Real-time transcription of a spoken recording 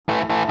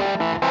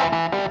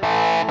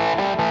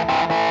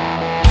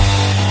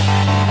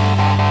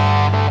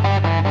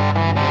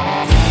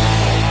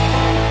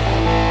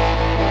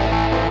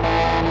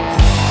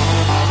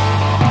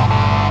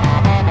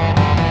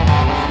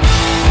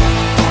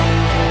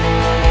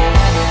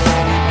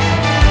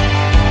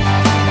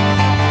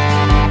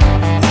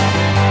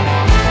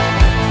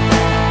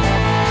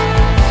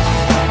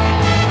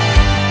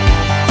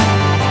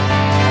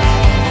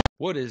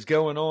What is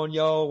going on,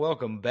 y'all?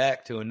 Welcome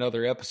back to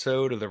another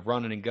episode of the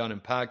Running and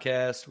Gunning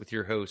podcast with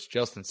your host,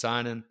 Justin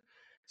Sinan.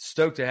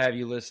 Stoked to have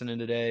you listening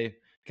today.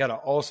 Got an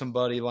awesome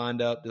buddy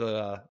lined up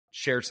to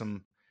share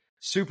some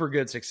super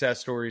good success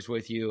stories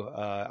with you.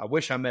 I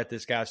wish I met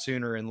this guy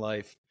sooner in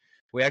life.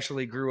 We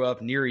actually grew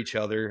up near each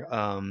other,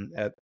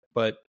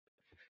 but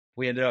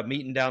we ended up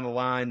meeting down the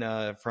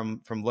line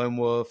from Lone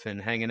Wolf and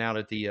hanging out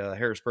at the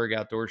Harrisburg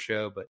Outdoor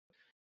Show. But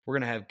we're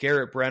going to have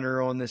Garrett Brenner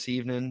on this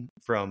evening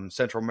from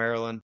Central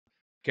Maryland.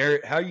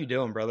 Garrett, how you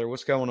doing, brother?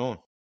 What's going on?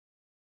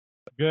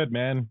 Good,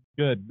 man.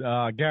 Good.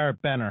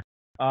 Garrett Benner.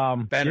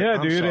 Benner. Yeah,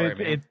 I'm dude.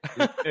 sorry,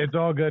 It's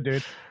all good,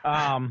 dude.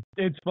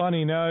 It's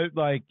funny,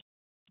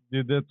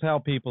 dude, that's how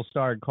people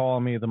started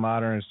calling me the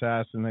modern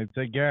assassin. They'd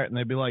say Garrett, and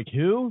they'd be like,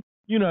 "Who?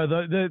 You know,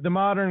 the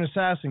modern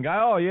assassin guy."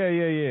 Oh,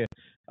 yeah.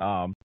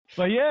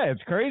 But yeah,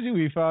 it's crazy.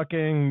 We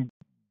fucking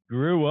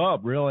grew up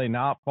really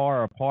not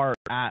far apart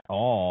at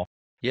all.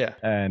 Yeah.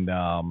 And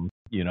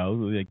you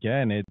know,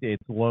 again,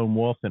 it's lone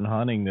wolf and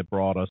hunting that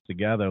brought us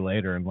together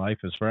later in life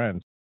as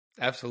friends.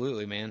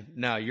 Absolutely, man.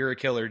 No, you're a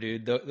killer,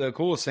 dude. The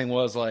coolest thing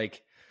was,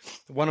 like,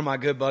 one of my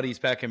good buddies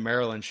back in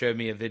Maryland showed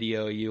me a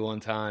video of you one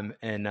time,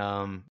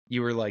 and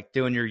you were like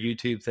doing your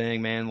YouTube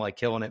thing, man, like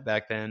killing it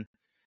back then.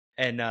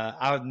 And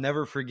I would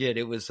never forget.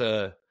 It was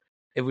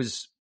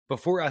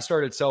before I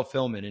started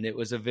self-filming, and it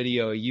was a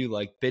video of you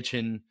like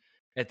bitching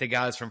at the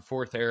guys from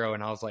Fourth Arrow,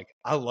 and I was like,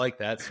 I like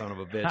that son of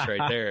a bitch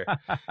right there.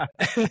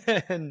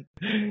 And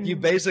you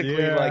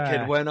basically like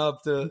had went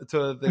up to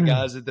the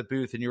guys at the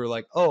booth, and you were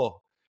like,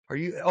 "Oh, are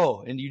you?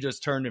 Oh," and you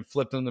just turned and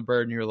flipped on the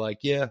bird, and you're like,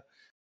 "Yeah."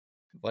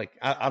 Like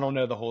I don't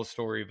know the whole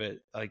story, but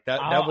like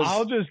that was.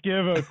 I'll just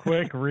give a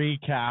quick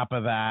recap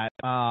of that,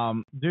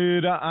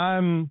 dude.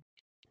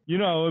 You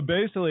know,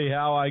 basically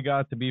how I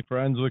got to be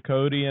friends with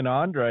Cody and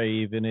Andre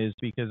even is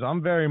because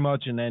I'm very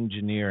much an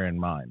engineer in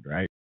mind,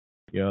 right?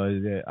 You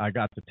know, I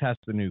got to test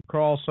the new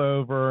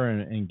crossover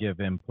and give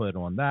input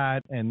on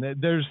that. And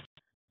there's,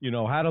 you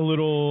know, had a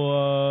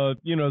little,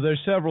 you know,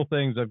 there's several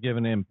things I've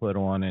given input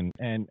on.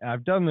 And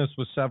I've done this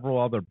with several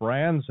other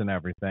brands and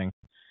everything.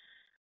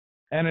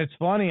 And it's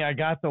funny, I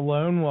got the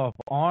Lone Wolf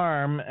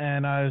arm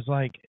and I was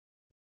like,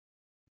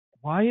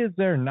 why is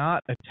there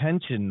not a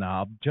tension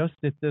knob just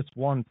at this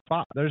one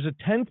spot? There's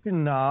a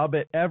tension knob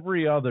at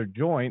every other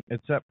joint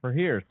except for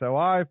here. So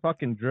I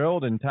fucking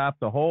drilled and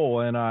tapped the hole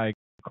and I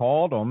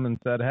called them and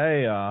said,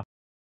 "Hey, I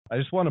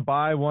just want to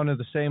buy one of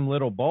the same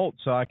little bolts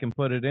so I can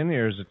put it in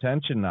here as a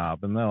tension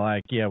knob." And they're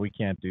like, "Yeah, we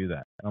can't do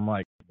that." And I'm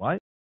like, "What?"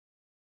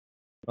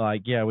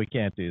 Like, "Yeah, we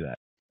can't do that."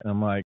 And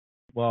I'm like,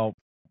 "Well,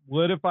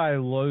 what if I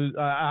lose?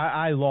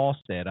 I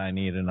lost it. I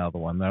need another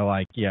one." They're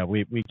like, "Yeah,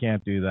 we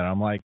can't do that."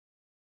 I'm like,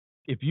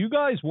 "If you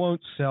guys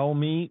won't sell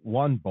me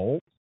one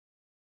bolt,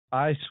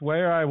 I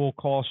swear I will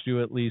cost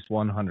you at least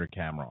 100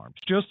 camera arms,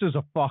 just as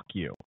a fuck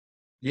you."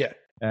 Yeah.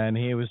 And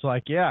he was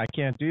like, "Yeah, I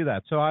can't do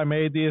that." So I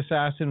made the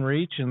Assassin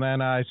Reach, and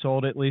then I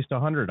sold at least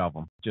 100 of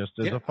them, just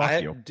as a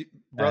fuck you.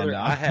 Brother,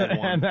 I had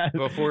one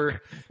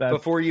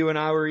before you and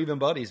I were even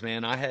buddies,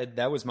 man.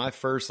 That was my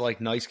first,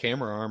 like, nice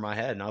camera arm I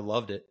had, and I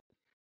loved it.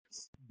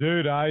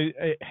 Dude,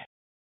 I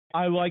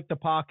like the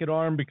pocket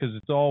arm because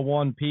it's all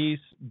one piece,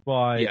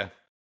 but yeah.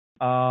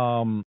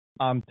 I'm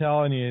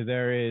telling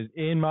you,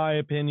 in my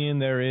opinion,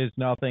 there is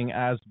nothing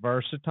as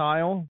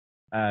versatile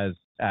as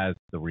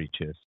the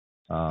Reach is.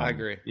 I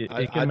agree.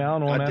 It can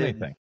mount on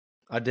anything.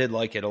 I did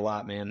like it a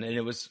lot, man, and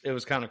it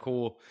was kind of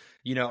cool.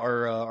 You know,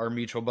 our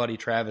mutual buddy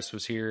Travis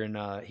was here,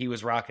 and he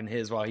was rocking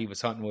his while he was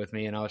hunting with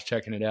me, and I was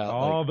checking it out.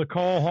 Oh, like, the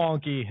Cole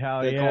Honky,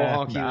 hell the yeah!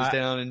 Cole Honky was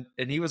down,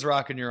 and he was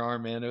rocking your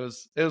arm, man. It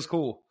was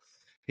cool.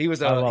 He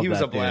was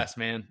a blast,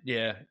 man.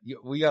 Yeah,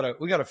 we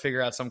gotta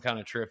figure out some kind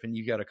of trip, and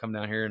you got to come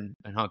down here and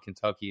hunt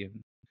Kentucky.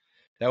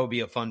 That would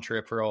be a fun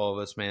trip for all of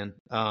us, man.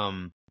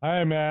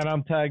 Hey, man,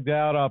 I'm tagged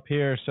out up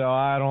here, so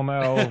I don't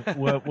know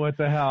what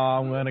the hell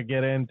I'm going to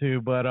get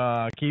into,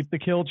 but keep the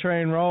kill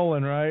train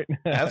rolling, right?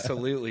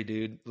 Absolutely,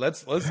 dude.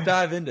 Let's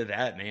dive into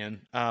that,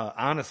 man.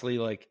 Honestly,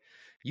 like,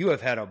 you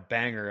have had a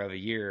banger of a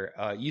year.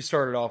 You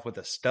started off with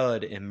a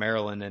stud in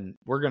Maryland, and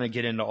we're going to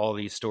get into all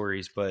these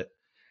stories, but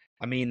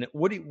I mean,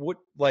 what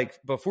like,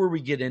 before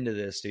we get into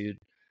this, dude,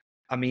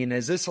 I mean,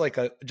 is this like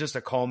just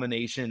a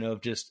culmination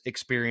of just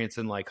experience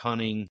in, like,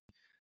 hunting,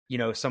 you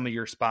know, some of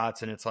your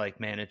spots, and it's like,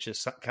 man, it's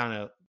just kind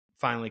of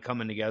finally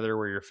coming together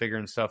where you're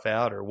figuring stuff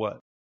out, or what?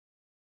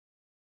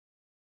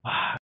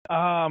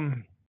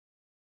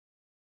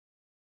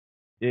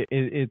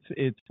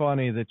 It's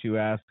funny that you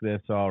asked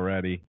this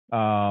already,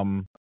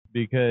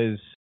 because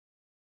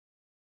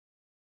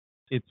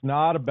it's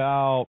not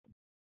about,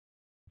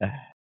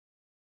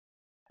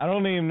 I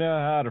don't even know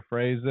how to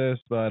phrase this,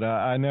 but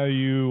I know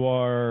you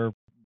are,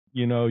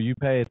 you know, you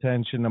pay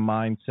attention to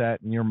mindset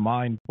and you're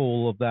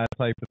mindful of that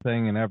type of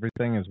thing and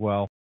everything as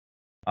well.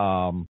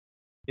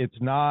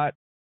 It's not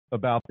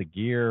about the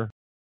gear.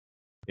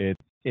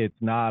 It's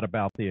not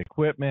about the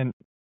equipment.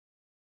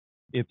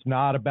 It's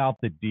not about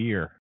the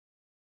deer.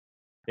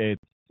 It's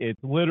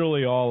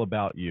literally all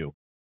about you.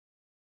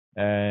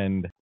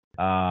 And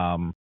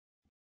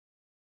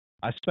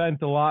I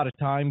spent a lot of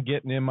time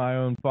getting in my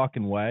own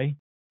fucking way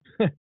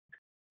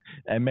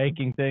and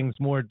making things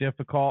more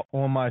difficult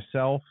on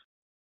myself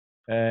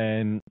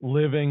and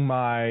living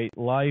my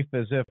life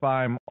as if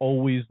I'm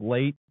always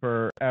late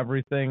for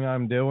everything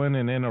I'm doing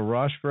and in a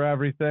rush for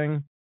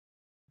everything.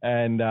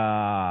 And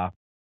I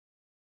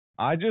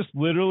just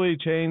literally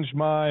changed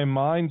my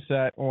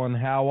mindset on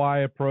how I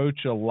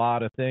approach a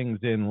lot of things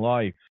in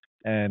life,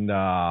 and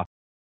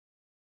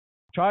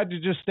tried to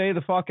just stay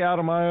the fuck out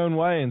of my own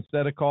way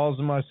instead of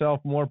causing myself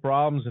more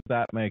problems, if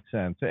that makes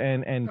sense.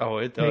 And Oh,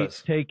 it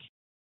does.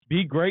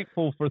 Be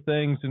grateful for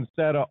things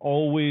instead of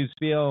always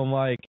feeling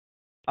like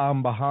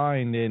I'm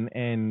behind,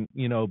 and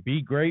you know,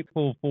 be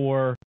grateful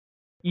for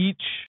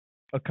each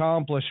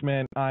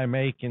accomplishment I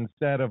make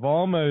instead of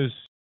almost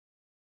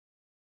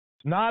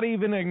not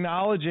even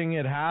acknowledging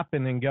it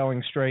happened and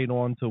going straight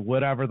on to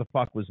whatever the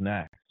fuck was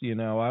next. You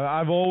know,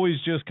 I've always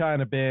just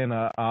kind of been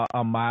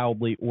a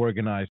mildly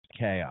organized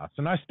chaos,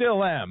 and I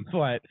still am.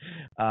 But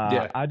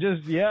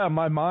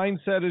my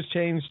mindset has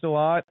changed a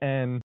lot,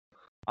 and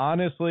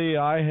honestly,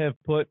 I have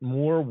put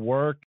more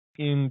work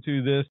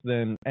into this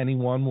than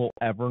anyone will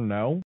ever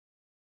know.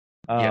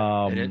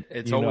 And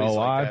it's always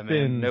like that,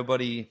 man.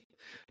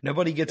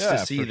 Nobody gets to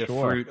see the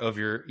fruit of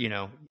your, you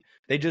know,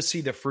 they just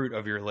see the fruit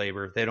of your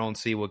labor. They don't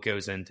see what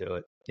goes into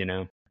it, you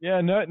know?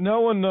 Yeah,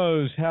 no one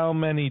knows how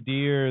many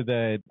deer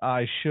that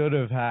I should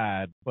have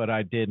had, but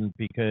I didn't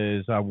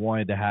because I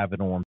wanted to have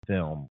it on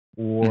film.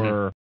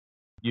 Or,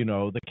 you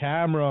know, the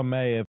camera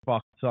may have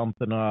fucked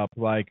something up,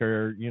 like,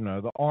 or, you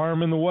know, the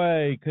arm in the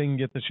way, couldn't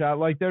get the shot.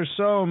 Like, there's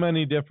so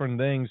many different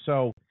things.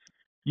 So,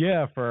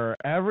 yeah, for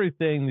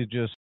everything to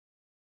just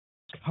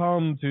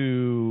come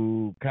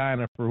to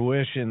kind of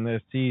fruition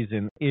this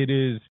season, it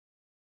is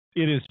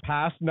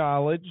past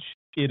knowledge,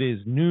 it is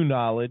new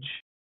knowledge,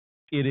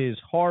 it is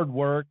hard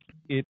work,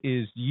 it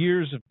is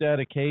years of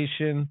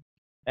dedication,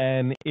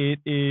 and it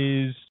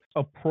is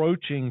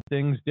approaching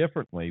things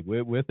differently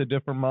with a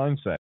different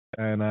mindset.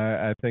 And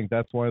I think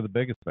that's one of the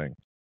biggest things.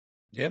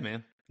 Yeah,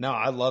 man. No,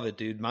 I love it,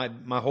 dude. My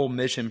whole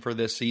mission for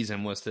this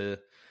season was to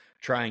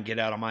try and get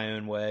out of my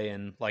own way,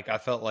 and like I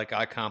felt like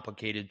I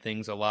complicated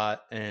things a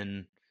lot.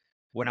 And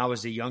when I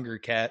was a younger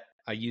cat,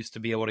 I used to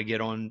be able to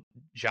get on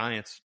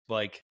giants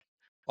like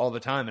all the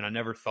time, and I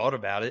never thought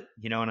about it.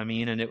 You know what I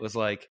mean? And it was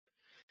like,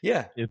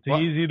 yeah, it's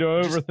easy to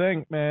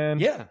overthink, man.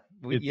 Yeah,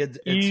 it's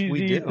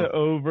easy to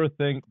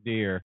overthink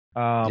deer.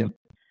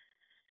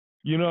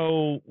 You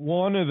know,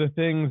 one of the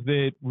things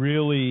that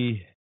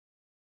really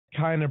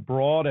kind of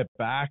brought it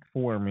back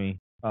for me,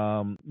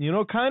 you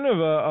know, kind of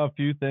a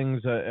few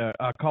things,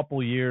 a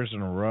couple years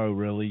in a row,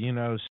 really, you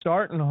know,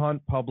 starting to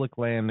hunt public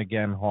land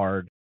again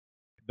hard.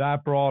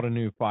 That brought a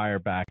new fire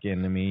back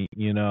into me,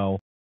 you know.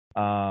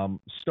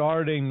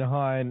 Starting to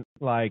hunt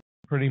like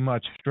pretty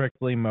much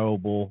strictly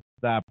mobile,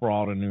 that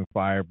brought a new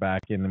fire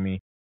back into me.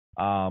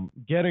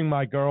 Getting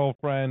my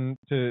girlfriend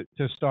to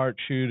start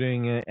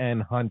shooting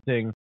and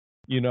hunting,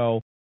 you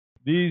know,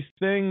 these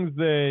things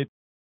that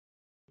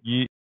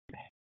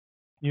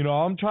you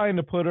know, I'm trying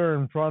to put her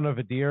in front of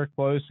a deer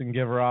close and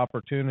give her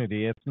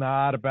opportunity. It's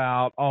not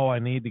about, oh, I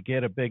need to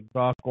get a big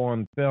buck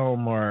on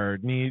film or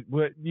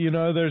you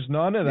know, there's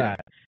none of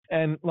that.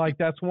 And like,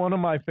 that's one of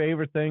my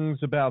favorite things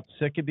about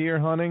sick deer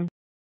hunting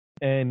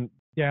and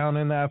down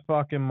in that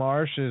fucking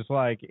marsh is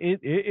like,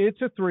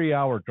 it's a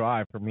 3-hour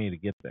drive for me to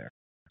get there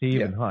to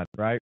even hunt,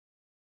 right?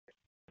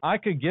 I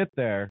could get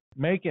there,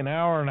 make an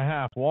hour and a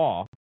half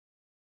walk.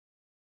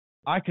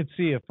 I could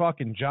see a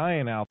fucking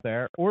giant out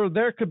there, or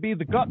there could be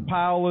the gut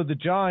pile of the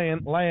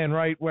giant laying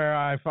right where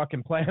I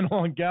fucking plan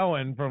on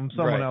going from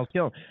someone else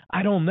killing.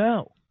 I don't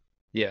know.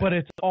 Yeah. But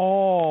it's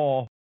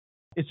all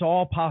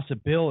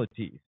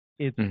possibilities.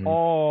 It's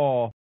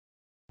all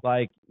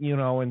like, you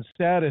know,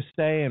 instead of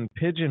staying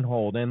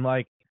pigeonholed, and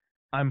like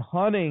I'm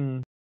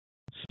hunting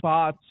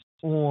spots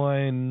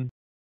on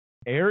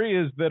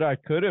areas that I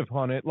could have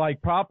hunted,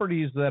 like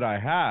properties that I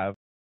have,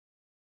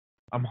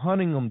 I'm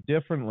hunting them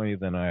differently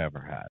than I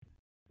ever had.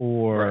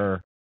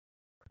 Or,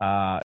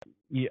 I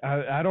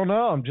don't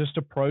know. I'm just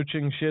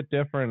approaching shit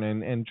different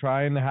and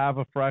trying to have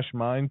a fresh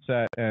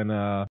mindset. And,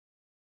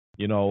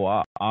 you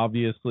know,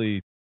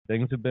 obviously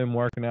things have been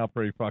working out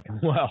pretty fucking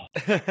well.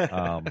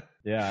 And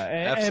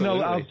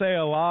I'll say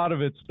a lot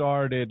of it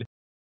started,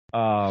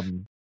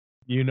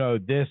 you know,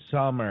 this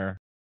summer,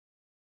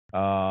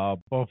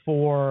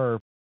 before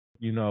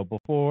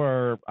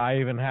I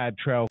even had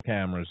trail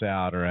cameras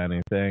out or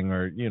anything,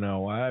 or, you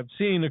know, I've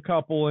seen a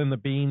couple in the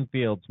bean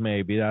fields,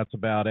 maybe that's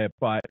about it.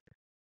 But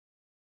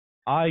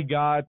I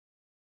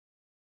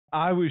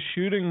was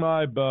shooting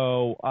my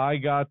bow. I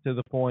got to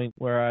the point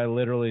where I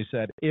literally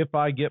said, if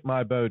I get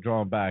my bow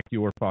drawn back,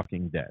 you are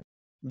fucking dead.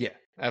 Yeah,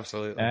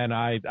 absolutely. And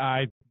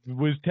I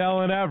was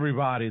telling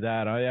everybody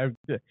that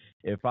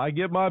if I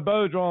get my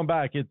bow drawn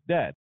back, it's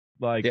dead.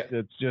 Like,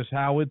 it's just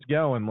how it's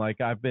going.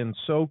 Like, I've been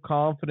so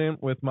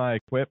confident with my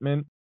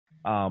equipment.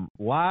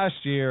 Last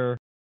year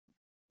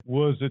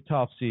was a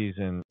tough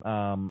season.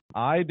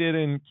 I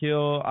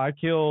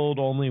killed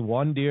only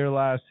one deer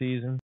last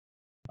season.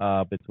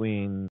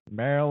 between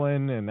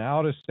Maryland and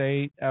out of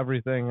state,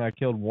 everything. I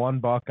killed one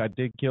buck. I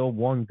did kill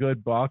one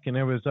good buck, and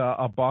it was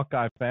a buck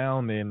I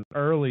found in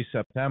early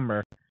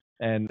September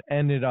and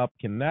ended up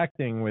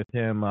connecting with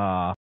him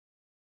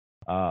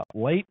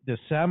late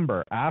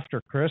December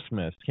after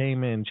Christmas.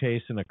 Came in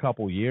chasing a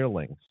couple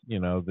yearlings,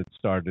 that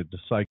started to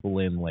cycle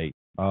in late.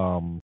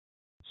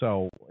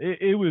 So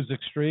it was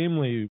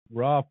extremely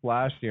rough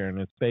last year,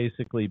 and it's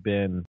basically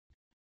been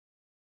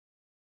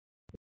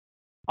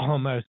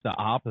almost the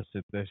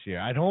opposite this year.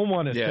 I don't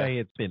want to say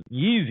it's been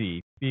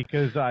easy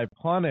because I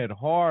punted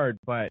hard,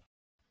 but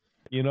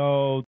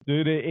dude,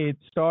 it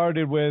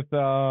started with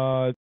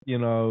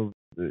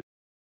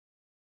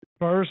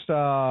first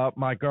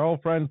my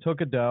girlfriend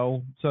took a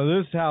doe. So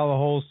this is how the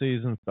whole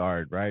season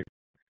started, right?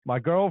 My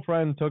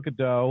girlfriend took a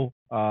doe.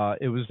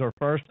 It was her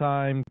first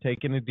time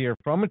taking a deer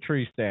from a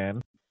tree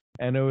stand,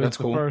 and it was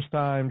the first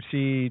time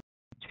she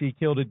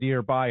killed a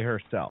deer by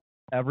herself.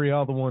 Every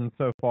other one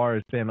so far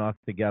has been us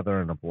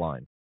together in a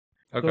blind.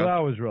 Okay. So that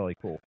was really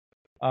cool.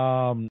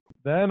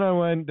 Then I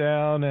went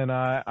down and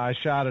I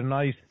shot a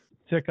nice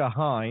Sika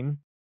hind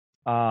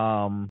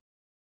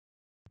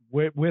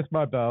with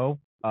my bow.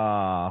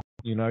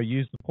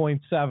 Used the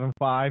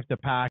 .75 to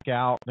pack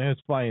out. And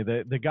it's funny,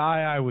 the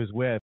guy I was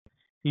with,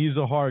 he's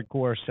a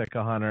hardcore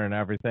Sika hunter and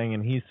everything,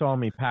 and he saw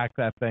me pack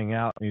that thing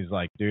out, and he's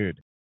like, dude,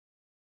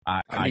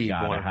 I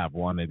gotta have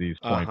one of these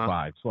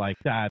 .5s. Like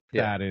that's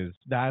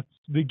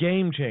the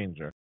game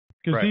changer.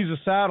 Because he's a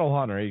saddle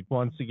hunter. He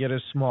wants to get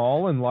as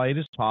small and light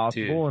as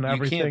possible, and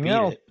everything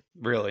else.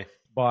 Really.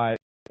 But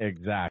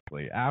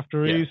exactly.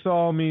 After he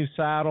saw me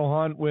saddle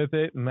hunt with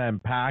it and then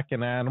pack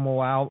an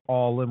animal out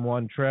all in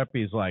one trip,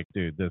 he's like,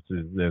 dude, this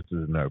is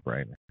a no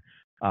brainer.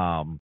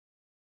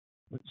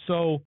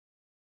 So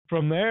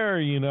from there,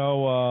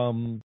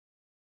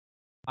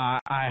 I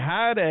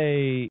had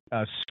a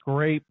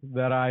scrape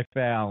that I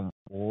found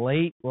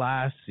late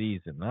last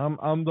season.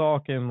 I'm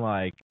talking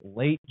like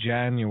late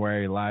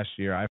January last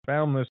year. I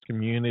found this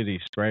community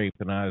scrape,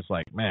 and I was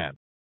like, man,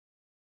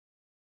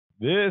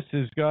 this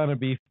is gonna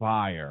be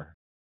fire.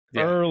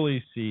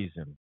 Early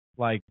season,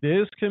 like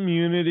this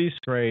community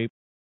scrape.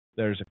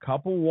 There's a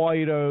couple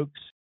white oaks.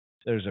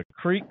 There's a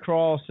creek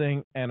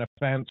crossing and a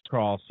fence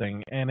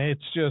crossing, and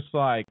it's just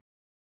like,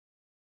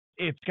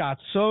 it's got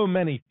so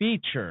many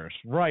features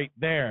right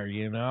there,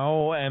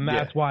 and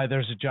that's why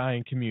there's a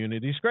giant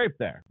community scrape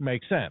there.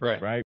 Makes sense,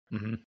 right?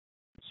 Mm-hmm.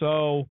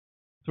 So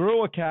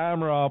threw a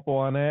camera up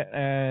on it,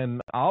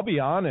 and I'll be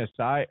honest,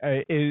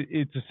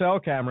 it's a cell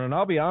camera, and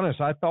I'll be honest,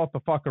 I thought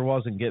the fucker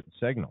wasn't getting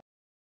signal.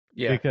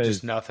 Yeah, because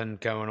just nothing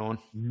going on.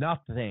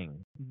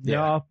 Nothing.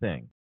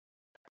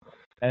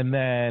 And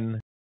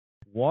then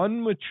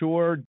one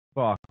matured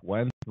buck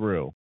went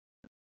through,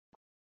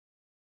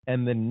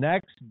 and the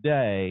next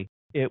day,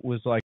 it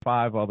was like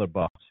 5 other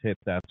bucks hit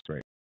that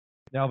scrape.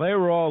 Now, they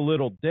were all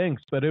little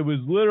dinks, but it was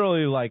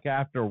literally like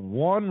after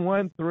one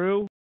went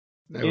through,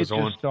 it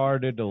just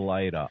started to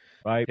light up,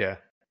 right? Yeah.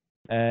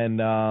 And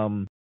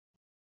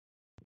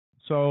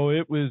so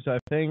it was, I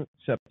think,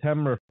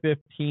 September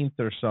 15th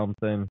or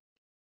something.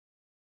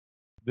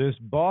 This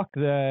buck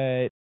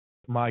that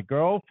my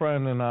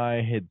girlfriend and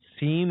I had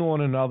seen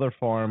on another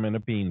farm in a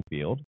bean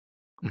field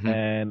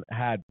and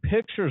had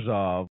pictures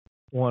of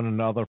on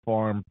another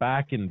farm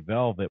back in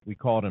Velvet. We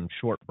called him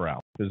short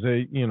brow because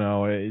a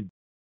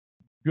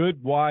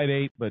good wide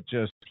 8, but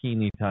just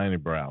teeny tiny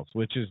brows,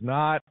 which is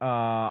not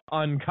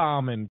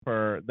uncommon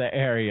for the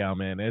area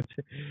I'm in.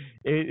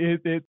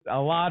 It's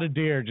a lot of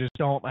deer just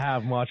don't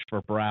have much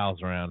for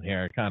brows around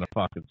here. It kind of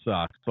fucking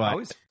sucks.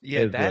 But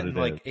that and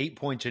like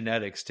 8-point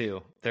genetics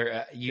too.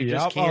 There, you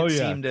just can't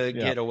seem to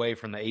get away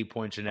from the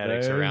 8-point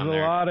genetics around there.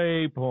 There's a lot of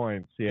 8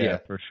 points,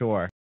 for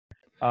sure.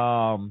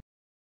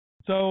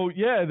 So,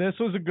 this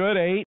was a good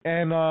 8,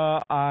 and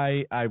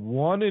I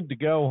wanted to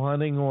go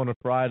hunting on a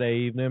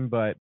Friday evening,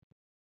 but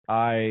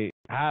I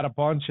had a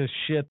bunch of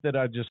shit that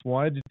I just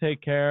wanted to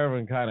take care of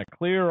and kind of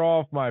clear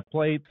off my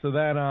plate, so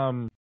then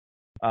I'm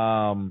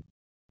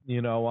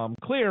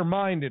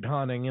clear-minded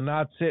hunting and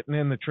not sitting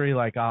in the tree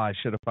like, I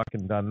should have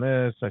fucking done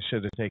this, I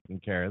should have taken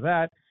care of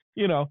that,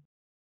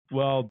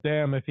 Well,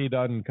 damn if he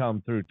doesn't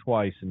come through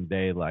twice in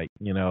daylight,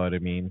 you know what I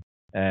mean?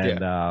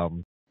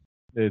 And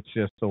it's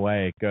just the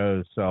way it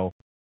goes. So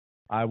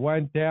I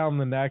went down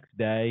the next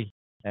day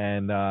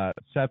and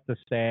set the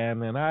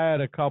stand, and I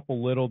had a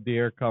couple little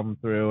deer come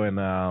through and,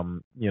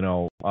 a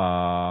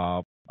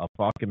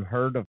fucking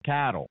herd of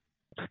cattle.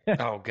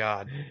 Oh,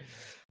 God.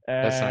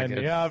 That's not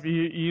good. Yeah,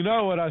 you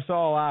know what I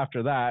saw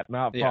after that,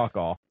 not fuck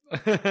off.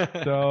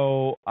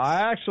 So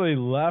I actually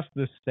left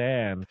the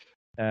stand,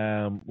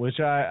 which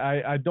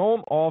I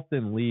don't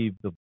often leave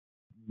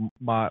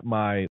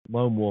my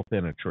lone wolf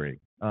in a tree.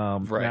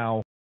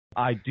 Now,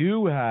 I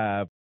do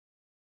have,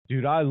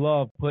 dude, I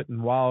love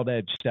putting wild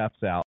edge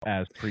steps out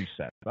as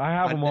presets. I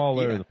have them all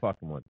over the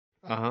fucking woods.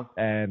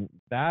 And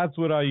that's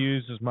what I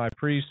use as my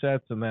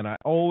presets. And then I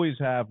always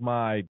have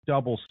my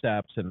double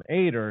steps and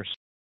 8ers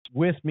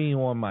with me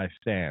on my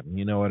stand.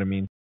 You know what I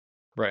mean?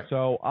 Right.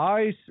 So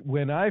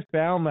when I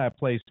found that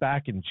place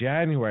back in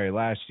January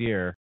last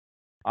year,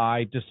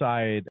 I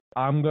decided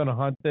I'm going to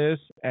hunt this,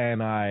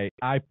 and I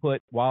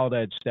put Wild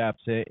Edge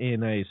Steps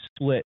in a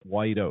split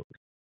white oak.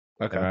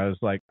 Okay. And I was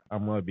like,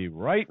 I'm going to be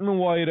right in the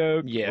white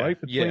oak, right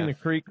between the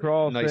creek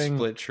crossing. Nice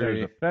split tree.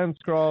 There's a fence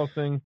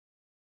crossing.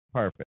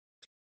 Perfect.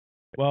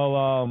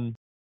 Well,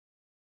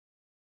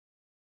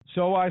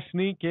 so I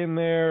sneak in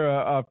there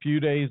a few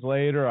days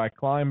later. I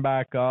climb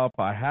back up.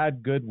 I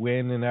had good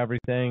wind and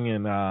everything.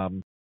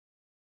 And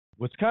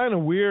what's kind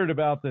of weird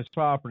about this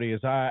property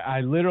is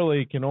I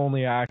literally can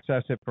only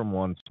access it from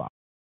one spot.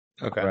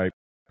 Okay. Right.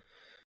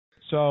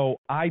 So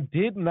I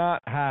did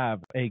not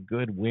have a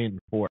good wind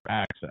for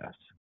access.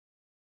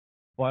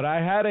 But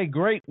I had a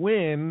great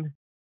win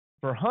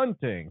for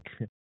hunting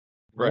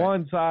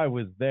once I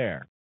was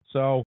there.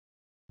 So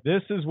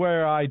this is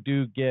where I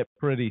do get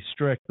pretty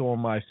strict on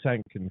my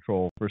scent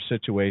control for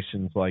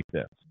situations like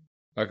this.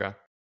 Okay.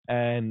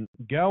 And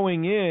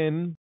going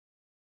in,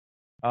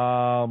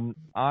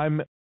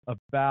 I'm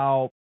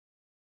about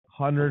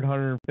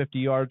 150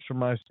 yards from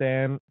my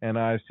stand, and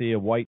I see a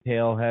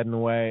whitetail heading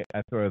away.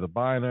 I throw the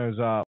binos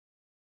up,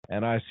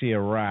 and I see a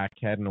rack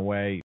heading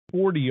away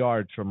 40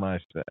 yards from my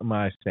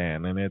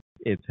stand, and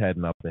it's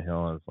heading up the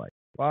hill. I was like,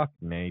 fuck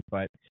me,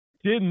 but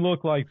didn't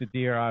look like the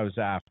deer I was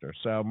after.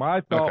 So my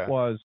thought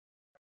was,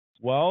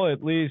 well,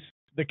 at least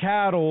the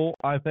cattle,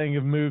 I think,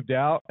 have moved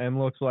out, and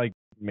looks like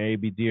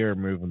maybe deer are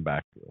moving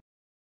back to it.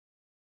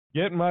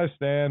 Get in my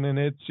stand, and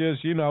it's just,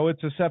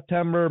 it's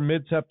a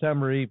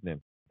mid-September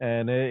evening,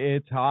 and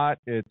it's hot,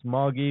 it's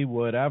muggy,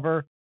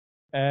 whatever,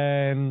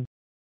 and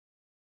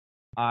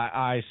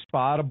I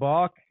spot a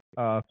buck,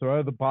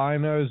 throw the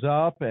binos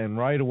up, and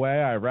right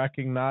away I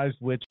recognized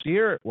which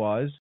deer it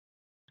was,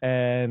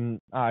 and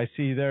I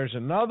see there's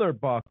another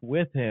buck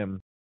with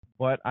him,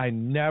 but I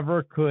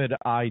never could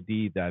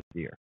ID that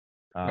deer.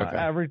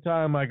 Every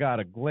time I got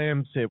a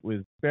glimpse, it was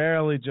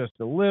barely just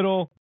a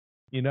little,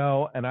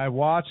 and I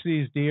watched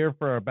these deer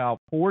for about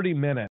 40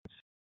 minutes,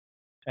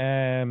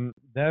 and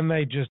then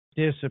they just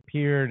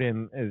disappeared.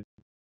 And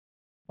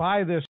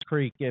by this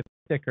creek, it's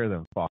thicker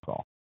than fuck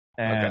all.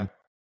 And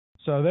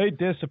so they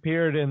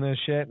disappeared in this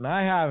shit, and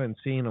I haven't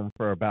seen them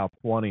for about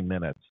 20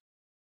 minutes.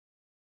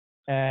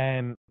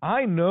 And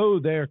I know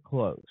they're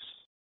close,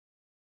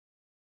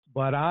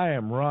 but I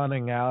am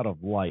running out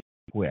of light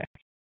quick.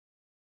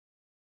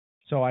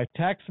 So I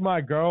text my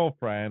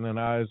girlfriend, and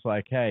I was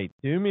like, hey,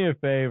 do me a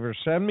favor,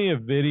 send me a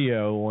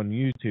video on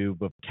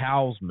YouTube of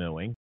cows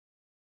mooing.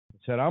 I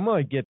said, I'm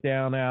going to get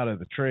down out of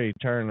the tree,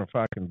 turn the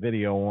fucking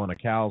video on of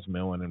cows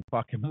mooing, and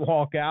fucking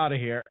walk out of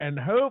here, and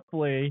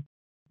hopefully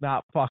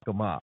not fuck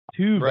them up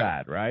too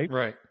bad, right?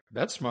 Right.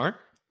 That's smart.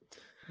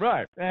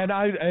 Right. And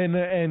I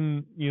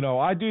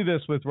do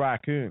this with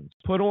raccoons.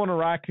 Put on a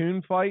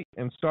raccoon fight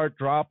and start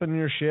dropping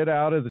your shit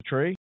out of the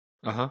tree.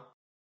 Uh-huh.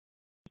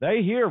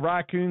 They hear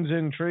raccoons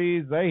in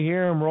trees. They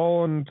hear them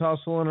rolling and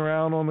tussling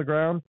around on the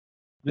ground.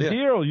 The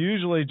deer will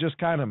usually just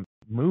kind of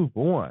move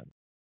on.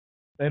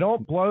 They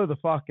don't blow the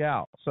fuck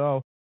out.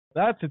 So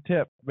that's a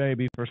tip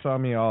maybe for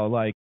some of y'all.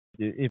 Like,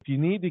 if you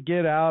need to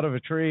get out of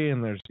a tree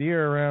and there's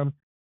deer around,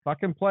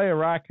 fucking play a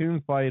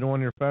raccoon fight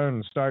on your phone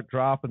and start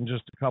dropping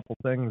just a couple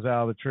things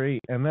out of the tree.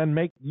 And then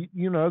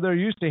they're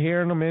used to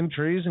hearing them in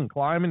trees and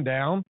climbing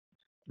down.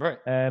 Right.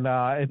 And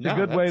it's a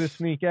good way to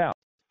sneak out.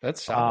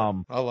 That's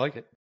solid. I like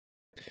it.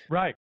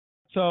 Right.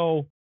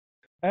 So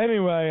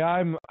anyway,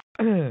 I'm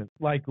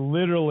like,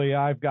 literally,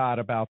 I've got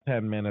about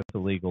 10 minutes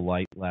of legal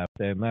light left.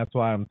 And that's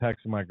why I'm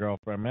texting my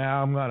girlfriend, man,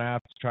 I'm going to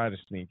have to try to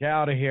sneak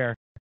out of here.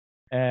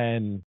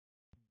 And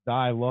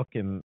I look,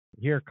 and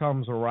here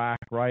comes a rack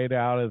right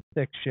out of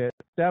the thick shit,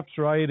 steps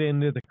right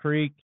into the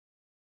creek,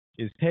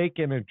 is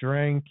taking a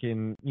drink.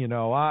 And,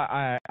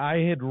 I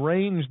had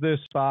ranged this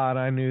spot.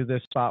 I knew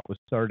this spot was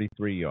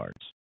 33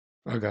 yards.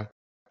 Okay.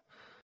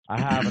 I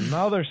have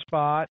another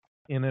spot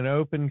in an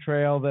open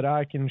trail that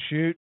I can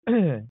shoot,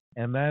 and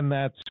then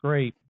that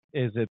scrape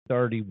is at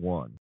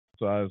 31.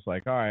 So I was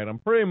like, all right, I'm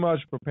pretty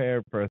much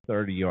prepared for a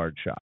 30-yard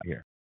shot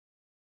here.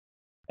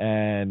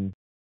 And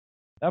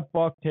that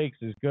buck takes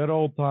his good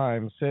old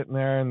time sitting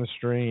there in the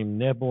stream,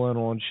 nibbling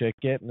on shit,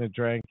 getting a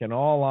drink, and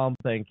all I'm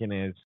thinking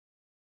is,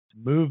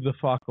 move the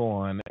fuck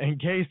on in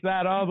case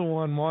that other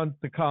one wants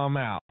to come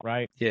out,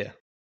 right? Yeah.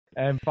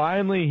 And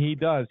finally he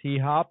does. He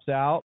hops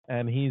out,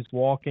 and he's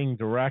walking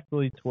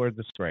directly toward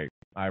the scrape.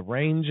 I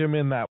range him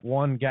in that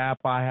one gap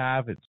I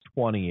have. It's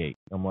 28.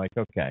 I'm like,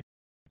 okay.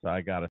 So I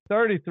got a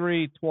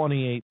 33,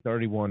 28,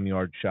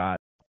 31-yard shot.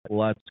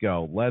 Let's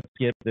go. Let's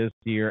get this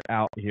deer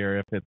out here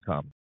if it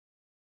comes.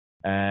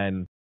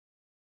 And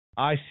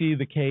I see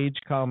the cage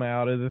come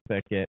out of the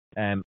thicket,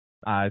 and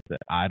I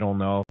don't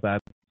know if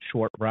that's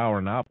short brow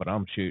or not, but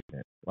I'm shooting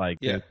it. Like,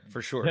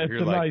 for sure.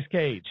 It's a nice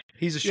cage.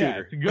 He's a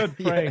shooter. It's a good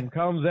frame.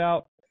 Comes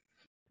out.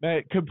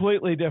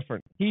 Completely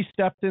different. He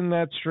stepped in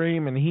that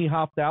stream, and he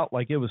hopped out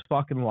like it was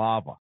fucking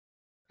lava.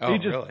 Oh, he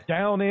just really?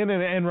 Down in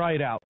and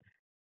right out.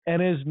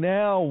 And is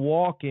now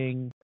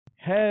walking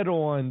head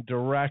on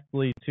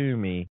directly to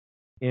me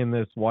in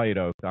this white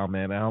oak I'm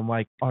in. And I'm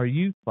like, are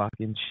you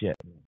fucking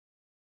shitting me?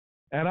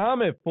 And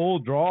I'm at full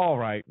draw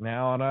right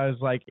now, and I was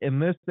like,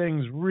 and this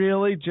thing's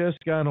really just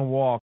gonna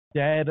walk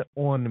dead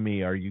on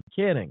me. Are you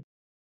kidding?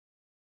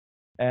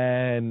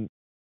 And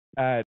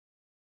at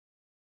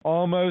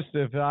almost,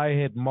 if I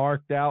had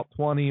marked out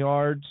 20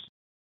 yards,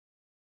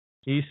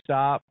 he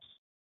stops,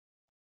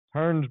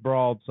 turns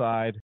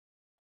broadside,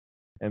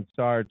 and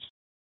starts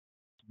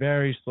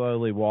very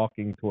slowly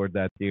walking toward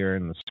that deer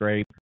in the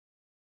straight.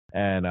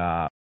 And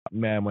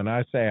man, when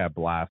I say I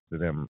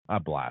blasted him, I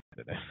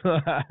blasted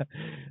him.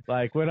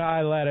 Like when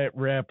I let it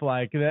rip,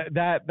 like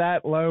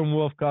that lone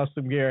wolf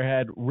custom gear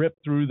head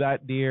ripped through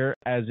that deer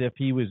as if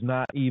he was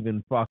not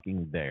even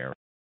fucking there,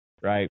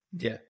 right?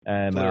 Yeah,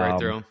 and blew right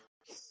through him.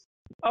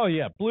 Oh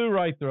yeah, blew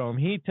right through him.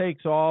 He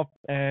takes off,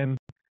 and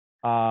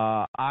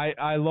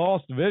I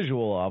lost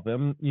visual of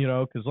him, you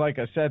know, because like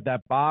I said,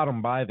 that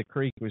bottom by the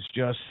creek was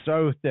just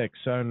so thick,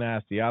 so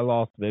nasty. I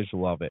lost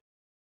visual of it.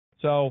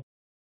 So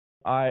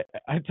I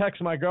text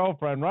my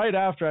girlfriend right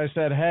after I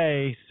said,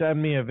 hey,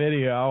 send me a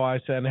video. I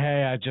said,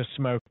 hey, I just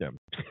smoked him.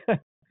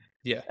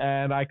 Yeah.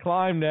 And I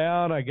climb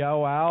down, I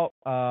go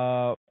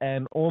out,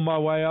 and on my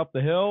way up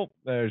the hill,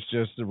 there's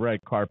just a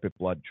red carpet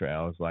blood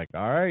trail. I was like,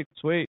 all right,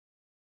 sweet.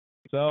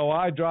 So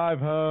I drive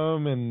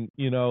home and,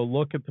 you know,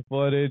 look at the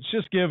footage,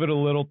 just give it a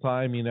little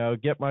time, you know,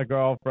 get my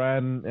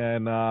girlfriend,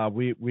 and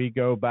we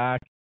go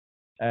back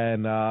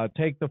and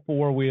take the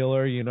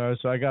four-wheeler, you know.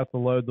 So I got to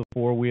load the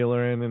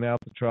four-wheeler in and out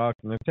the truck,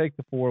 and then take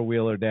the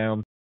four-wheeler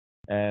down,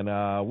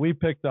 and we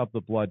picked up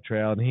the blood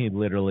trail, and he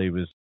literally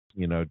was,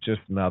 you know,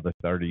 just another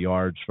 30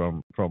 yards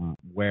from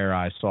where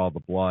I saw the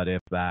blood,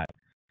 if that.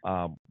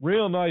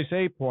 Real nice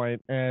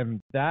 8-point,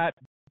 and that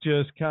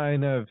just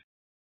kind of,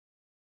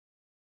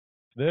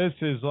 this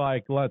is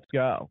like, let's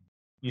go.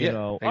 You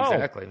know,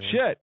 exactly, man.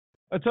 Shit,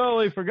 I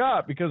totally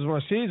forgot because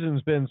my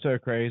season's been so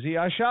crazy.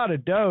 I shot a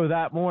doe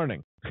that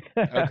morning.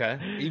 Okay,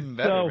 even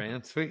better,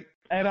 man. Sweet.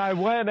 And I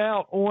went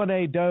out on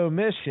a doe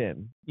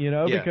mission, you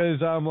know,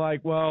 because I'm like,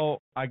 well,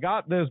 I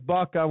got this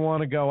buck I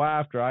want to go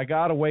after. I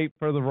got to wait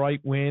for the right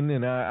wind,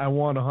 and I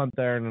want to hunt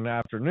there in an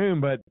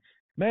afternoon. But,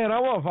 man, I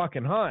want to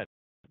fucking hunt.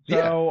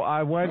 So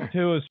I went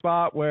to a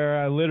spot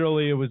where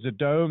it was a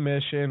doe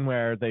mission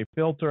where they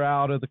filter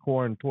out of the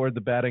corn toward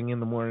the bedding in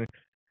the morning.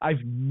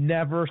 I've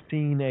never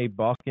seen a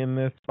buck in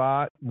this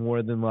spot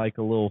more than like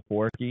a little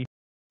forky.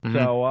 Mm-hmm.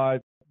 So,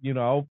 you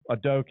know, a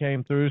doe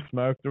came through,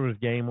 smoked, there was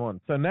game on.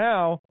 So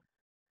now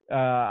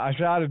I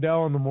shot a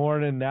doe in the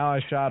morning. Now I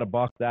shot a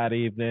buck that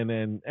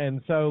evening.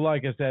 And so,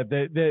 like I said,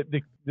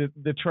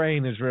 the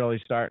train is really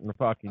starting to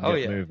fucking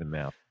get moving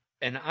now.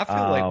 And I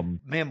feel like,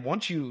 man,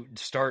 once you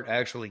start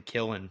actually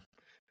killing,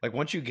 like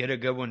once you get a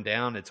good one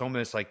down, it's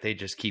almost like they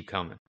just keep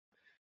coming.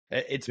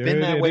 It's been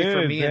that way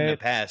for me in the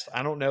past.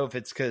 I don't know if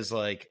it's because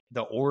like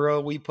the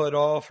aura we put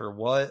off or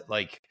what.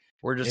 Like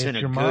we're just in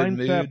a good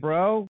mindset, mood,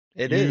 bro.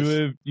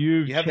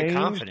 You've have the changed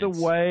confidence.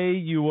 the way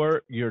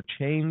you're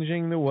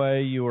changing the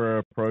way you are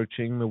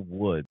approaching the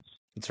woods.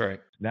 That's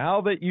right. Now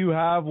that you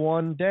have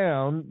one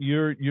down,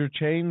 you're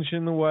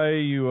changing the way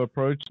you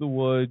approach the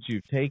woods.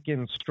 You've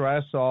taken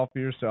stress off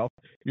of yourself.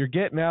 You're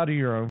getting out of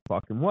your own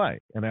fucking way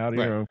and out of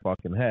your own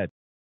fucking head,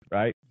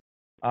 right?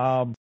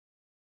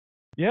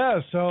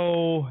 Yeah.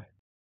 So,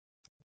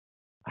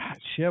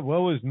 shit.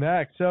 What was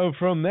next? So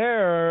from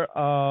there,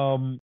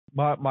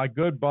 my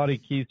good buddy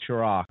Keith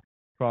Chirac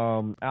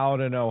from out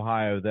in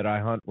Ohio that I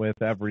hunt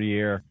with every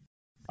year,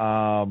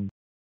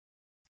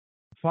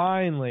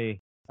 finally,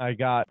 I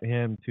got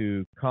him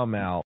to come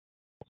out,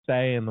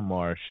 stay in the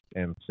marsh,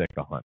 and stick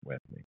a hunt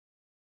with me,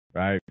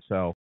 right?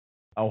 So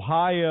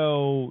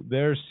Ohio,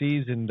 their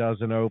season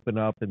doesn't open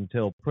up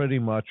until pretty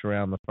much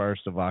around the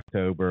 1st of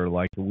October,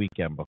 like the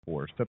weekend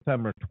before,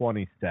 September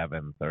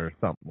 27th or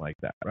something like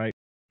that, right?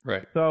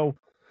 Right. So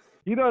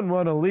he doesn't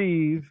want to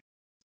leave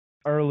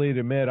early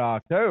to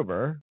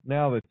mid-October.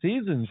 Now the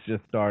season's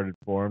just started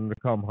for him to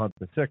come hunt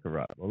the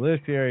Sycamore. Well, this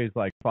year he's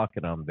like, fuck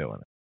it, I'm doing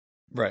it.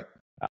 Right.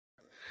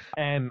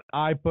 And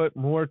I put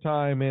more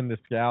time into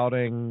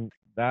scouting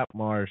that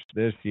marsh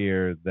this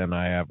year than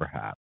I ever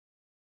have.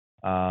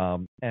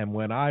 And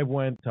when I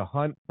went to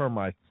hunt for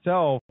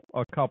myself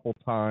a couple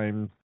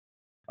times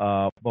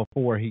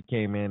before he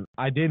came in,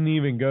 I didn't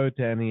even go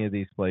to any of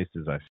these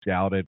places I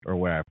scouted or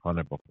where I've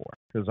hunted before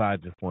because I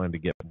just wanted to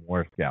get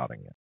more scouting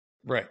in.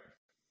 Right.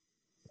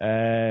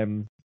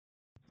 And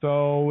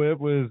so it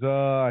was,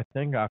 I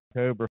think,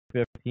 October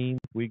 15th.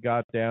 We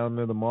got down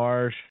to the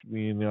marsh.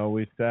 We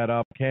set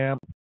up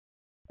camp.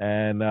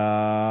 And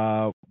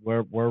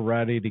we're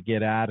ready to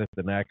get at it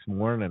the next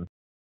morning.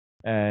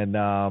 And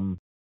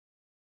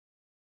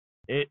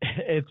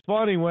it's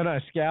funny, when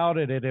I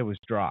scouted it, it was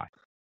dry.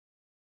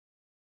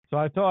 So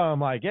I told him,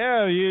 like,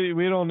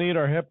 we don't need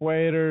our hip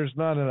waders,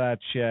 none of that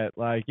shit.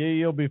 Like,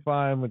 you'll be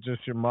fine with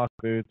just your muck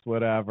boots,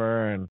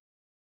 whatever. And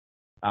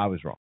I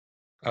was wrong.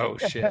 Oh,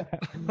 shit.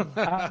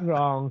 I was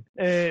wrong.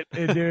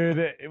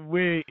 Dude,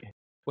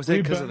 was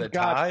it because of the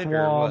tide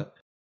or what?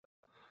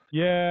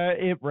 Yeah,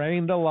 it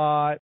rained a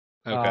lot.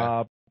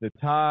 Okay. The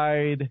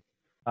tide,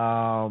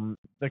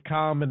 the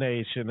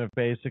combination of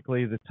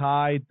basically the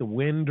tide, the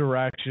wind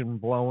direction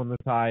blowing the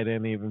tide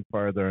in even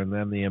further, and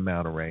then the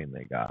amount of rain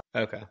they got.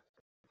 Okay.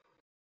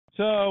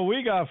 So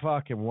we got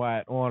fucking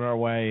wet on our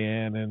way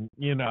in, and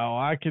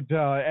I could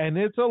tell, and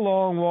it's a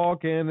long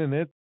walk in, and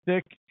it's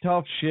thick,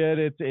 tough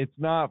shit. It's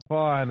not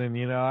fun,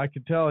 and I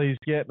could tell he's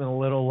getting a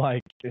little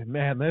like,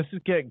 man, this is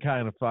getting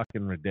kind of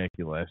fucking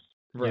ridiculous.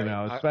 Right.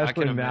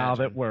 Especially I now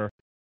that we're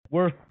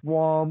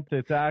swamped.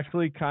 It's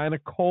actually kind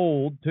of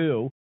cold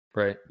too.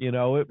 Right.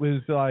 It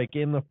was like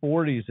in the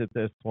 40s at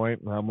this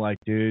point, and I'm like,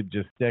 dude,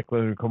 just stick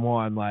with it. Come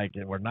on, like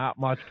we're not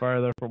much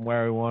further from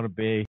where we want to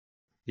be.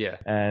 Yeah.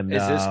 And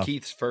is this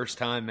Keith's first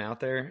time out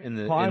there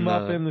climb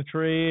up in the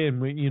tree,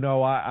 and we,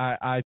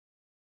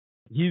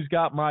 he's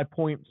got my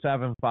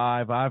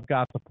 .75, I've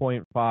got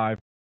the .5.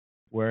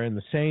 We're in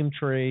the same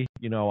tree.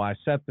 I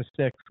set the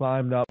sticks,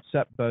 climbed up,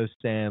 set both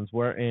stands.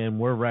 We're in.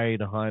 We're ready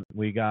to hunt.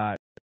 We got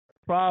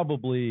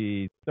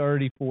probably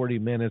 30, 40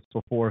 minutes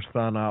before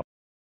sunup.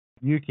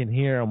 You can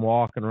hear them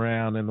walking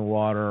around in the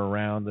water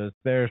around us.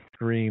 They're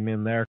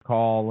screaming. They're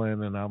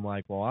calling. And I'm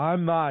like, well,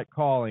 I'm not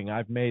calling.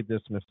 I've made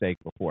this mistake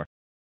before.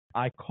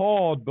 I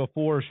called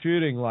before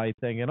shooting light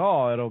thinking,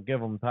 oh, it'll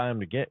give them time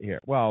to get here.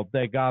 Well,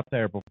 they got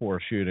there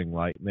before shooting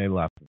light, and they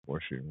left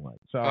before shooting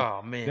light. So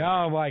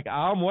now I'm like,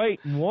 I'm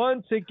waiting.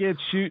 Once it gets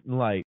shooting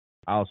light,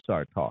 I'll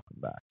start talking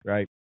back,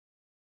 right?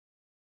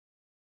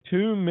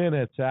 2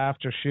 minutes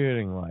after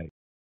shooting light,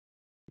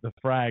 the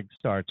frag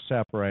starts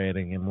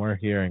separating, and we're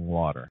hearing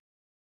water.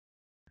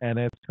 And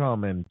it's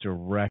coming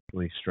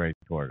directly straight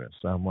toward us.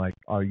 I'm like,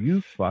 are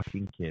you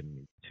fucking kidding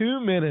me?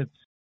 2 minutes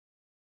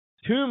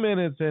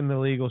in the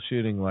legal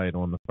shooting light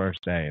on the first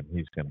day, and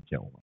he's going to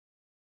kill him.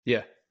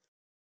 Yeah.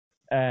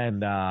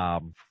 And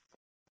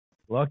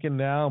looking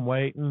down,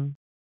 waiting.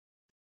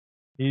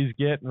 He's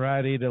getting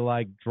ready to,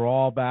 like,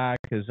 draw back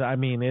because,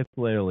 it's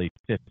literally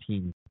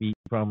 15 feet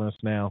from us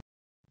now.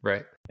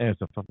 Right. And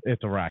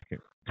it's a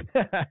raccoon.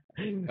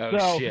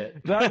 Oh,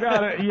 shit.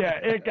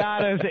 It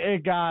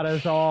got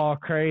us all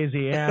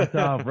crazy, amped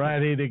up,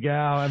 ready to go.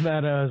 And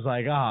then it was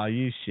like, oh,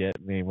 you shit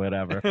me,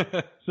 whatever.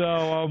 So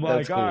I'm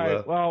like, cool, all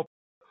right, well,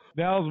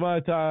 now's my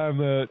time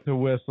to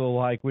whistle.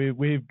 Like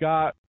we've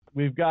got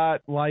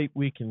light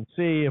we can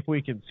see. If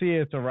we can see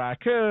it's a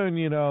raccoon,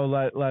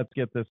 let's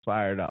get this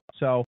fired up.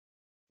 So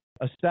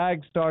a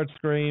stag starts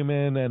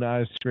screaming, and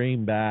I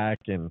scream back,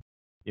 and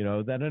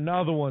then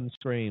another one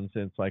screams,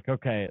 and it's like,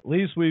 okay, at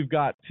least we've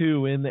got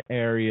two in the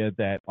area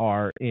that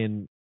are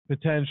in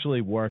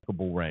potentially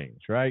workable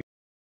range, right?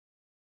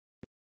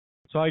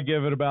 So I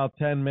give it about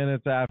 10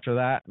 minutes after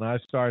that, and I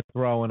start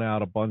throwing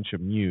out a bunch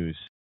of mews.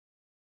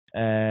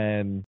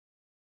 And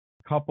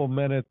a couple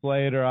minutes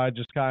later, I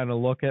just kind of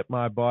look at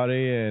my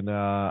buddy, and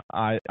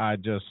I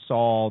just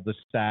saw the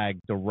stag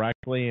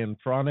directly in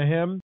front of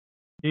him.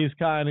 He's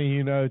kind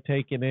of,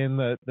 taking in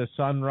the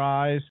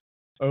sunrise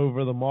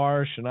over the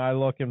marsh, and I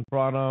look in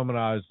front of him, and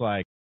I was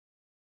like,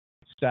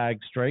 stag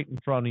straight in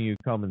front of you,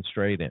 coming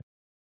straight in.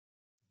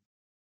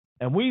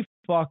 And we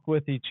fuck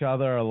with each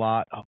other a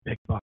lot. Oh, big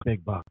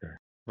bucker.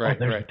 Right,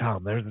 there's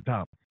the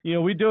Tom.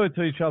 We do it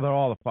to each other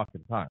all the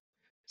fucking time.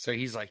 So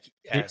he's like,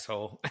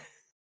 asshole.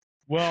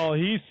 Well,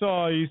 he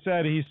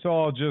said he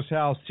saw just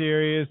how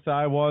serious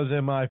I was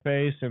in my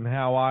face and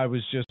how I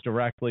was just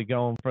directly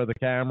going for the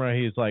camera.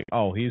 He's like,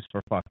 oh, he's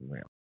for fucking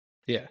real.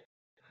 Yeah.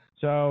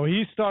 So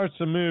he starts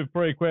to move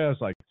pretty quick. I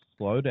was like,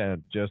 slow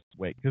down, just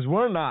wait. Because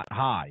we're not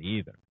high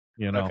either,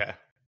 Okay.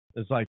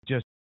 It's like,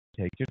 just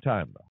take your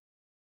time, bro.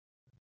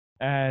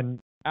 And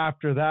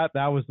after that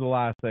was the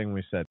last thing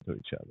we said to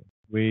each other.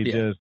 We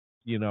just,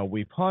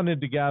 we've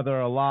hunted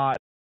together a lot.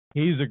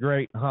 He's a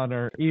great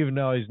hunter, even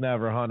though he's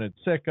never hunted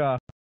Sika.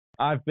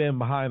 I've been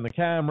behind the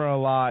camera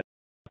a lot.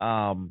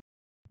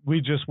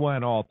 We just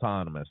went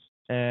autonomous.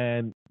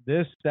 And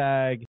this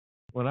stag,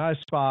 when I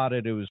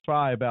spotted, it was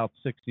probably about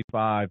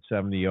 65,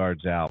 70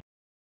 yards out.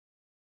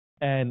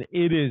 And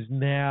it is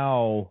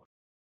now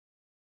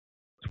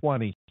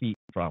 20 feet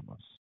from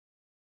us,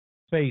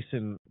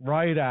 facing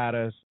right at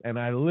us. And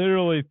I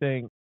literally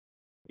think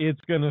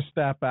it's going to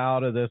step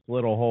out of this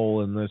little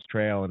hole in this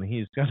trail, and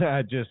he's just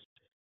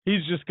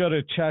going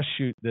to chest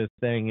shoot this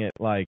thing at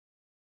 5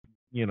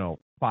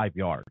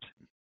 yards.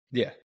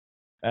 Yeah.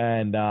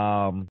 And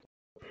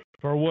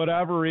for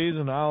whatever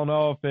reason, I don't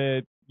know if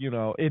it,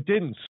 it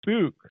didn't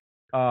spook,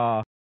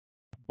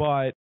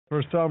 but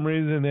for some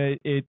reason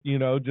it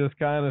just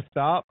kind of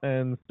stopped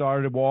and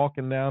started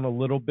walking down a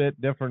little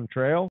bit different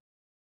trail.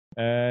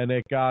 And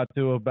it got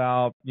to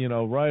about,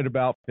 right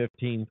about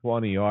 15,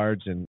 20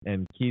 yards,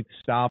 and Keith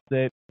stopped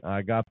it.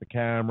 I got the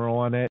camera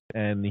on it,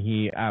 and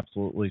he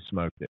absolutely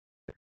smoked it.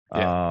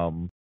 Yeah.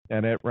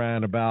 And it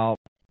ran about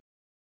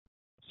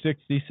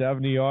 60,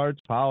 70 yards,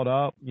 piled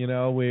up.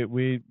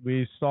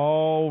 We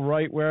saw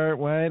right where it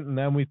went, and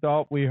then we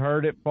thought we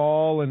heard it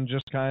fall and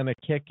just kind of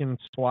kick and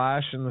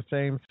splash in the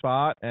same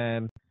spot.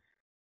 And,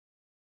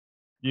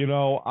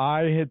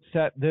 I had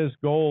set this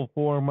goal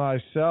for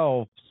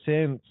myself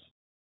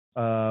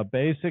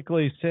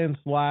basically since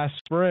last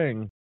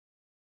spring.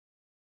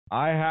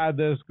 I had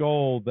this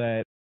goal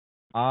that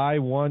I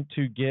want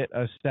to get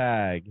a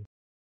stag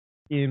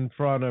in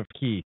front of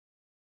Keith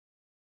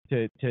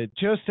to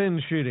just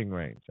in shooting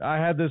range. I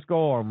had this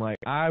goal. I'm like,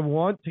 I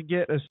want to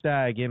get a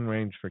stag in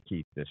range for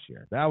Keith this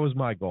year. That was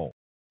my goal.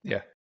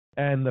 Yeah.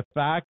 And the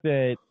fact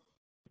that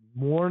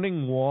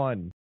morning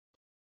one,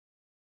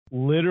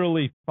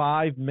 literally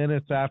 5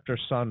 minutes after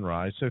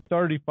sunrise, so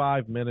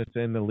 35 minutes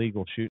in the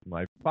legal shooting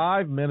life,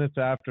 5 minutes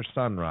after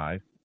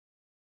sunrise,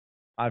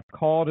 I've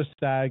called a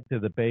stag to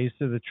the base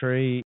of the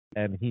tree,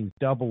 and he's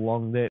double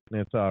lunged it,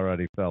 and it's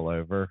already fell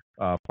over.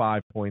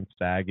 5-point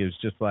stag. It was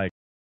just like,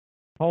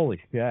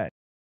 holy shit.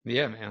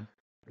 Yeah, man.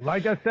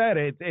 Like I said,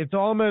 it's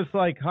almost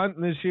like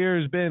hunting this year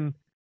has been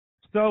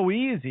so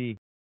easy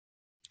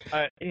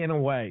in a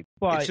way.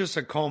 But it's just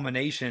a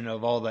culmination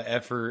of all the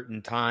effort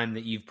and time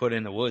that you've put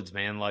in the woods,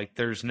 man. Like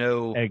there's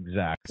no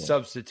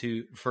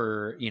substitute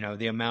for,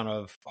 the amount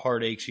of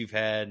heartaches you've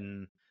had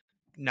and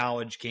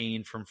knowledge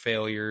gained from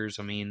failures.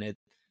 I mean,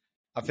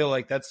 I feel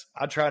like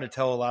I try to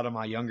tell a lot of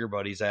my younger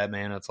buddies that,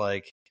 man. It's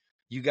like,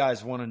 you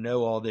guys want to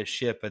know all this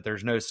shit, but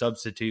there's no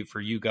substitute for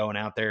you going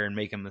out there and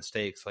making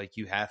mistakes. Like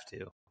you have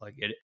to. Like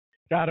it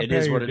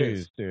is what it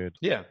is, dude.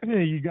 Yeah,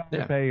 you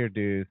gotta pay your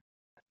dues.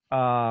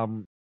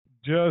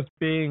 Just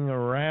being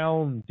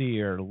around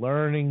deer,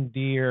 learning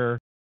deer.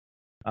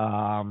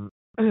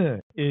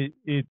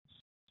 It's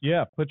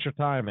put your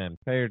time in,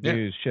 pay your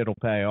dues. Shit'll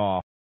pay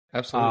off.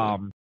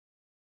 Absolutely.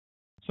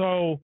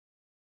 So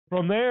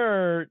from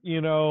there,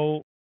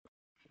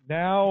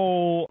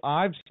 now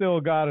I've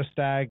still got a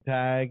stag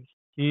tag.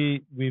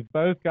 We've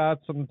both got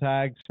some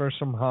tags for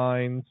some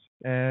hinds,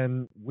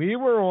 and we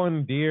were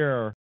on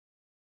deer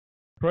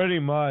pretty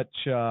much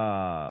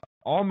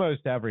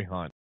almost every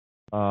hunt.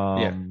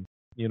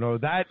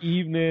 That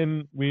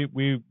evening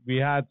we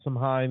had some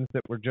hinds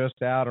that were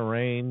just out of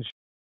range.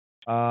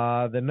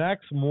 The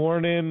next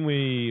morning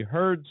we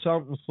heard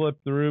something slip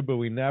through, but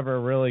we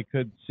never really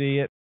could see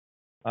it.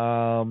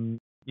 And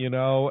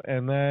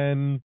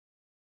then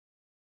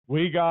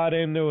we got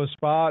into a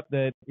spot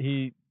that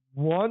it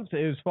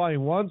was funny,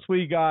 once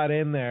we got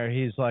in there,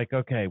 he's like,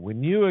 okay,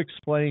 when you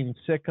explain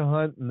Sitka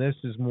hunt, and this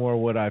is more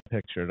what I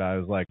pictured, I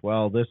was like,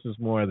 well, this is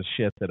more of the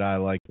shit that I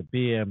like to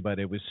be in, but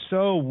it was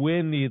so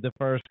windy the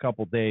first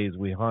couple days,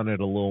 we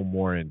hunted a little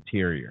more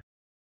interior.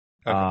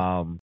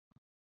 Okay.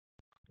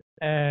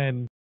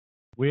 And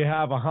we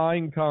have a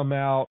hind come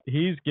out,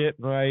 he's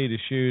getting ready to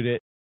shoot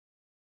it,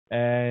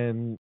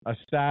 and a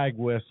stag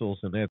whistles,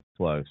 and it's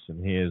close,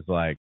 and he is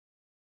like,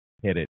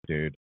 hit it,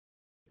 dude,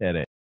 hit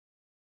it.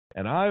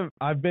 And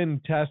I've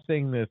been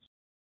testing this.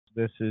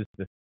 This is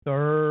the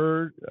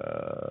third.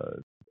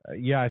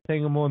 I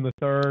think I'm on the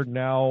third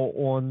now.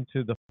 On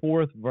to the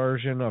fourth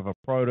version of a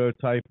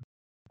prototype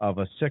of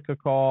a Sitka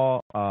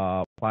call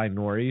by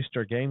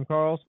Nor'easter Game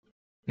Calls.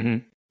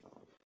 Mm-hmm.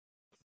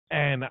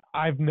 And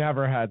I've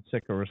never had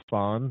Sitka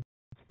respond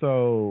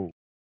so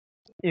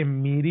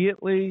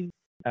immediately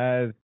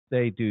as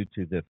they do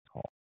to this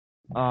call.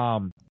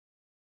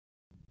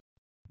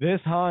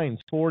 This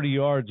hind's 40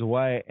 yards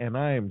away, and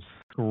I am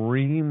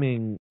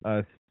screaming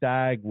a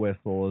stag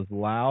whistle as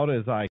loud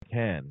as I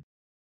can,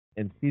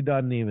 and she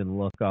doesn't even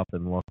look up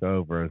and look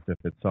over as if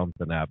it's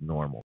something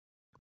abnormal.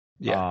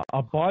 Yeah.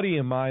 A buddy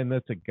of mine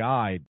that's a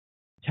guide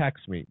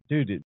texts me,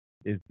 dude,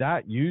 is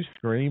that you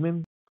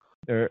screaming,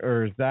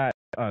 or is that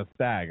a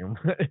stag?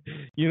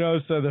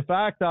 So the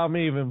fact I'm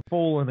even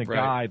fooling a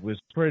guide was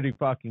pretty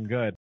fucking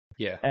good.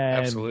 Yeah,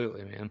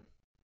 absolutely, man.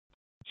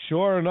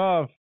 Sure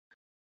enough,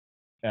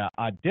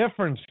 a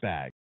different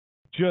stag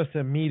just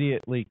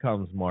immediately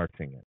comes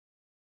marching in.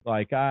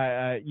 Like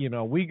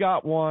we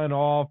got one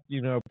off,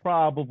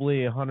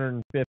 probably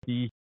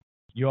 150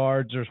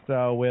 yards or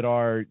so at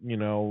our,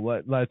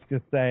 let's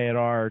just say at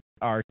our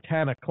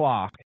 10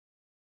 o'clock.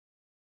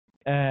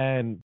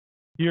 And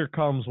here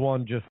comes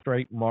one just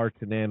straight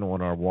marching in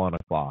on our 1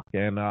 o'clock.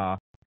 And I'll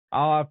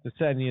have to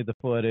send you the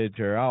footage,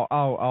 or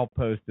I'll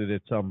post it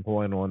at some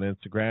point on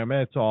Instagram.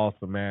 It's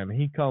awesome, man.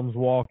 He comes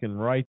walking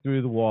right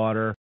through the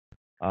water.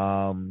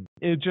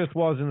 It just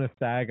wasn't a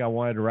stag I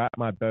wanted to wrap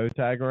my bow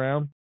tag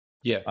around.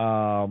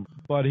 Yeah.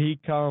 But he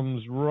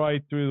comes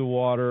right through the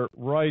water,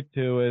 right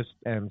to us,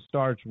 and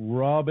starts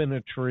rubbing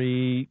a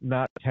tree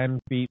not 10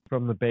 feet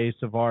from the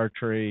base of our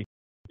tree.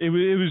 It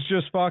was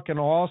just fucking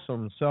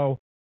awesome. So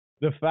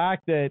the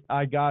fact that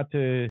I got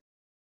to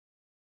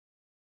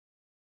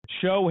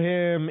show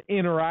him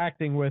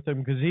interacting with him,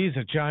 because he's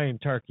a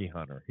giant turkey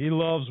hunter. He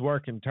loves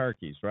working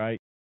turkeys,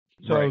 right?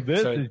 So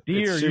this is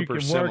deer. You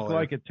can work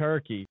like a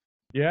turkey.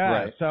 Yeah,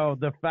 right. So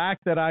the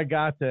fact that I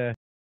got to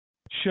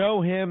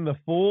show him the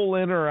full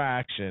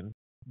interaction,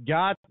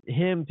 got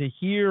him to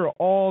hear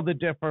all the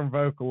different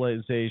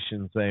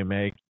vocalizations they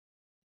make,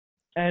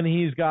 and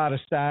he's got a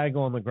stag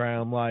on the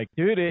ground. Like,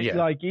 dude,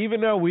 like,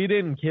 even though we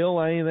didn't kill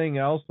anything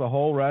else the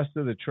whole rest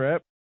of the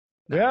trip,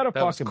 we had a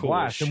fucking cool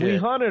blast. And we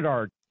hunted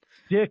our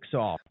dicks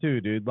off,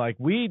 too, dude. Like,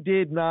 we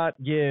did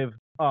not give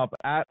up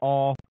at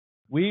all.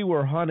 We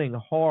were hunting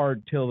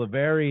hard till the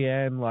very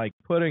end, like,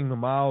 putting the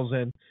miles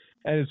in.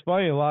 And it's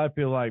funny, a lot of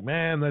people are like,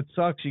 man, that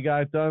sucks. You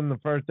got it done the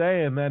first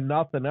day, and then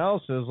nothing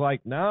else. Is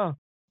like, no,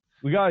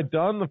 we got it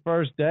done the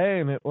first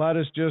day, and it let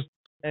us just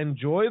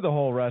enjoy the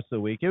whole rest of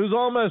the week. It was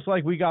almost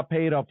like we got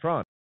paid up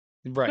front.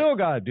 Right. Still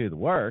got to do the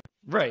work.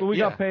 Right. But we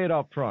got paid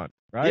up front.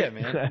 Right. Yeah,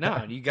 man.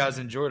 No, you guys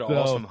enjoyed an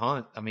awesome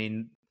hunt. I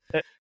mean,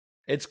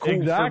 it's cool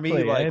exactly. for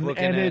me, like and,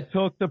 looking and at it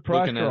took the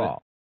pressure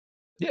off.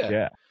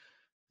 Yeah.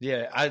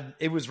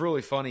 It was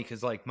really funny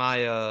because like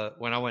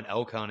when I went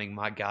elk hunting,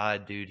 my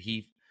guide, dude,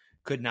 he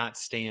could not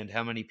stand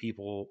how many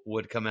people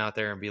would come out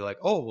there and be like,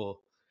 "Oh,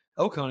 well,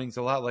 elk hunting's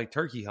a lot like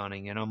turkey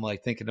hunting," and I'm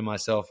like thinking to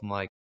myself, I'm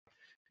like,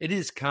 it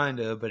is kind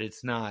of, but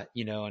it's not,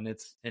 and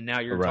now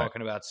you're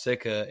talking about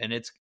Sitka, and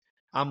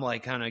I'm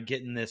like kind of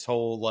getting this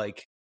whole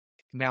like,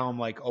 now I'm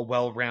like a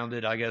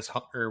well-rounded, I guess,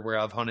 hunter where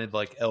I've hunted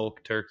like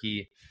elk,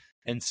 turkey,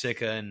 and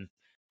Sitka, and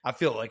I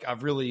feel like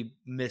I've really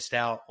missed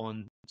out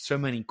on so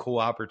many cool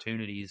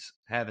opportunities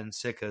having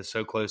Sitka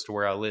so close to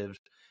where I lived.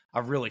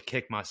 I've really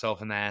kicked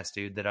myself in the ass,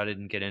 dude, that I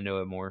didn't get into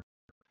it more.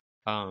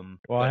 Well,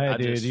 hey,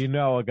 dude, you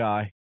know a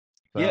guy.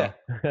 So. Yeah,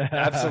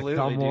 absolutely,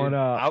 Come dude. on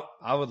up.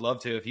 I would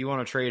love to. If you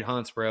want to trade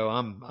hunts, bro,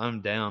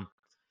 I'm down.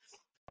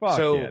 Fuck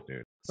so yeah,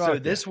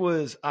 dude. This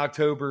was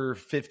October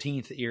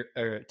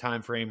 15th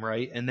time frame,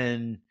 right? And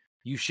then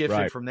you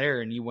shifted from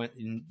there, and you went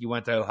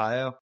to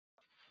Ohio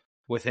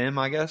with him,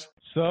 I guess.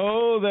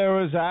 So there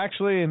was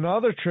actually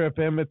another trip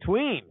in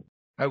between.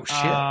 Oh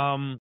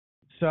shit!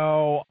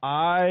 So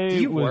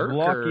I was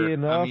lucky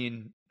enough. I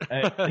mean,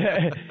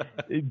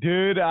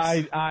 dude,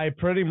 I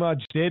pretty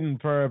much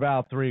didn't for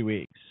about 3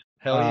 weeks.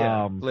 Hell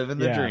yeah, living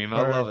the dream.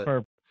 I love it.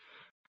 For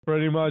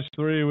pretty much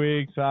 3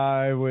 weeks,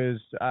 I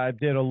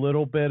did a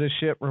little bit of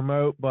shit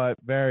remote, but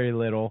very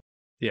little.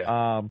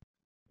 Yeah.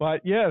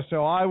 But yeah,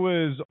 so I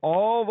was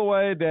all the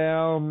way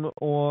down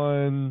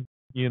on,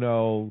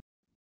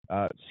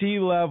 sea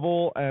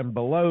level and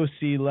below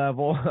sea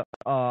level,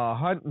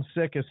 hunting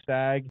Sitka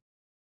stag,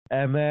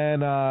 and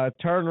then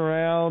turned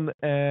around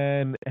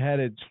and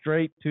headed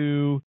straight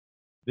to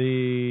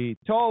the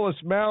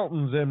tallest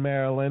mountains in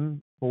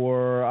Maryland.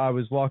 I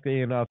was lucky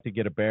enough to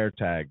get a bear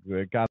tag.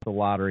 I got the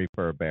lottery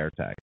for a bear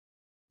tag.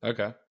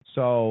 Okay.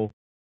 So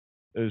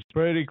it was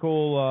pretty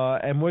cool.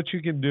 And what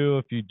you can do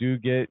if you do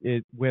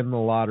win the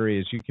lottery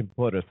is you can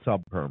put a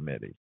sub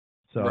permittee.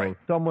 So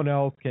someone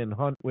else can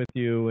hunt with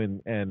you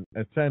and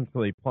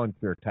essentially punch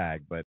your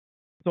tag, but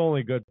it's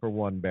only good for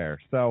one bear.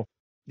 So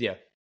yeah.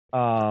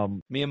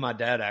 Me and my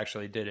dad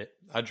actually did it.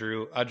 I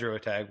drew a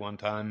tag one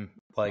time.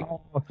 Like,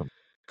 awesome.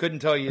 Couldn't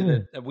tell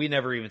you that we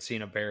never even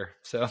seen a bear.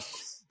 So,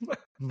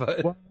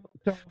 but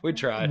we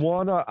tried.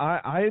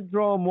 I had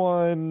drawn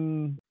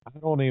one. I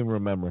don't even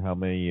remember how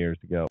many years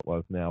ago it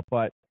was now.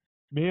 But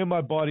me and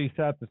my buddy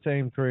sat the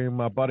same tree.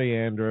 My buddy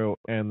Andrew,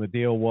 and the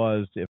deal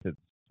was if it's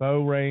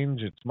bow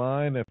range, it's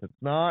mine. If it's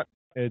not,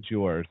 it's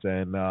yours.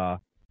 And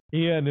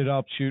he ended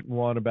up shooting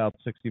one about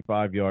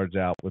 65 yards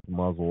out with the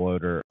muzzle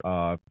loader.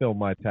 Filled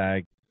my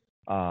tag.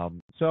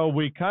 So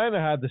we kind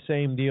of had the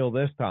same deal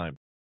this time.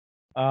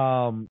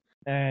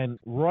 And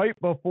right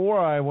before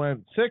I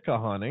went Sitka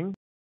hunting,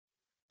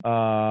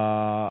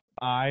 I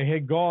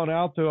had gone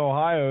out to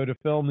Ohio to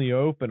film the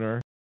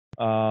opener.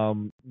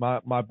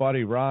 My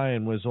buddy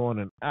Ryan was on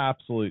an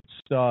absolute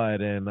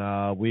stud,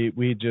 and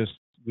we just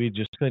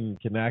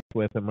couldn't connect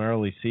with him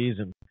early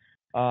season.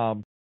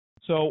 So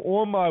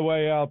on my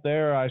way out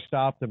there, I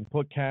stopped and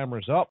put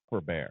cameras up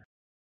for bear,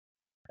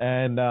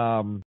 and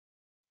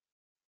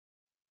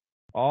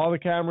all the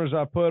cameras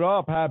I put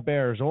up had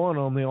bears on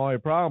them. The only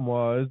problem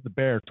was the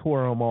bear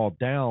tore them all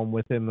down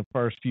within the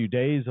first few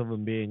days of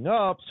them being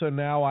up. So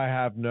now I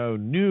have no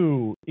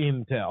new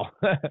intel,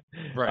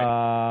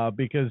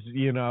 because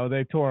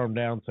they tore them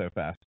down so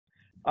fast.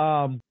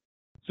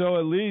 So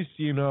at least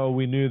we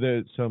knew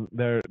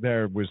that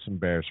there was some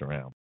bears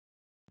around,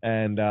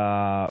 and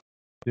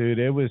dude,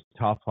 it was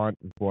tough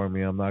hunting for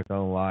me. I'm not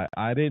gonna lie.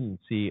 I didn't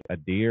see a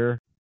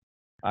deer.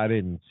 I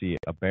didn't see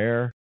a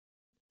bear.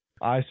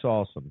 I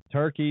saw some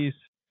turkeys.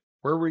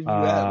 Where were you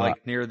at?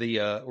 Like near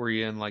the, were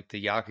you in like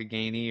the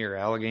Youghiogheny or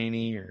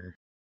Allegheny or?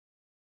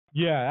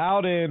 Yeah,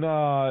 out in,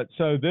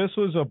 so this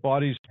was a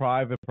buddy's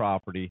private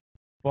property,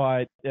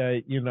 but,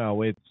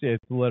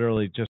 it's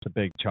literally just a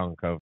big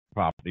chunk of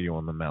property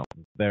on the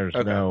mountain. There's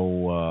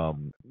no,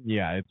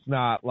 it's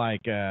not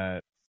like,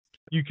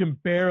 you can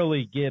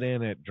barely get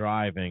in it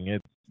driving.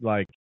 It's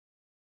like,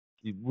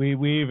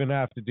 we even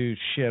have to do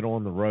shit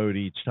on the road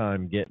each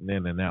time getting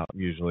in and out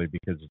usually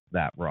because it's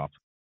that rough.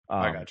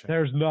 I gotcha.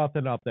 There's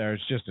nothing up there.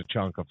 It's just a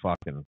chunk of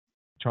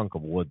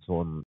woods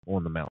on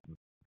the mountain.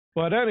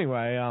 But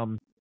anyway,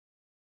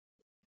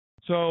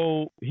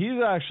 so he's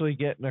actually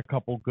getting a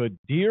couple good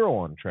deer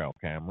on trail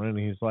camera, and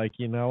he's like,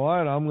 you know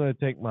what? I'm going to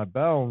take my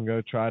bow and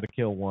go try to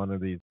kill one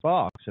of these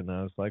bucks. And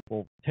I was like,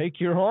 well,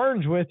 take your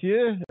orange with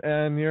you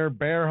and you're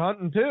bear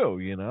hunting too,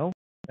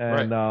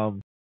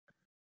 And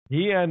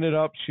he ended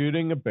up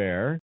shooting a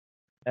bear,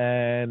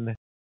 and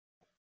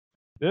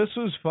this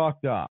was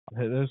fucked up.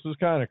 This was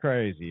kind of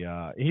crazy.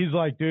 He's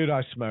like, dude,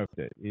 I smoked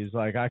it. He's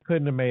like, I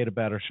couldn't have made a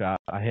better shot.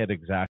 I hit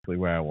exactly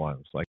where I was.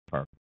 Like,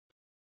 perfect.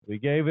 We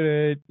gave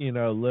it,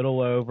 a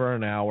little over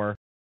an hour.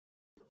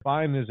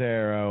 Find his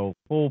arrow,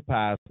 full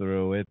pass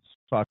through. It's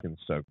fucking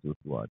soaked with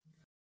blood.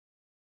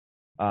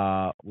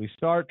 We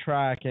start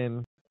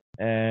tracking,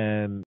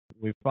 and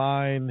we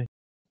find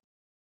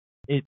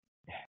it.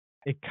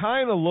 It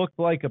kind of looked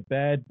like a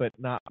bed, but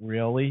not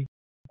really.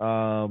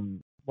 More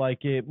like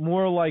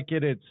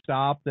it had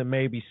stopped and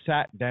maybe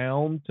sat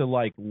down to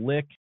like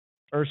lick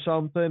or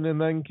something,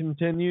 and then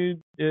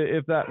continued.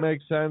 If that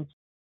makes sense,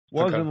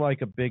 wasn't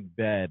like a big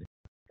bed,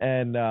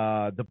 and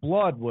the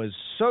blood was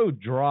so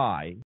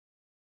dry.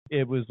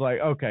 It was like,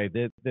 okay,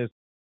 this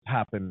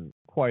happened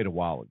quite a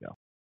while ago.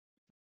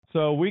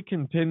 So we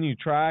continue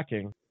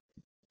tracking,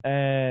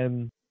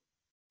 and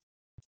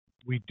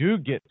we do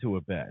get to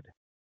a bed.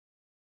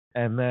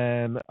 And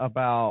then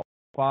about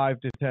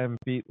 5 to 10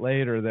 feet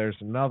later, there's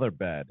another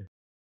bed.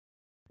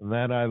 And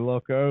then I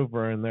look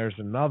over, and there's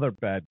another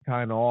bed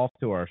kind of off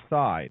to our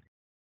side.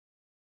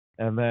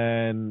 And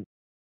then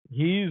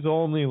he's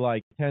only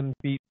like 10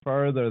 feet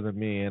further than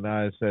me, and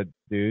I said,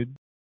 dude,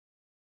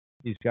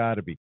 he's got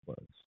to be close.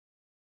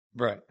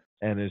 Right.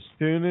 And as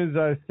soon as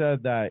I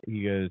said that,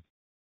 he goes,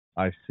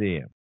 I see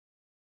him.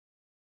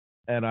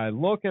 And I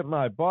look at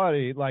my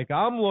buddy, like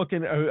I'm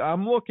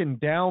looking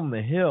down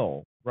the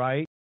hill,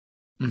 right?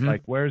 Mm-hmm.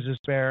 Like, where's this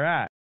bear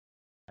at?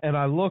 And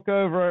I look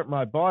over at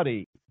my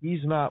buddy.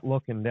 He's not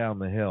looking down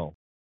the hill.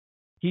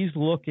 He's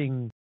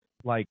looking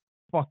like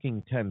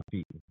fucking 10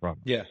 feet in front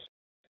of us. Yes.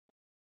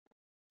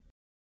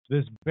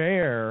 This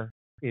bear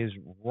is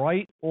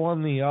right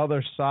on the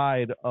other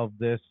side of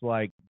this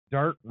like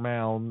dirt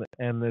mound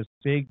and this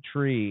big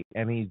tree,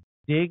 and he's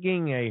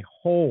digging a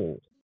hole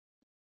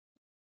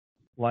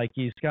like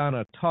he's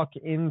gonna tuck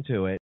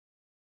into it,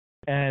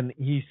 and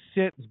he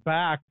sits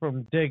back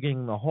from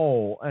digging the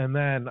hole, and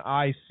then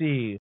I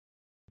see,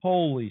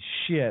 holy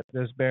shit,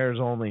 this bear's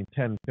only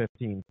 10,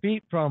 15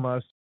 feet from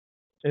us.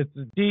 It's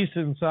a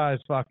decent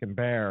sized fucking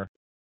bear,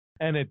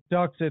 and it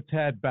ducks its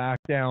head back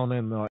down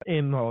in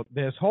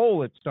this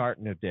hole it's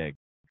starting to dig.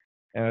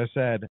 And I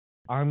said,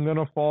 I'm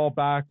gonna fall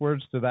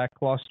backwards to that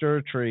cluster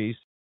of trees,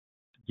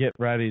 get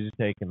ready to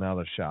take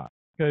another shot,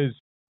 because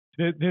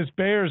this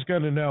bear's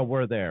going to know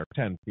we're there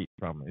 10 feet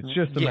from it. It's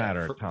just a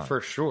matter of time. For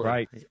sure.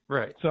 Right?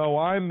 Right. So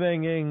I'm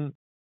thinking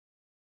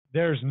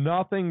there's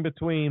nothing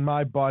between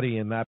my buddy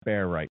and that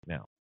bear right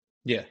now.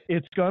 Yeah.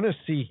 It's going to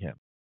see him.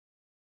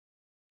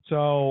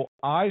 So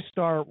I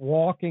start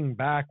walking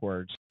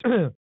backwards,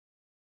 and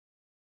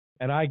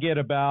I get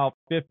about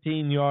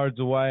 15 yards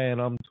away,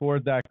 and I'm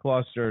toward that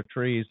cluster of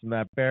trees, and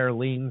that bear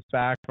leans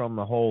back from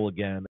the hole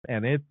again,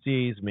 and it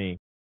sees me.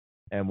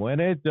 And when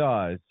it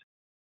does,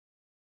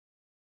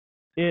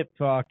 it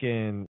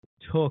fucking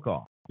took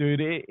off,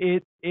 dude.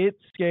 It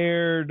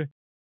scared.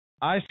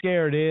 I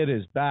scared it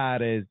as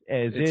bad as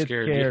it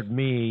scared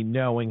me,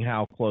 knowing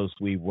how close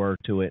we were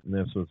to it, and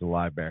this was a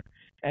live bear,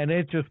 and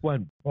it just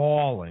went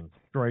bawling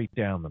straight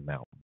down the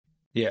mountain.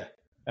 Yeah.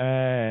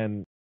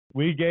 And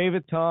we gave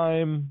it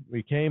time.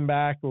 We came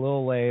back a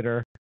little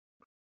later.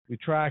 We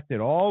tracked it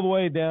all the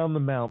way down the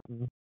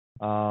mountain.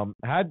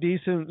 Had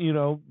decent,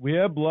 we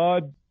had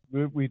blood.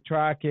 We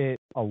track it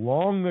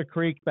along the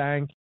creek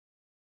bank.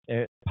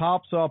 It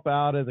pops up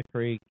out of the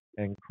creek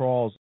and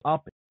crawls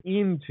up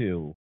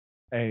into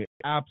a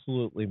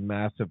absolutely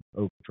massive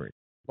oak tree.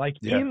 Like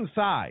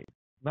inside,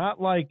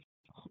 not like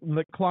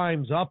that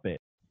climbs up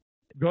it.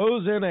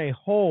 Goes in a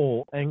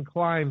hole and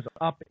climbs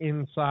up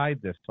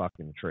inside this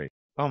fucking tree.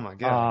 Oh my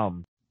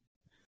God.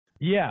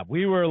 Yeah,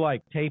 we were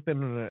like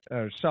taping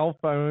our cell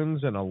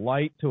phones and a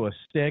light to a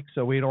stick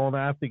so we don't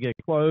have to get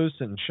close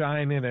and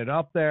shining it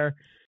up there.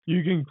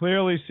 You can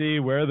clearly see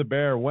where the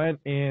bear went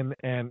in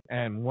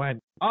and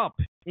went up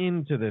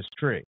into this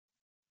tree.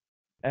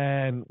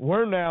 And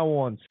we're now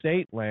on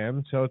state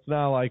land, so it's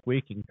not like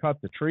we can cut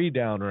the tree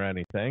down or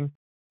anything.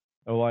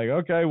 We're like,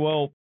 okay,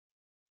 well,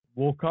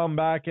 we'll come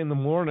back in the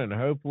morning.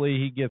 Hopefully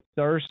he gets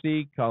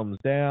thirsty, comes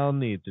down,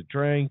 needs a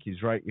drink.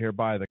 He's right here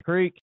by the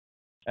creek.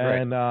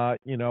 And,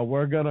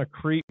 we're going to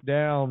creep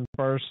down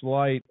first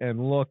light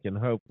and look and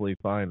hopefully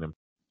find him.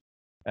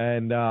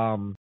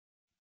 And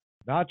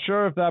not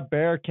sure if that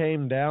bear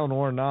came down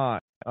or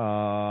not.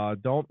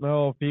 Don't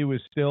know if he was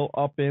still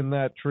up in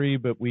that tree,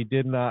 but we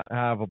did not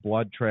have a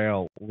blood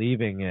trail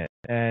leaving it.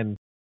 And,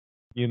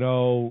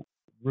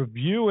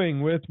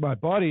 reviewing with my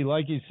buddy,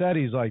 like he said,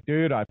 he's like,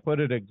 dude, I put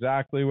it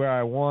exactly where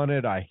I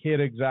wanted. I hit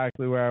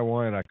exactly where I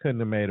wanted. I couldn't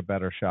have made a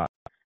better shot.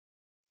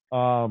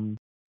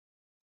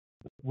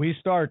 We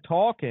start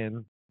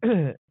talking,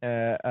 kind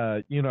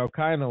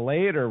of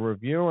later,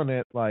 reviewing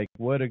it, like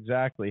what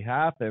exactly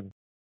happened.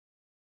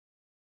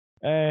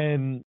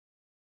 And,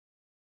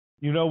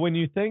 when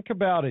you think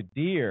about a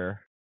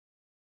deer,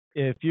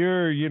 if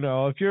you're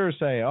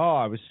say, oh,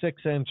 I was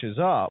 6 inches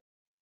up,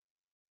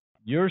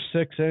 you're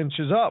 6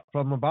 inches up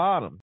from the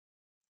bottom.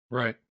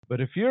 Right. But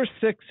if you're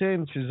 6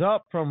 inches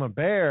up from a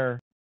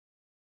bear,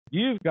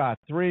 you've got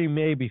 3,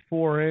 maybe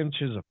 4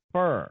 inches of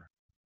fur.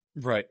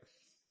 Right.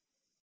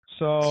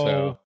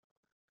 So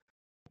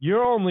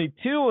you're only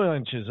 2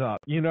 inches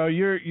up.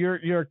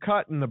 You're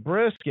cutting the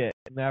brisket,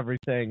 and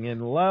everything in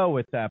low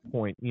at that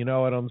point. You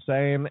know what I'm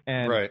saying?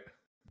 And Right.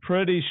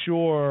 pretty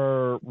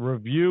sure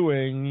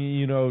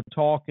reviewing,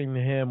 talking to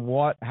him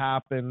what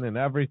happened and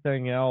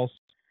everything else.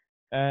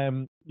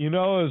 And, it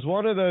was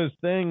one of those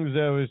things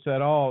that we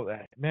said, oh,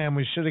 man,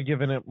 we should have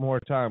given it more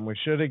time. We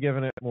should have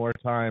given it more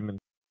time. And,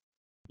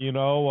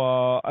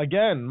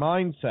 again,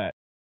 mindset.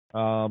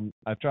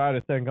 I try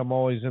to think I'm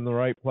always in the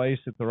right place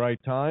at the right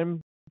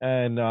time.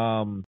 And,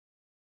 I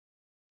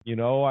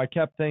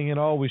kept thinking,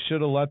 oh, we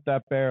should have let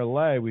that bear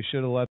lay. We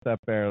should have let that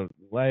bear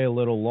lay a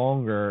little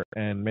longer,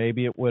 and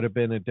maybe it would have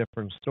been a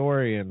different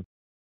story. And,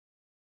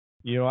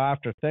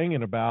 after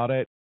thinking about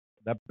it,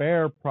 that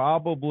bear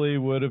probably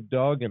would have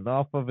dug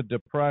enough of a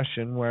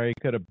depression where he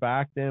could have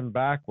backed in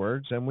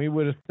backwards, and we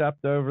would have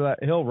stepped over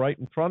that hill right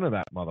in front of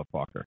that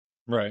motherfucker.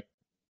 Right.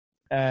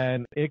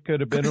 And it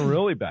could have been a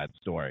really bad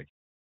story.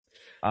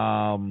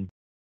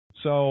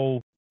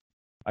 So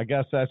I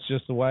guess that's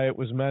just the way it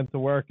was meant to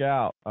work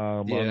out.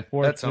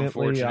 Unfortunately, that's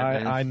unfortunate,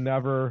 I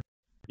never.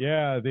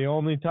 Yeah, the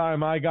only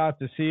time I got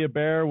to see a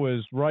bear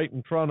was right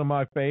in front of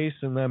my face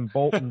and then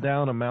bolting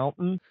down a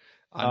mountain.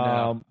 I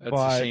know. That's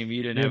a shame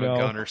you didn't have a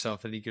gun or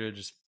something. You could have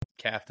just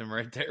capped him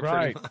right there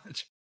pretty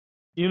much.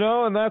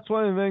 And that's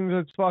one of the things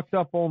that's fucked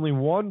up. Only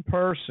one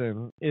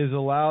person is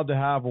allowed to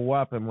have a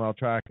weapon while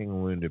tracking a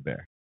wounded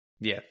bear.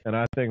 Yeah. And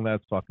I think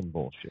that's fucking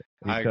bullshit.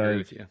 I agree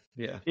with you.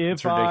 Yeah.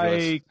 If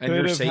I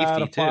could have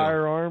had a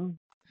firearm,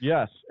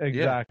 yes,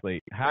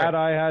 exactly. Yeah. Had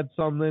I had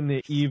something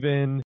to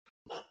even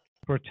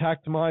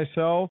protect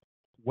myself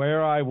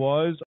where I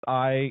was,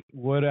 I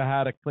would have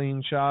had a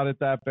clean shot at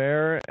that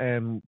bear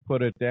and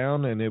put it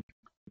down, and it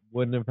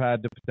wouldn't have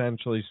had to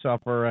potentially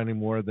suffer any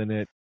more than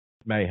it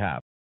may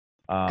have.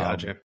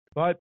 Gotcha.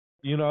 But,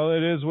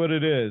 it is what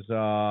it is.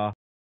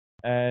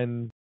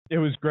 And it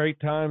was great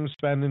time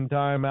spending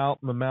time out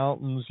in the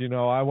mountains.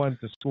 I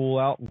went to school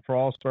out in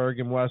Frostburg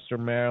in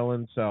Western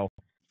Maryland, so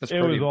was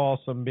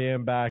awesome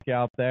being back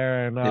out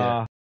there. And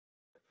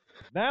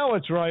now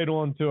it's right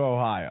on to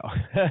Ohio.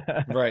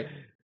 Right.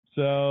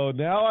 So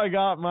now I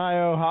got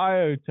my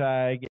Ohio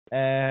tag,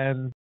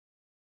 and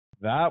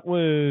that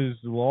was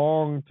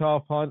long,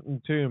 tough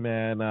hunting too,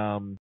 man.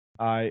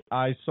 I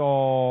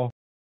saw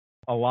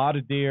a lot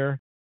of deer.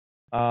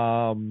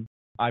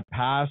 I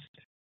passed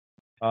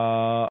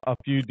a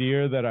few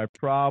deer that I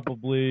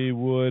probably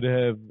would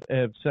have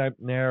sent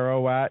an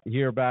arrow at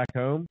here back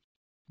home.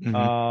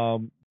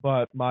 Mm-hmm.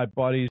 But my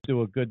buddies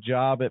do a good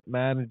job at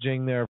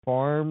managing their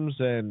farms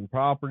and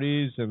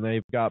properties, and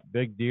they've got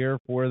big deer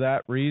for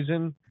that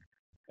reason.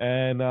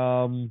 And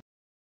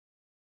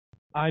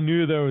I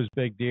knew there was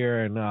big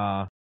deer, and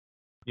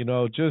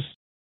just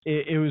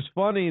it was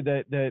funny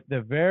that the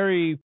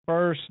very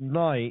first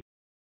night,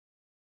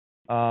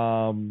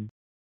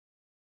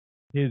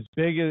 his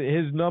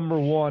number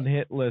one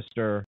hit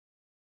lister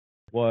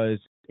was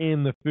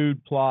in the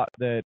food plot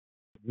that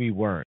we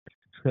weren't.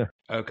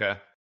 Okay.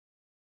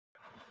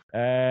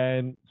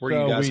 And were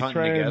you guys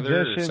hunting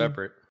together or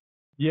separate?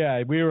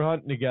 Yeah, we were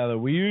hunting together.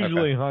 We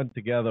usually hunt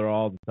together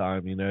all the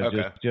time,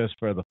 just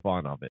for the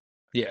fun of it.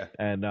 Yeah.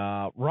 And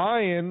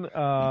Ryan,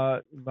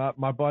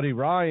 my buddy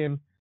Ryan,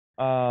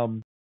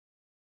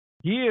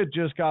 he had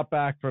just got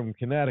back from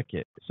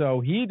Connecticut, so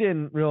he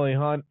didn't really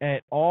hunt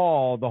at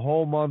all the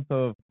whole month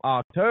of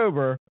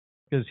October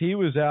because he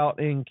was out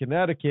in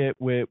Connecticut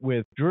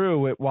with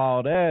Drew at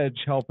Wild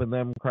Edge helping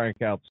them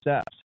crank out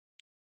steps.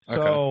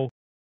 Okay. So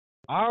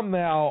I'm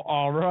now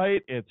all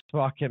right. It's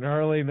fucking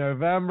early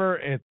November.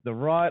 It's the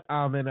rut.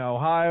 I'm in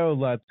Ohio.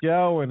 Let's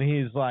go. And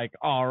he's like,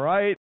 all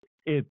right,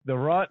 it's the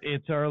rut.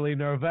 It's early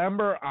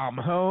November. I'm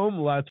home.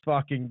 Let's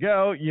fucking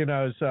go.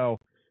 So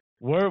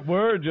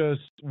we're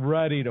just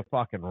ready to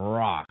fucking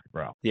rock,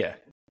 bro. Yeah.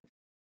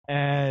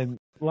 And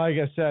like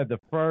I said, the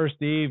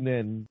first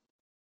evening,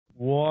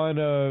 one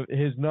of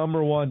his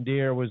number one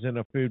deer was in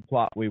a food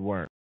plot we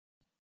weren't.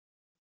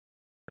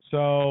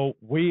 So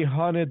we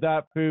hunted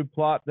that food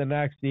plot the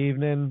next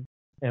evening,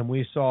 and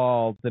we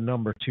saw the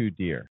number two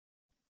deer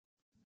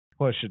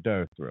push a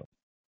doe through.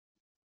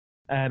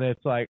 And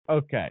it's like,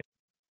 okay.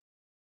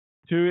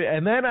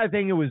 And then I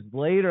think it was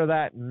later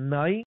that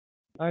night,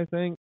 I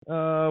think,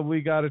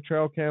 we got a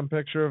trail cam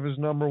picture of his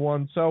number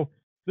one. So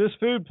this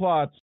food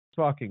plot's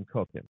fucking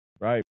cooking,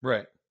 right?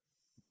 Right.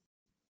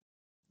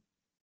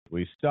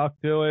 We stuck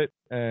to it,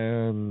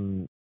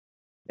 and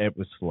it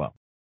was slow.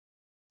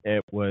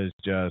 It was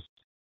just...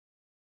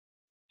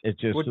 It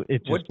just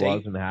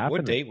wasn't happening.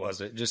 What date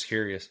was it? Just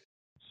curious.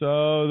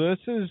 So this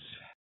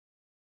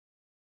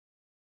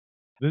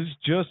is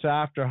just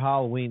after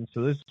Halloween.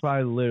 So this is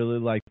probably literally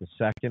like the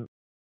second.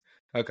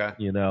 Okay.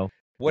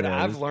 What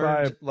I've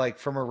learned, like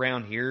from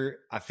around here,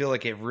 I feel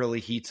like it really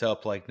heats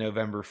up. Like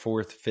November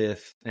 4th,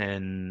 5th,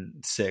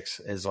 and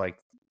 6th is like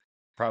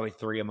probably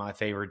 3 of my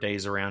favorite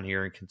days around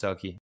here in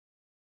Kentucky.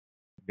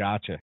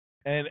 Gotcha.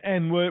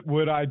 And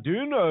what I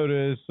do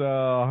notice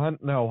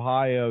hunting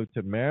Ohio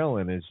to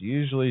Maryland is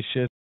usually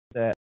shit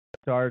that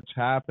starts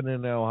happening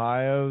in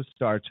Ohio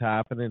starts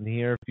happening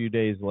here a few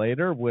days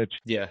later, which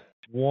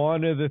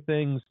one of the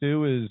things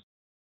too is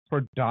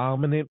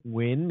predominant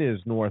wind is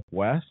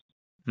northwest.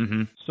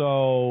 Mm-hmm.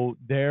 So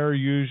they're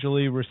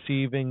usually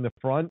receiving the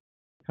front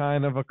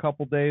kind of a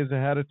couple days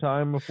ahead of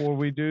time before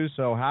we do.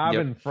 So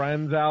having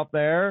friends out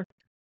there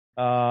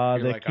that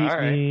like, keep all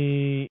right.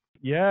 me,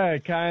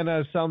 it kind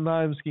of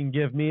sometimes can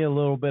give me a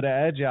little bit of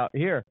edge out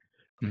here.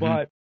 Mm-hmm.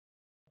 But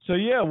so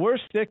we're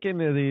sticking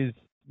to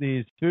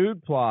these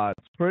food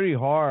plots pretty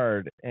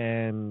hard,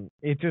 and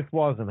it just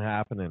wasn't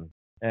happening.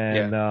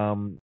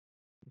 And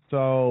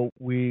so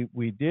we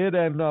did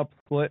end up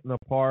splitting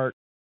apart.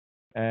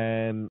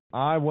 And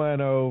I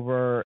went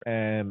over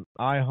and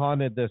I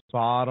hunted this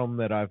bottom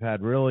that I've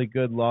had really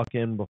good luck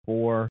in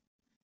before.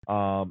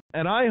 And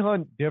I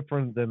hunt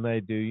different than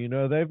they do. You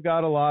know, they've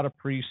got a lot of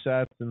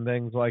presets and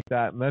things like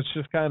that, and that's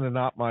just kind of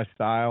not my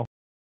style.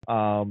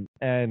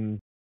 And,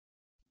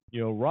 you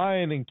know,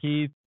 Ryan and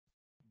Keith,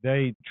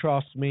 they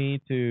trust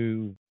me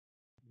to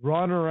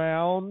run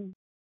around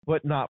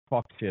but not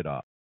fuck shit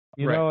up.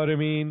 You know what I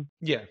mean?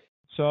 Yeah.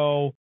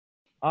 So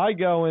I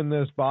go in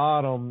this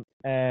bottom,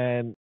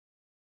 and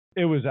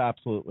it was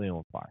absolutely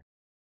on fire.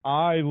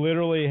 I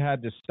literally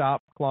had to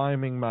stop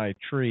climbing my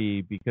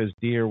tree because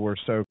deer were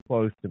so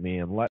close to me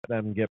and let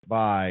them get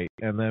by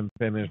and then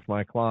finish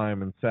my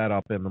climb and set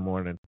up in the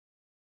morning.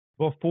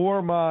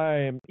 Before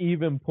my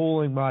even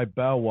pulling my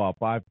bow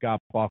up, I've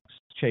got bucks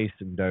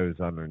chasing does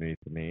underneath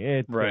of me.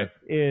 It's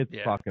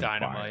fucking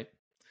dynamite.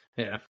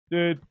 Fire. Yeah.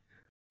 Dude,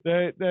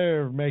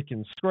 they're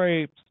making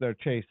scrapes, they're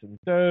chasing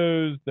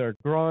does, they're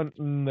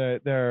grunting,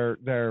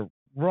 they're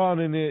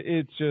running it.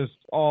 It's just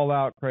all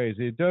out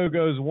crazy. A doe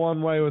goes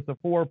one way with a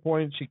 4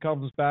 point, she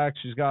comes back,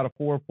 she's got a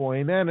 4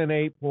 point and an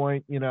 8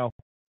 point, you know.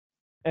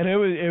 And it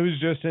was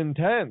just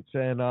intense.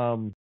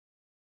 And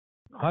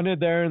hunted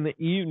there in the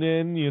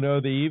evening, you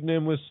know, the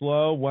evening was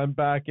slow, went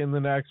back in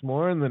the next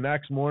morning. The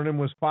next morning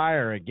was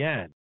fire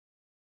again.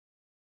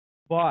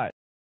 But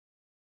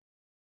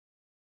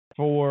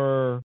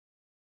for,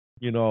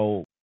 you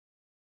know,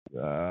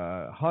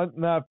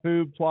 hunting that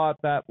food plot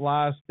that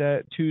last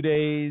 2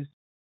 days,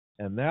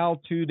 and now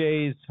 2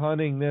 days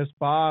hunting this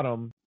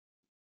bottom,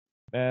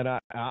 and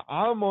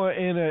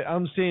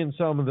I'm seeing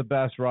some of the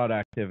best rut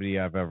activity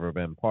I've ever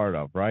been part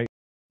of, right?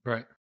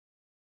 Right.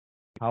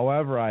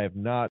 However, I have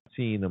not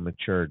seen a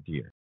mature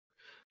deer.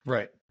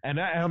 Right. And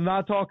I'm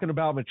not talking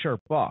about mature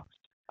bucks.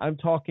 I'm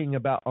talking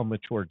about a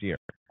mature deer.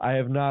 I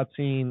have not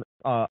seen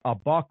a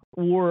buck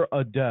or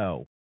a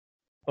doe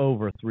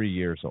over 3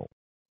 years old.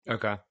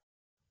 Okay.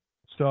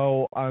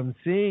 So I'm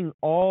seeing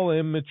all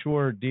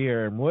immature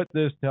deer, and what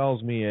this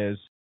tells me is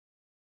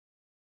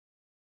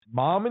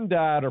mom and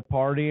dad are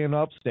partying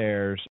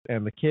upstairs,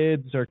 and the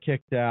kids are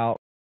kicked out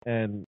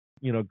and,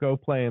 you know, go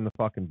play in the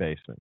fucking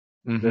basement.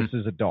 Mm-hmm. This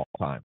is adult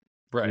time.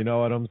 Right. You know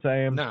what I'm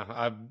saying? No,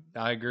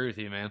 I agree with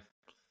you, man.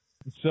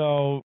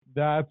 So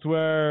that's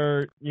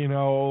where, you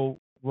know,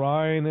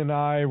 Ryan and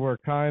I were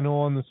kind of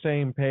on the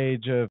same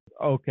page of,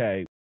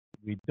 okay,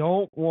 we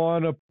don't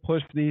want to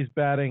push these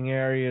bedding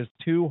areas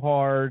too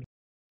hard,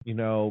 you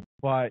know,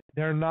 but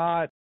they're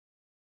not,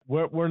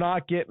 we're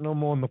not getting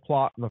them on the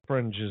plot and the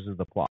fringes of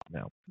the plot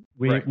now.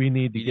 We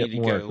need to get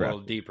more aggressive. A little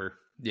deeper.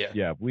 Yeah.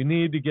 Yeah, we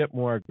need to get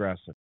more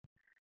aggressive.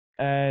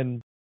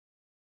 And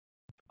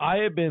I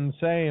had been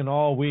saying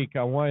all week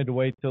I wanted to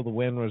wait till the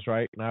wind was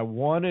right, and I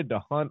wanted to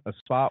hunt a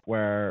spot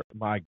where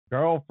my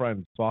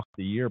girlfriend's buck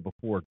the year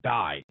before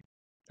died.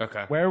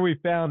 Okay. Where we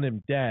found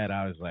him dead,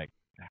 I was like,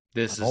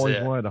 I've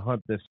always wanted to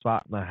hunt this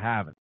spot, and I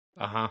haven't.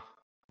 Uh-huh.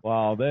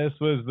 Well, this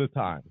was the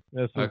time.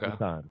 This was the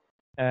time.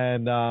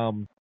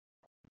 And,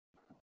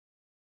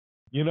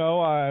 you know,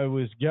 I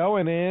was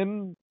going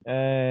in,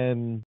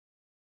 and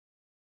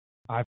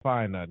I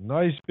find a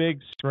nice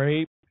big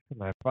scrape,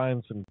 and I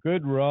find some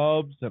good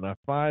rubs, and I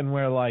find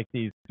where, like,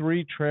 these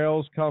 3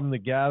 trails come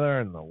together,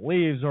 and the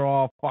leaves are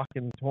all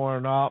fucking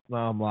torn up, and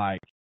I'm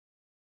like,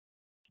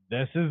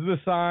 this is the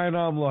sign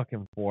I'm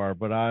looking for.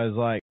 But I was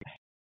like,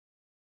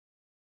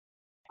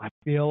 I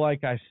feel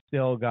like I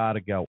still got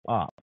to go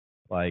up.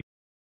 Like,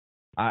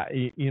 I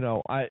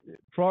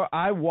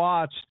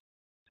watched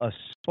a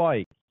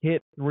spike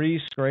hit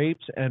 3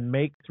 scrapes and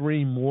make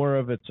 3 more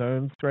of its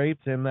own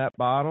scrapes in that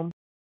bottom.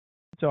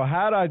 So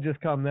had I just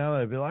come down,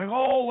 I'd be like,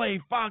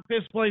 holy fuck,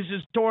 this place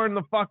is torn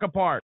the fuck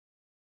apart.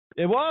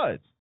 It was.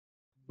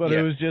 But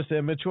it was just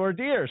immature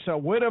deer. So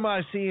what am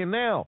I seeing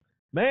now?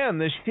 Man,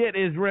 this shit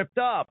is ripped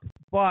up.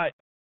 But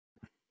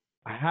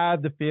I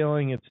had the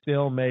feeling it's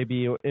still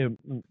maybe,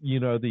 you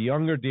know, the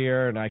younger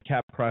deer, and I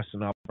kept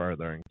pressing up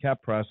further and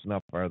kept pressing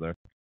up further.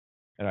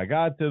 And I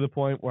got to the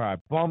point where I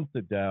bumped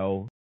the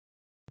doe,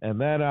 and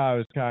then I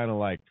was kind of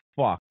like,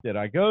 fuck, did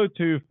I go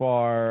too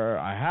far?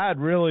 I had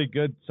really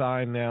good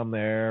sign down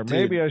there. Dude.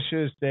 Maybe I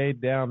should have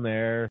stayed down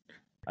there.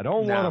 I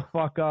don't want to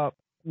fuck up,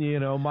 you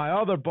know, my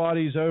other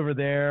buddy's over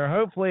there.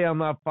 Hopefully I'm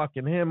not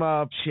fucking him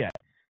up. Shit.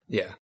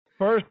 Yeah.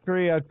 First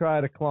tree I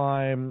try to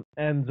climb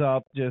ends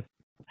up just,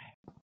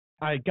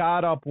 I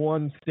got up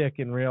one stick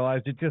and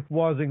realized it just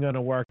wasn't going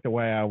to work the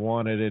way I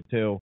wanted it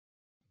to.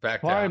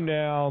 Back climb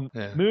down,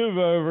 move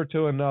over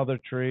to another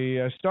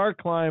tree. I start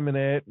climbing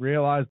it,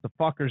 realize the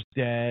fucker's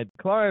dead.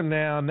 Climb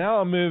down.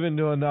 Now I'm moving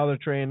to another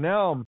tree. And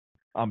now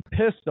I'm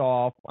pissed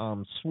off.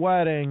 I'm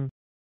sweating.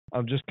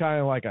 I'm just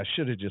kind of like, I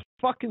should have just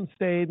fucking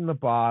stayed in the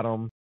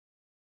bottom.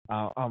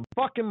 I'm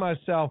fucking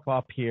myself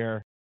up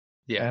here.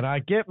 Yeah. And I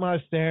get my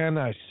stand.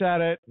 I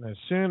set it. And as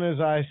soon as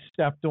I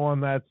stepped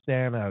on that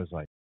stand, I was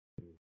like,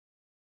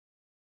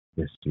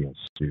 this feels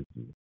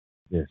stupid.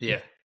 Yeah,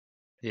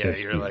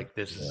 you're like,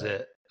 this is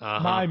it.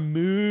 My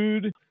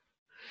mood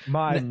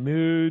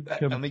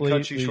completely let me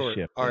cut you short.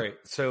 shifted. All right,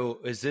 so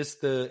is this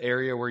the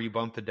area where you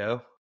bumped the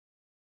doe?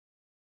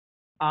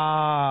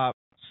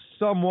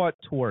 Somewhat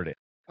toward it.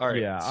 All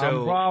right, yeah,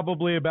 so I'm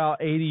probably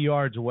about 80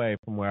 yards away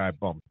from where I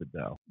bumped the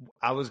doe.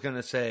 I was going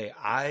to say,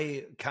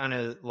 I kind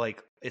of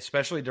like,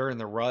 especially during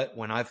the rut,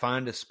 when I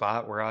find a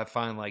spot where I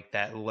find like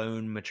that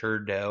lone mature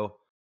doe,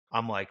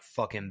 I'm like,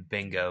 fucking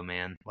bingo,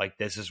 man. Like,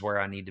 this is where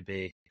I need to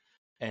be.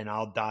 And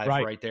I'll dive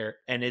right there.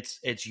 And it's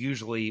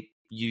usually,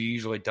 you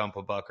usually dump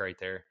a buck right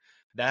there.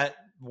 That,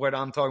 what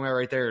I'm talking about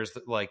right there is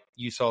like,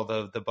 you saw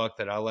the buck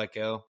that I let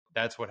go.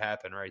 That's what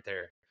happened right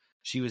there.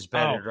 She was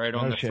bedded right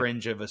on the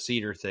fringe of a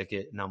cedar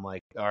thicket. And I'm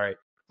like, all right,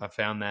 I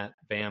found that.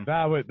 Bam.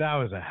 That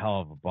was a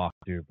hell of a buck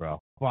too, bro.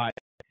 But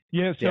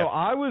yeah, so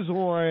I was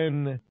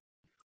on,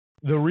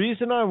 the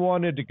reason I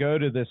wanted to go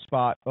to this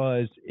spot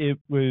was it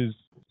was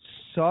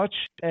such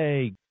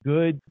a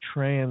good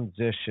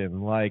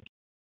transition. Like,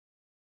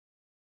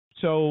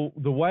 so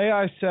the way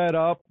I set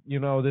up,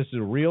 this is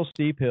a real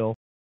steep hill.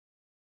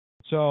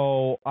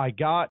 So I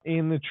got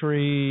in the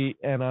tree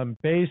and I'm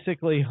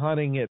basically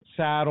hunting it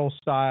saddle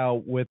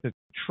style with a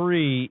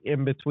tree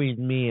in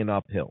between me and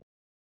uphill,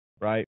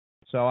 right?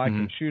 So I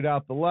can shoot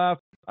out the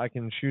left, I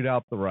can shoot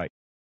out the right.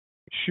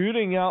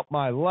 Shooting out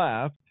my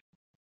left,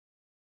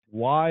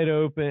 wide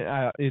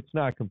open, it's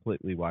not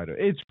completely wide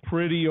open. It's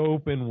pretty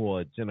open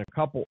woods and a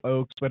couple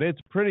oaks, but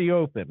it's pretty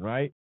open,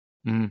 right?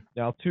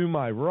 Now to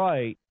my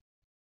right,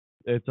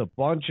 it's a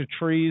bunch of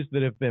trees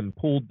that have been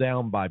pulled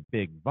down by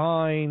big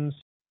vines.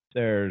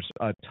 There's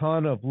a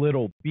ton of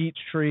little beech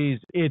trees.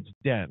 It's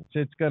dense.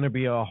 It's going to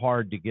be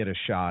hard to get a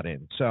shot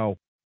in. So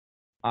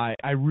I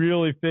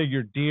really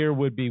figured deer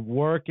would be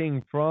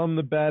working from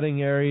the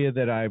bedding area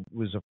that I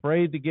was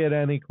afraid to get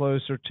any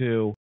closer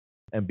to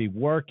and be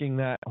working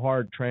that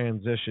hard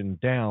transition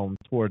down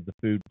toward the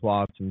food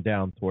plots and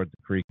down toward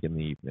the creek in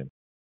the evening.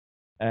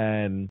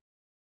 And,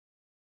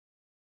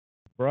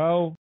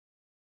 bro,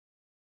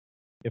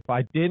 if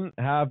I didn't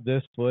have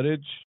this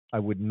footage, I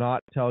would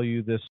not tell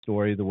you this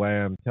story the way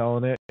I'm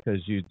telling it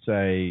because you'd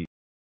say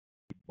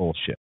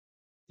bullshit.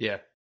 Yeah.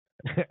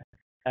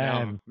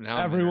 And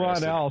now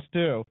everyone else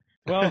too.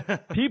 Well,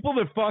 people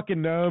that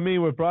fucking know me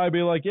would probably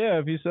be like, yeah,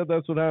 if you said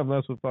that's what happened,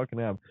 that's what fucking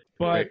happened.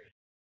 But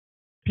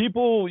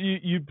people,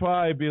 you'd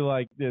probably be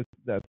like, that's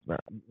not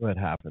what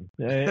happened.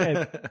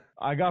 And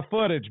I got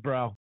footage,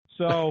 bro.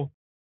 So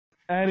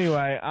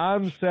anyway,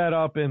 I'm set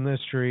up in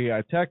this tree.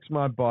 I text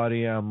my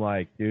buddy. I'm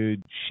like,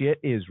 dude, shit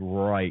is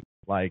right.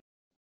 Like,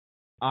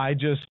 I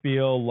just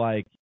feel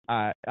like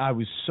I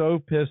was so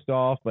pissed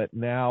off, but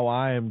now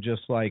I am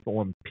just like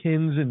on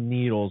pins and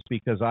needles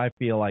because I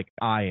feel like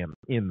I am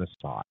in the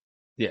spot.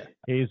 Yeah.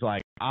 He's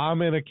like,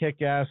 I'm in a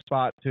kick-ass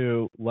spot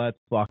too. Let's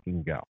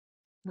fucking go.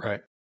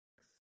 Right.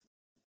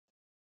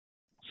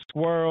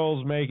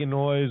 Squirrels making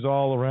noise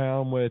all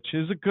around, which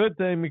is a good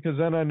thing because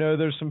then I know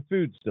there's some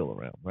food still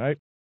around, right?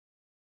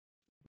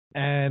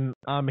 And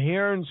I'm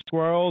hearing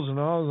squirrels and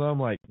all, I'm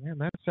like, man,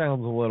 that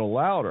sounds a little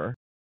louder.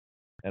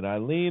 And I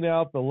lean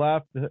out the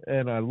left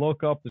and I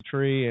look up the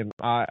tree and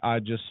I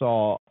just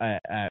saw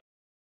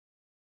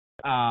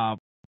a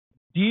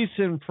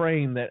decent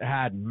frame that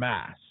had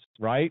mass,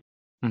 right?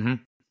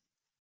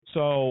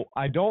 So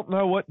I don't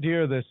know what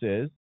deer this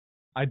is.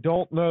 I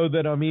don't know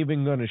that I'm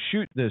even going to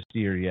shoot this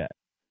deer yet.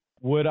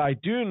 What I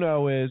do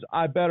know is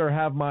I better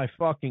have my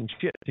fucking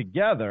shit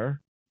together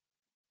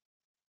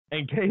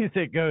in case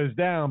it goes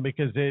down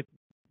because it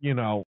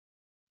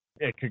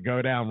could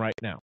go down right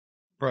now.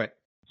 Right.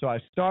 So I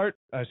start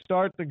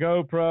the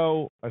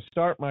GoPro, I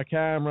start my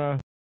camera,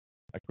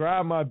 I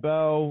grab my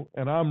bow,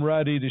 and I'm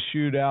ready to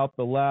shoot out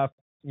the left,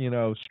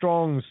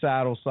 strong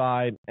saddle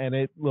side, and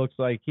it looks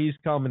like he's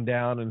coming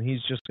down and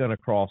he's just going to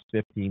cross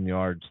 15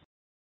 yards,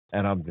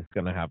 and I'm just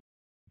going to have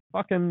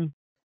fucking,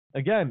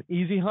 again,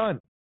 easy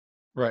hunt.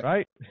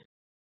 Right?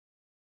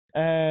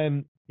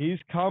 And he's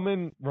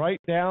coming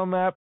right down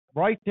that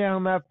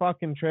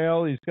fucking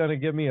trail. He's going to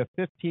give me a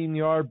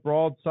 15-yard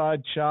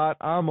broadside shot.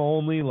 I'm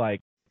only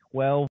like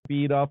 12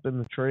 feet up in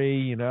the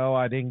tree,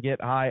 I didn't get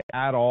high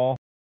at all.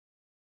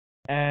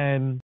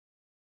 And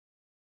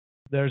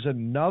there's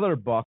another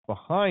buck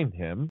behind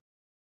him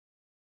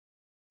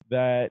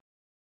that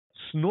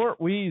snort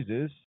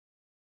wheezes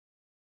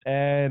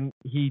and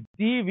he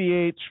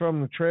deviates from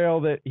the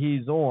trail that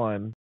he's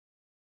on.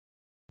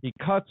 He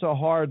cuts a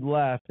hard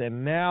left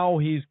and now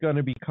he's going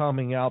to be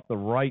coming out the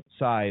right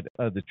side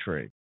of the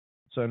tree.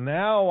 So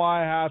now I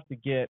have to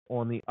get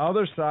on the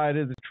other side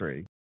of the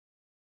tree.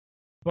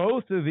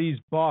 both of these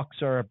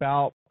bucks are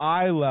about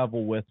eye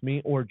level with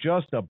me or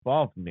just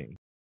above me.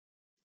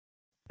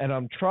 And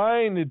I'm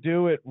trying to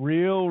do it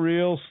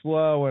real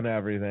slow and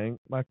everything.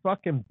 My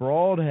fucking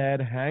broad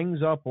head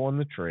hangs up on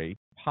the tree,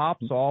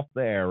 pops off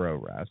the arrow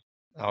rest.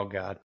 Oh,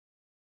 God.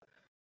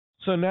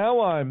 So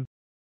now I'm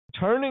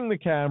turning the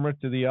camera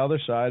to the other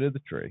side of the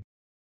tree.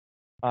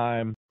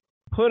 I'm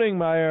putting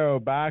my arrow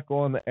back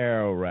on the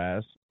arrow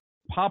rest,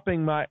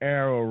 popping my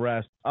arrow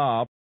rest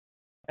up,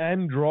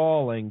 and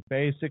drawing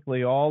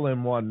basically all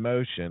in one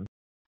motion.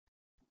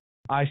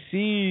 I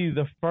see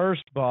the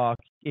first buck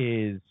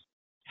is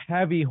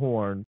heavy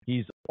horn.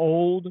 He's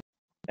old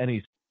and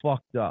he's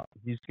fucked up.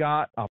 He's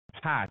got a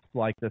patch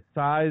like the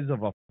size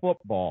of a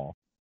football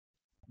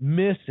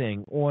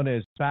missing on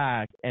his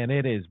back, and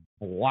it is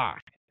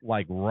black,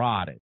 like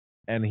rotted,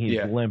 and he's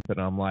limping.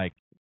 I'm like,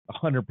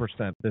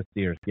 100% this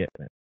deer's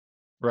getting it.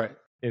 Right.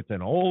 It's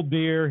an old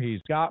deer.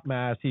 He's got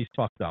mass. He's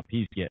fucked up.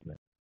 He's getting it.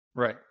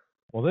 Right.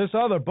 Well, this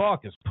other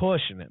buck is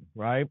pushing him,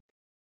 right?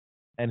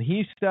 And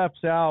he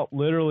steps out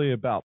literally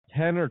about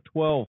 10 or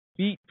 12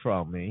 feet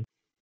from me,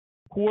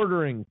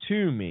 quartering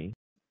to me,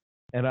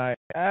 and I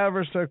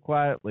ever so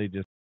quietly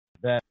just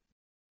that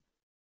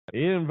he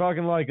didn't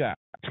fucking like that.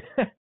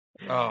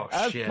 Oh,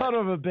 that shit. son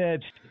of a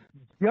bitch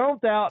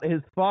jumped out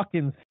his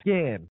fucking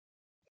skin,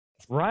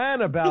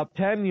 ran about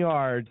 10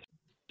 yards,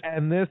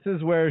 and this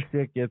is where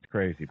shit gets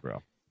crazy,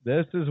 bro.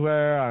 This is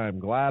where I'm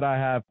glad I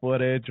have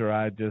footage, or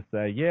I just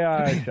say,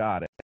 yeah, I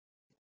shot it.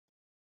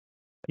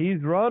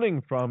 He's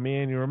running from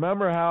me, and you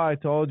remember how I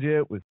told you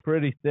it was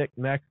pretty thick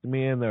next to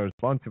me, and there was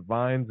a bunch of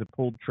vines that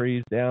pulled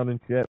trees down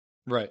and shit?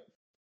 Right.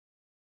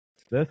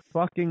 This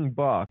fucking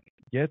buck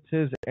gets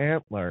his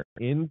antler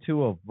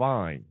into a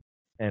vine,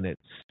 and it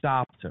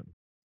stops him.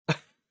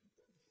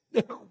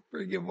 No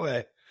freaking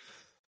way.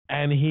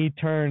 And he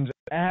turns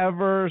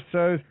ever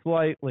so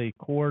slightly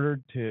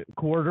quartered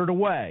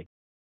away.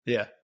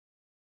 Yeah.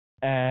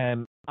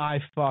 And I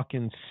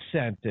fucking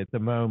sent it the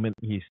moment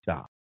he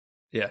stopped.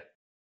 Yeah.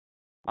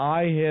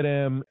 I hit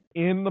him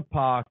in the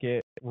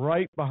pocket,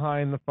 right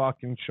behind the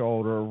fucking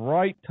shoulder,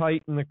 right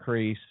tight in the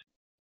crease.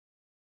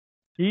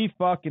 He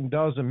fucking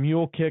does a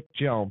mule kick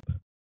jump.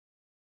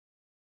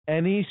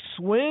 And he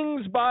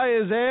swings by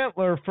his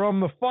antler from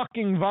the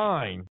fucking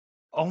vine.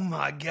 Oh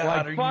my God!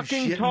 Like are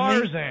fucking you shitting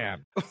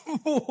Tarzan.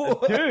 Me?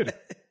 Dude,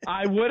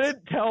 I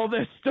wouldn't tell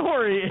this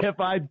story if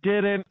I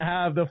didn't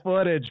have the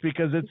footage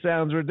because it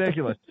sounds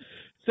ridiculous.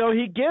 So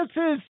he gets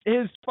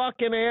his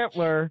fucking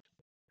antler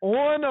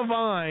on a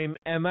vine,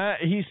 and that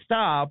he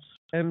stops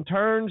and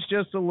turns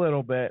just a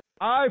little bit.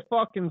 I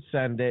fucking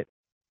send it.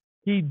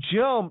 He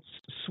jumps,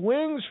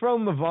 swings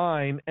from the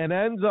vine, and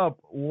ends up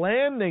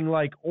landing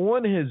like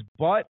on his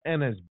butt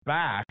and his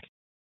back.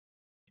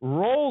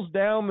 Rolls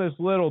down this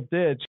little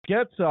ditch,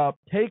 gets up,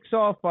 takes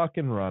off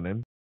fucking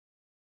running.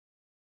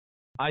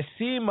 I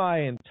see my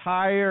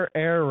entire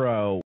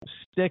arrow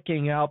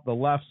sticking out the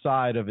left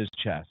side of his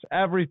chest.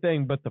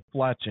 Everything but the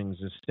fletchings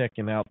is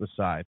sticking out the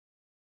side.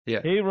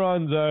 Yeah. He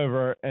runs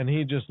over, and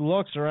he just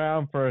looks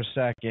around for a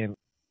second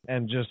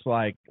and just,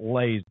 like,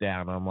 lays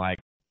down. I'm like,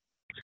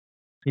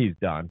 he's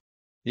done.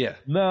 Yeah.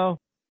 No.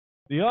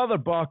 The other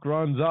buck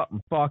runs up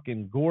and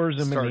fucking gores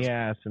him in the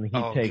ass, and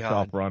he takes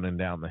off running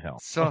down the hill.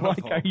 I'm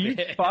like, are you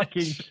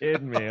fucking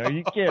kidding me? Are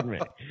you kidding me?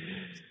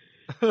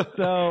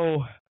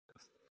 So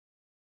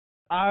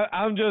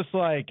I'm just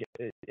like,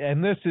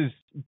 and this is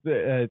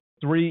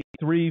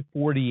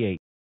 3:48,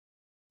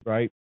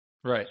 right?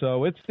 Right.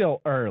 So it's still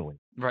early.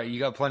 Right. You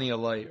got plenty of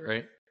light,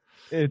 right?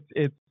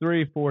 It's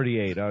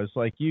 3:48. I was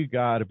like, you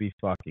got to be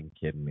fucking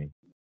kidding me.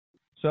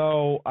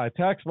 So I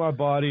text my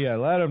buddy. I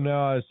let him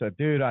know. I said,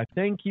 dude, I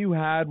think you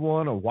had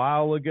one a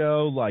while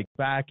ago, like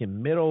back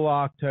in middle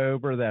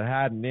October, that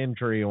had an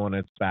injury on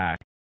its back.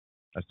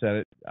 I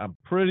said, I'm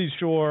pretty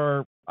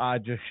sure I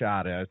just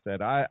shot it. I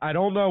said, I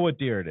don't know what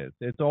deer it is.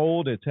 It's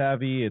old. It's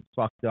heavy. It's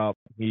fucked up.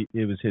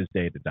 It was his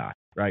day to die,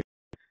 right?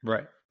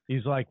 Right.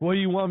 He's like, what do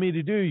you want me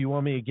to do? You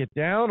want me to get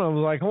down? I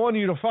was like, I want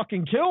you to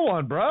fucking kill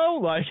one, bro.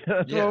 Like,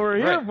 that's what we're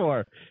here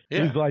for.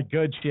 Yeah. He's like,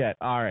 good shit.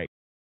 All right.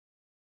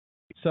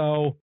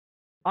 So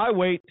I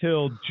wait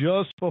till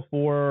just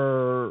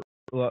before,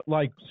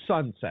 like,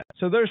 sunset.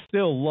 So there's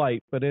still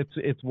light, but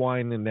it's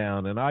winding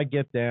down. And I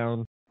get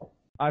down.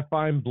 I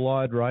find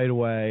blood right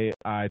away.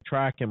 I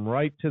track him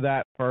right to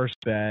that first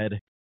bed,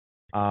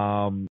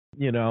 and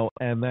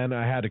then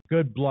I had a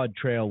good blood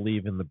trail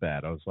leaving the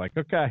bed. I was like,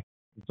 okay,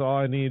 that's all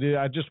I needed.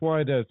 I just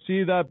wanted to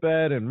see that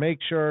bed and make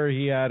sure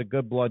he had a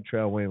good blood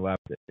trail when he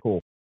left it.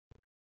 Cool.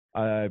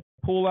 I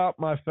pull out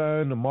my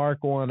phone to mark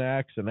on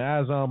X, and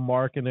as I'm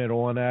marking it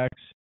on X,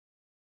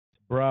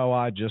 bro,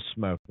 I just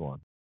smoked one.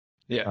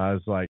 Yeah. I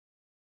was like,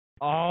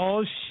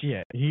 oh,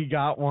 shit. He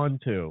got one,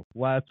 too.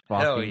 Let's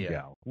fucking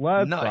go.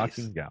 Let's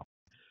fucking go.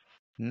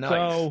 Nice.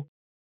 So,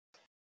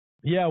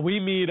 yeah, we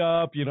meet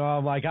up.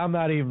 I'm like, I'm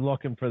not even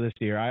looking for this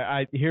deer.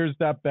 I here's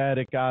that bed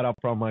it got up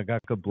from. I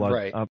got good blood.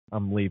 Right.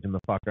 I'm leaving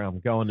the fucker. I'm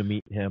going to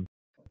meet him.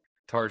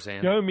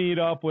 Tarzan. Go meet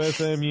up with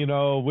him.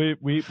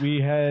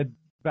 We head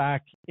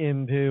back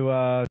into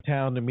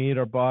town to meet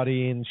our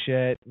buddy and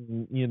shit.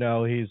 And,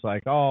 he's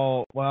like,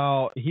 oh,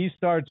 well, he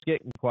starts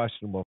getting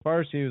questionable.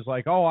 First, he was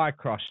like, oh, I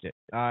crushed it.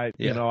 I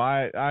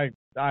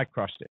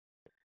crushed it.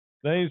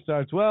 Then he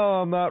starts,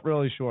 well, I'm not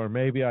really sure.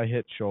 Maybe I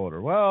hit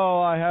shoulder.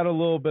 Well, I had a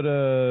little bit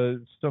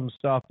of some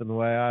stuff in the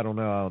way. I don't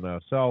know.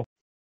 So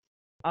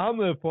I'm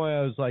to the point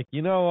I was like,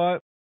 you know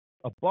what?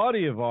 A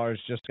buddy of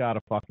ours just got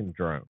a fucking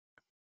drone.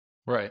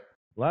 Right.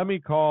 Let me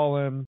call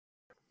him.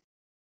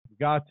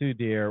 Got 2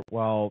 deer.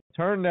 Well,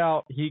 turned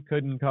out he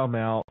couldn't come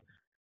out,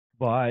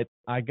 but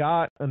I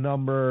got a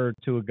number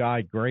to a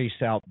guy,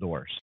 Grace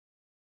Outdoors.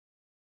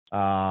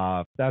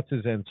 That's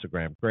his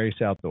Instagram, Grace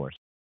Outdoors.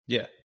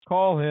 Yeah.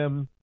 Call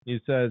him.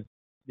 He says,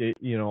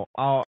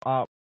 I'll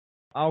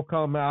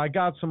come out. I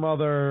got some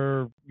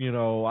other,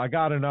 I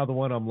got another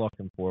one I'm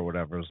looking for,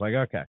 whatever. It's like,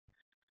 okay.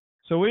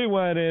 So we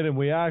went in and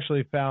we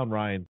actually found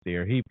Ryan's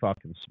deer. He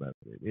fucking smoked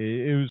it.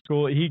 It was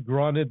cool. He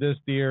grunted this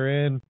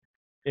deer in.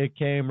 It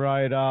came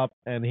right up,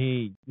 and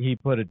he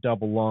put a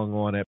double lung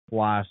on it,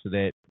 blasted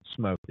it,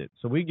 smoked it.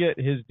 So we get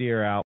his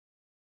deer out,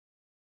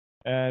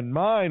 and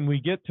mine, we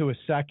get to a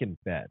second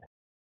bed.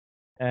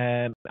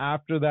 And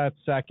after that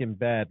second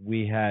bed,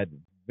 we had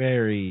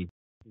very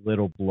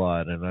little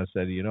blood. And I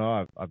said,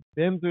 I've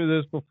been through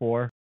this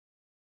before.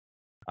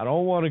 I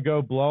don't want to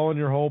go blowing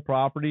your whole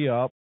property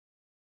up.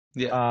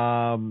 Yeah.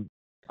 I'm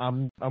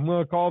going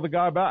to call the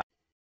guy back.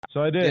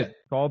 So I did. Yeah.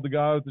 Called the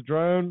guy with the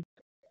drone.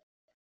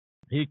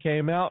 He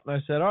came out, and I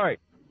said, all right,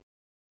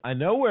 I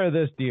know where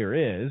this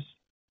deer is.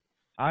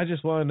 I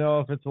just want to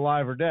know if it's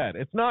alive or dead.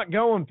 It's not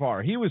going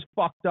far. He was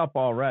fucked up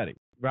already,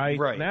 right?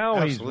 Now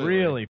Absolutely. He's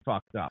really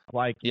fucked up.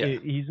 Like,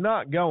 he's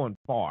not going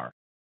far.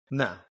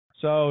 No.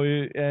 So,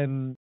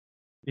 and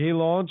he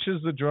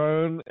launches the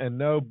drone, and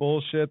no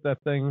bullshit, that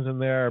thing's in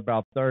there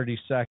about 30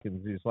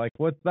 seconds. He's like,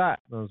 what's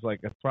that? And I was like,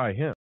 that's probably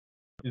him.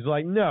 He's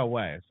like, no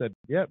way. I said,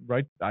 yeah,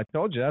 right. I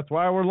told you. That's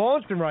why we're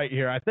launching right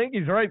here. I think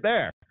he's right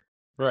there.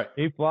 Right.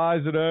 He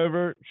flies it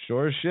over.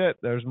 Sure as shit.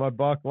 There's my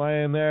buck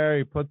laying there.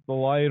 He puts the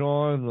light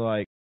on,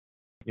 like,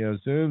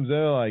 zooms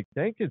in, like,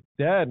 think it's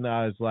dead. And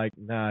I was like,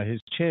 nah, his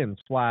chin's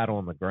flat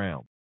on the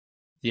ground.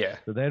 Yeah.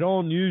 So they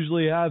don't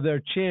usually have their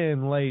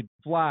chin laid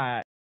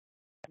flat,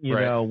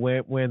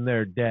 when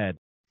they're dead.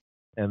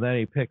 And then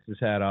he picks his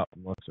head up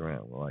and looks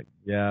around. We're like,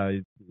 yeah,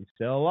 he's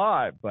still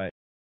alive, but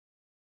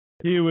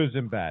he was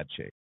in bad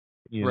shape.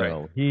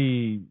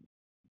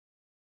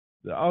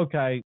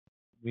 Okay,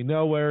 we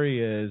know where he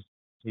is.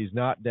 He's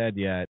not dead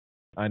yet.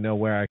 I know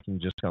where I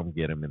can just come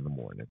get him in the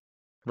morning.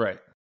 Right.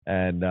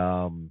 And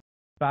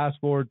fast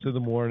forward to the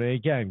morning.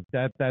 Again,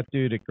 that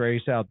dude at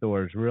Grace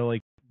Outdoors, really,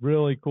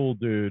 really cool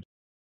dude.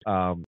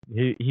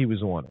 He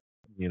was on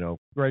it.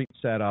 Great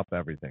setup,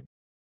 everything.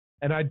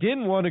 And I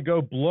didn't want to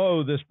go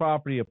blow this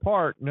property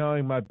apart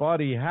knowing my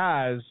buddy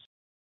has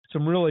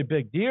some really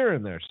big deer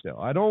in there still.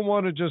 I don't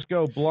want to just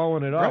go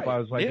blowing it up. Right. I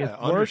was like, yeah,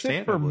 it's worth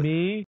it for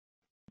me.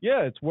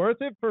 Yeah, it's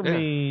worth it for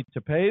me to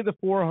pay the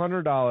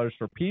 $400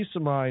 for peace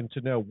of mind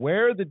to know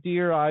where the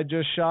deer I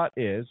just shot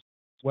is,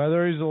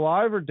 whether he's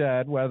alive or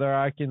dead, whether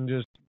I can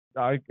just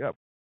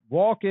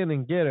walk in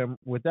and get him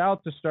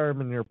without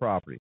disturbing your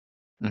property.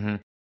 Mm-hmm.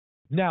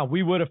 Now,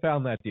 we would have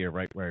found that deer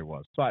right where he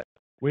was. But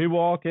we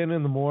walk in the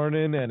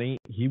morning, and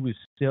he was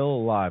still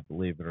alive,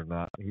 believe it or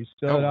not. He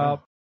stood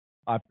up.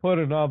 I put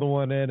another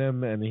one in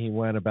him, and he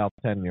went about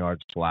 10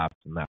 yards flaps,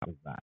 and that was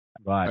that.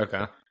 But,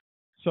 okay.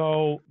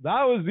 So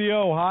that was the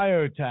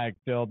Ohio tag,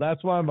 Phil.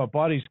 That's why my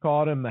buddies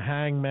called him the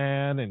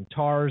Hangman and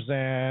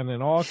Tarzan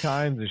and all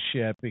kinds of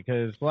shit.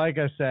 Because, like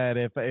I said,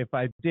 if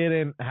I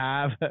didn't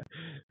have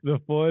the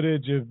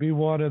footage, it'd be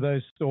one of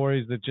those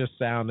stories that just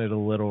sounded a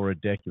little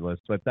ridiculous.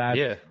 But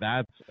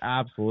that's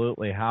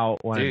absolutely how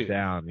it went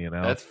down.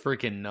 That's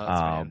freaking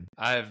nuts, man.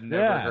 I've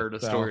never heard a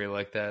story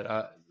like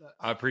that.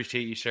 I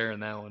appreciate you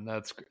sharing that one.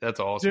 That's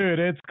awesome, dude.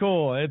 It's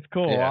cool. It's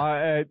cool.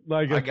 Yeah.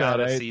 I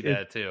gotta see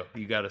that too.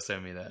 You gotta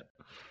send me that.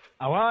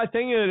 Well, I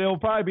think it'll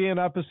probably be an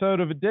episode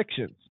of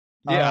Addictions.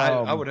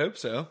 Yeah, I would hope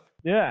so.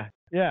 Yeah.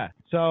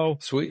 So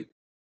sweet.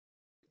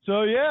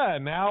 So yeah,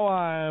 now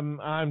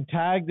I'm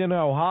tagged in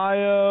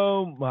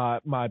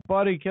Ohio. My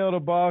buddy killed a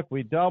buck.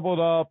 We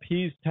doubled up.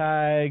 He's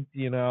tagged.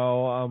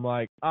 I'm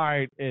like, all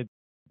right, it's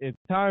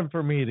time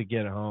for me to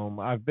get home.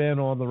 I've been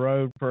on the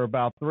road for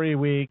about 3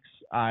 weeks.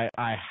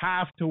 I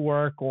have to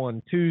work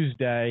on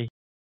Tuesday,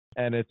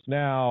 and it's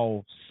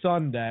now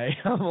Sunday.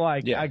 I'm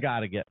like, I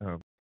gotta get home.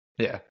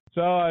 Yeah.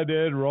 So I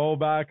did roll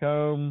back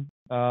home,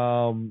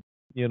 and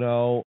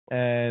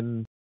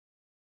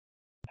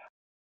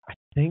I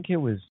think it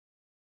was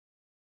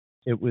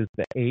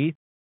the 8th.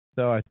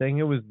 So I think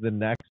it was the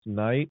next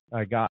night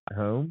I got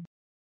home.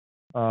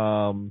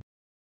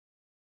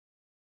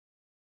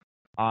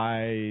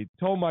 I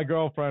told my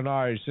girlfriend,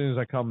 all right, as soon as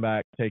I come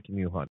back, taking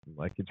you hunting.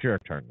 Like, it's your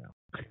turn now.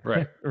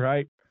 Right.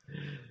 Right.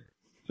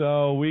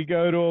 So we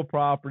go to a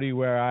property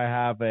where I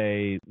have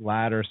a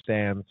ladder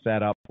stand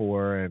set up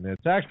for, and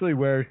it's actually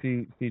where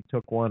she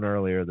took one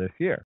earlier this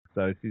year.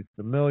 So she's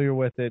familiar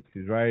with it.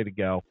 She's ready to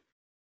go.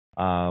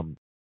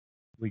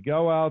 We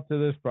go out to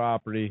this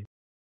property.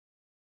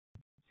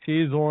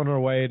 She's on her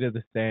way to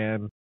the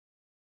stand.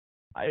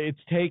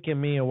 It's taken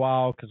me a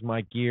while because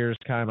my gear's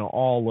kind of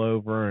all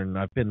over, and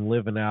I've been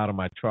living out of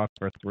my truck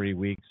for 3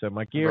 weeks. So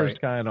my gear's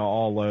kind of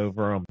all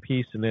over. I'm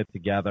piecing it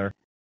together.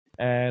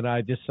 And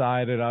I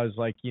decided, I was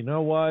like, you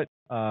know what?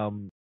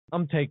 I'm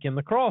taking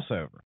the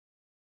crossover.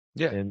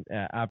 Yeah. And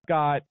I've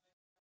got,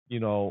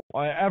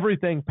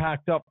 everything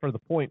packed up for the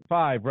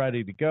 .5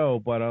 ready to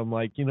go. But I'm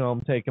like,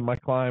 I'm taking my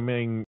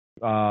climbing,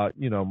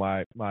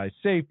 my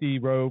safety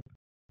rope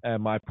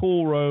and my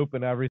pull rope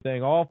and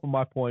everything off of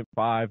my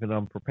 .5, and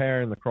I'm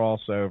preparing the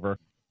crossover.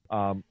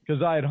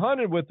 Because I had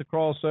hunted with the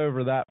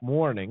crossover that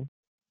morning.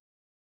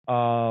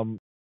 And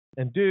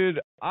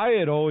dude, I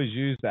had always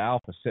used the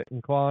Alpha Sit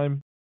and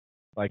Climb.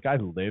 Like, I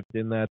lived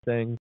in that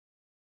thing.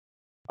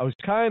 I was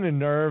kind of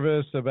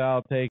nervous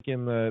about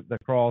taking the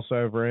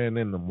crossover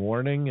in the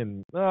morning,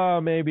 and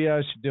maybe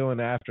I should do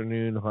an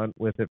afternoon hunt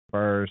with it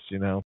first,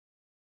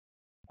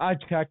 I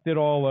checked it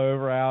all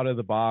over out of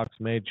the box,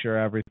 made sure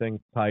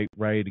everything's tight,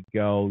 ready to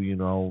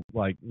go,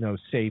 like no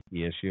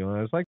safety issue. And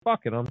I was like, fuck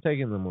it, I'm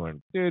taking the morning.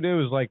 Dude, it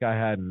was like I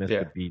hadn't missed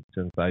a beat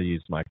since I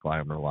used my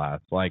climber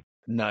last. Like,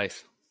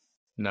 nice.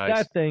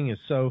 That thing is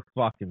so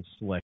fucking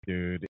slick,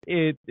 dude.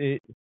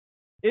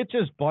 It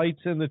just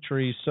bites in the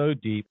tree so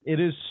deep. It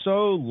is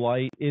so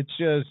light. It's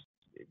just,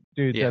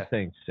 dude, that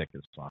thing's sick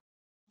as fuck.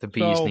 The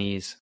bee's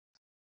knees.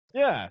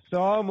 Yeah,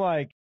 so I'm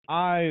like,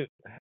 I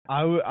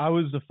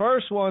was the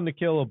first one to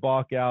kill a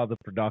buck out of the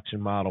production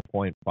model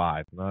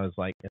 .5, and I was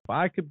like, if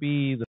I could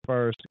be the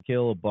first to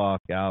kill a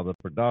buck out of the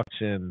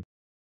production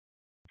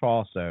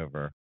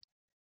crossover,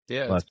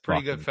 it's a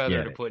pretty good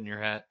feather to put in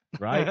your hat,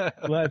 right?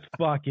 Let's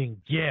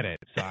fucking get it,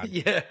 son.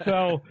 Yeah.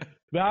 So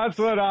that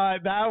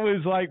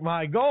was like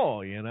my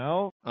goal,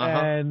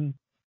 and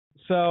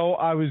so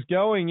I was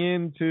going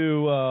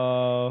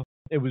into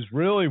it was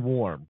really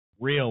warm,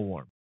 real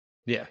warm.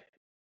 Yeah.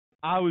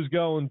 I was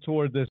going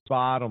toward this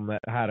bottom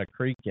that had a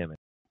creek in it.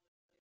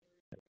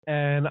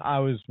 And I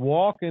was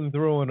walking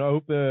through an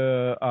open,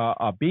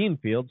 a bean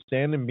field,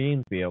 standing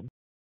bean field,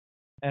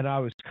 and I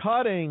was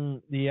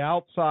cutting the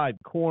outside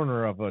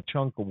corner of a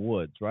chunk of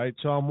woods, right?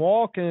 So I'm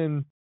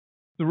walking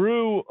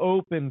through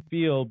open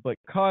field, but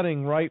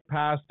cutting right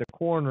past a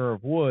corner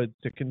of woods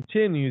to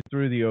continue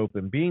through the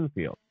open bean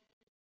field.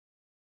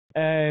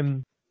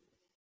 And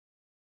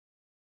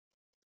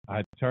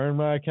I turn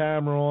my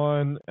camera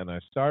on and I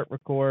start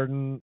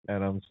recording,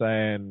 and I'm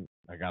saying,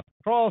 I got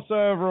the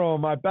crossover on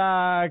my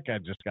back. I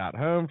just got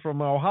home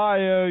from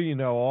Ohio,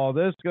 all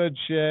this good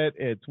shit.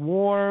 It's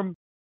warm.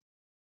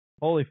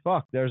 Holy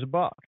fuck, there's a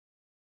buck.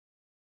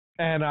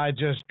 And I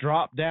just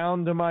dropped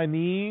down to my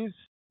knees.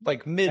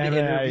 Like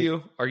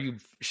mid-interview? Are you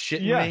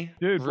shitting me? Yeah,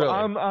 dude, really?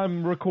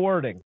 I'm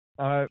recording.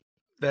 That's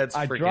freaking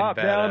I dropped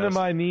badass. down to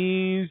my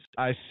knees.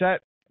 I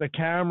set the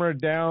camera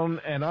down,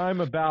 and I'm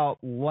about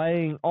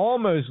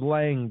almost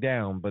laying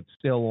down, but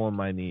still on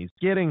my knees,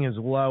 getting as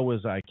low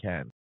as I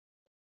can.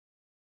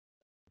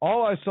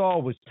 All I saw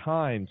was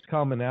tines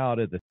coming out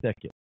of the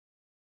thicket.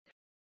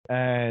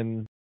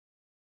 And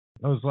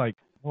I was like,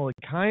 well, it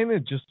kind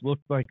of just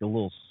looked like a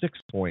little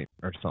 6-point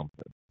or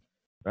something,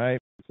 right?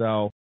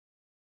 So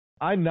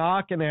I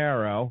knock an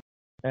arrow,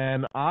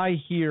 and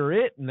I hear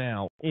it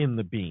now in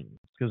the beans,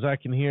 because I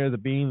can hear the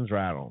beans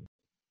rattling.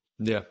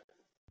 Yeah.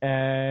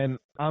 And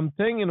I'm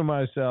thinking to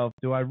myself,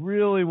 do I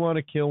really want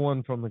to kill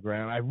one from the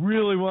ground? I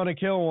really want to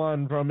kill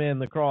one from in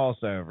the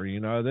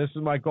crossover. This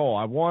is my goal.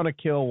 I want to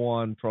kill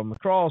one from the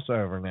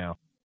crossover now.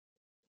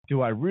 Do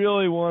I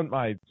really want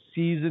my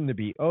season to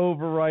be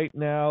over right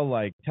now?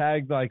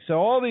 So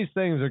all these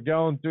things are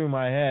going through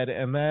my head,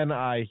 and then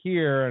I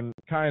hear and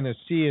kind of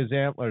see his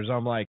antlers.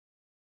 I'm like,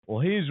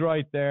 well, he's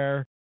right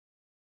there.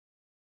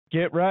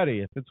 Get ready.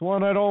 If it's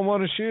one I don't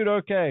want to shoot,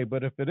 okay.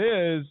 But if it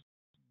is,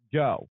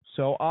 go.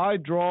 So I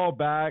draw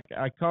back,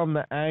 I come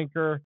to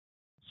anchor,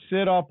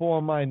 sit up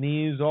on my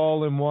knees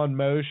all in one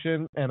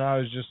motion, and I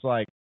was just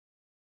like,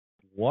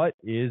 what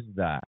is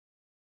that?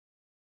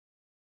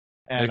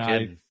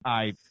 And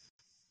I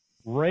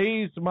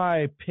raised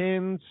my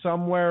pin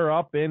somewhere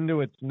up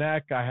into its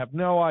neck. I have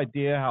no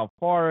idea how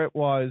far it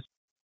was.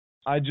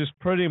 I just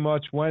pretty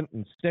much went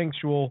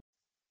instinctual,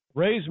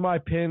 raised my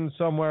pin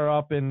somewhere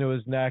up into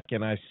his neck,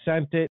 and I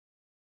sent it.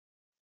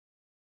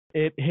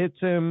 It hits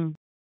him.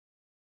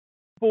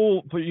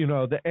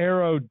 The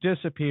arrow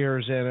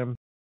disappears in him.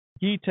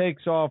 He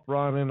takes off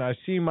running. I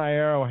see my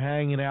arrow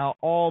hanging out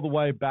all the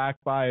way back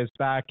by his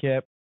back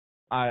hip.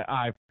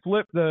 I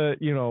flip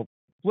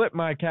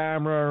my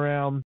camera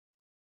around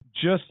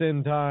just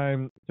in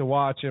time to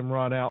watch him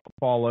run out and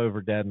fall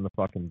over dead in the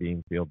fucking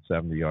bean field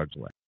 70 yards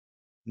away.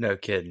 No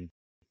kidding.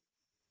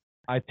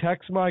 I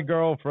text my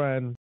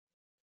girlfriend,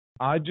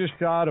 I just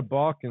shot a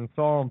buck and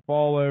saw him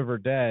fall over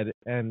dead,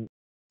 and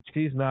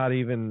she's not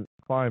even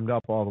climbed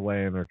up all the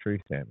way in her tree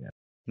stand yet.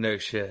 No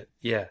shit.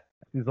 Yeah.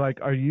 She's like,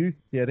 are you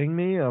kidding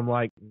me? I'm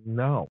like,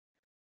 no.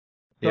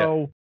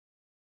 So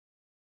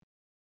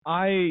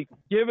I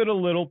give it a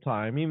little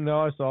time, even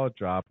though I saw it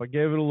drop. I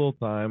gave it a little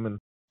time, and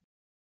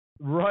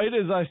right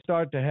as I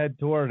start to head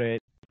toward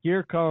it,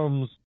 here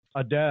comes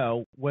a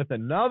doe with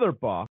another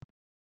buck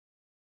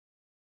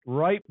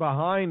right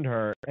behind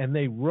her, and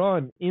they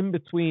run in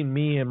between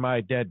me and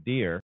my dead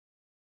deer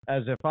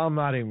as if I'm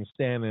not even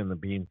standing in the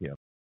bean field.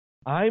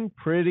 I'm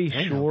pretty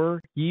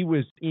sure he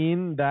was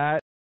in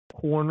that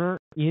corner,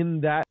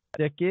 in that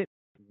thicket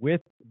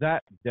with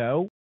that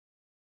doe,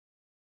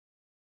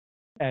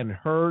 and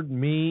heard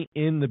me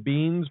in the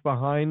beans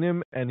behind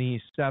him, and he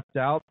stepped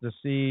out to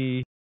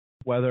see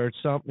whether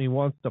it's something he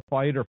wants to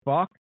fight or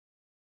fuck,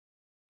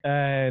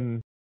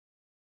 and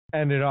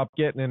ended up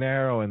getting an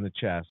arrow in the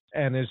chest.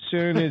 And as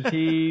soon as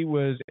he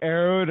was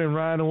arrowed and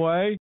ran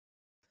away,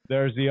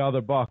 there's the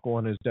other buck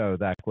on his doe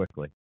that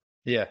quickly.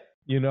 Yeah.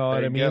 You know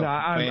what I mean?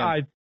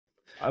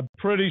 I'm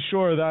pretty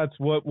sure that's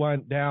what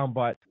went down,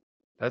 but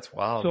that's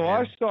wild. So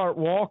man. I start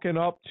walking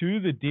up to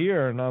the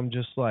deer, and I'm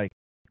just like,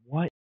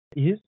 what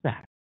is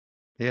that?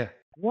 Yeah.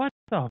 What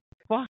the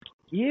fuck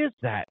is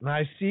that? And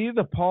I see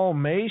the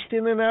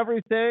palmation and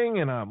everything,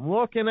 and I'm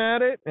looking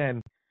at it,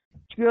 and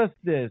just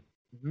this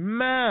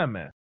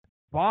mammoth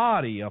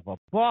body of a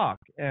buck,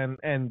 and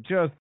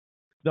just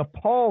the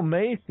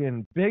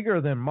palmation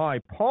bigger than my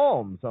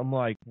palms. I'm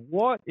like,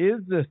 what is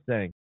this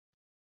thing?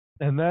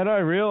 And then I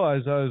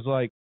realized, I was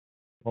like,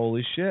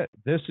 holy shit,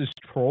 this is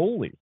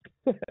Trolley.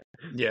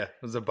 Yeah,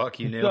 it was a buck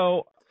you knew.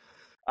 So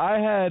I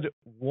had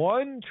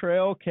one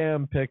trail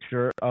cam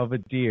picture of a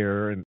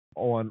deer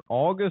on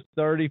August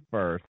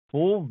 31st,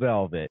 full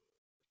velvet,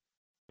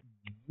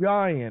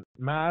 giant,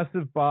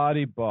 massive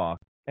body buck.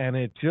 And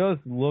it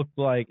just looked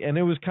like, and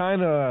it was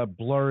kind of a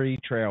blurry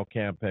trail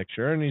cam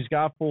picture, and he's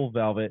got full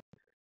velvet.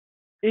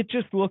 It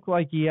just looked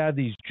like he had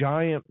these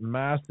giant,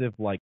 massive,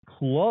 like,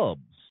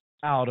 clubs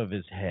out of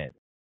his head.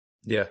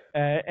 Yeah.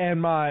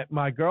 And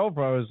my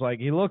girlfriend was like,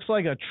 he looks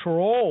like a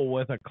troll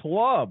with a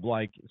club,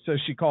 like, so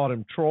she called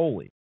him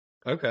Trolley.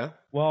 Okay.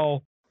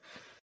 Well,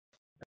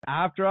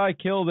 after I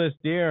kill this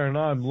deer and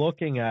I'm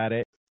looking at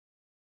it,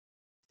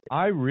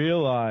 I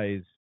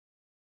realize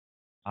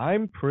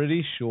I'm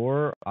pretty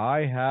sure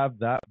I have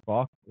that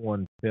buck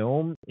on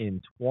film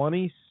in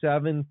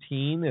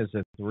 2017 as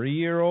a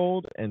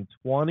 3-year-old and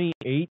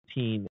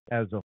 2018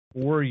 as a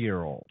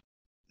 4-year-old.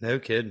 No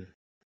kidding.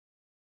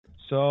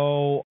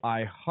 So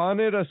I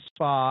hunted a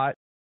spot.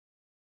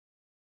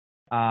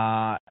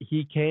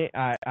 He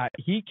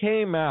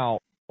came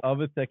out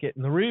of a thicket,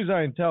 and the reason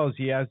I can tell is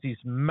he has these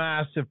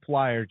massive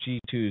flyer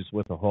G2s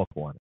with a hook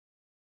on it.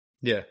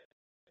 Yeah.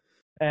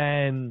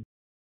 And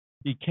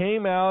he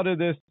came out of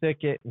this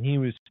thicket, and he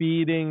was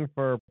feeding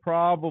for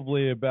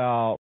probably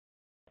about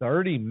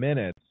 30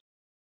 minutes,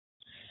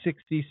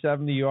 60,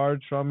 70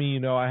 yards from me. You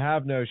know, I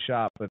have no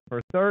shot, but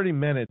for 30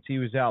 minutes, he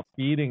was out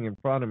feeding in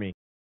front of me,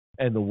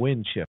 and the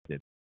wind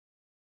shifted.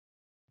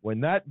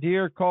 When that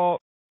deer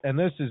caught, and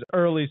this is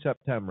early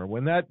September,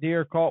 when that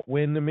deer caught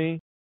wind to me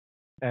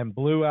and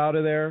blew out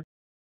of there,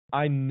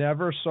 I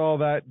never saw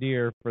that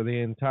deer for the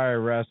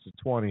entire rest of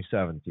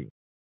 2017.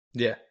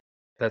 Yeah.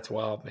 That's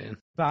wild, man.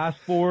 Fast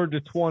forward to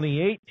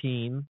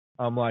 2018,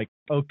 I'm like,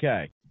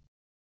 okay,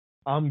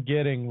 I'm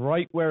getting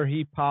right where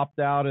he popped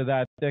out of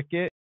that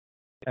thicket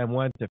and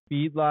went to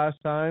feed last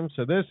time.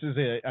 So this is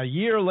a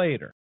year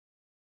later.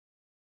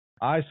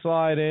 I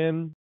slide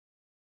in,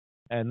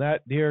 and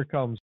that deer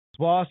comes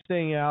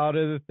busting out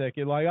of the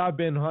thicket. Like, I've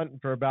been hunting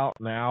for about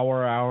an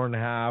hour, hour and a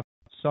half.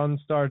 Sun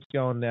starts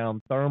going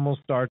down. Thermal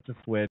starts to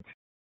switch.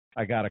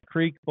 I got a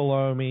creek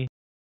below me.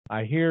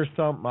 I hear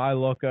something, I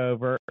look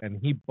over, and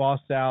he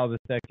busts out of the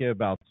thicket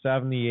about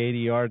 70, 80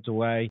 yards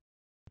away.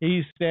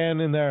 He's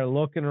standing there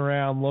looking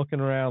around.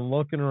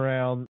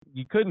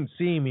 You couldn't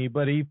see me,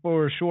 but he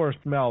for sure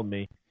smelled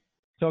me.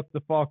 Took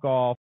the fuck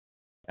off,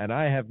 and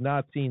I have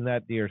not seen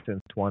that deer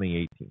since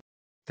 2018.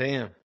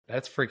 Damn,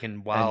 that's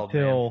freaking wild,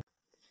 man.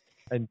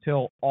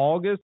 Until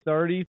August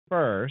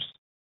 31st,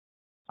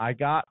 I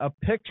got a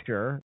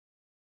picture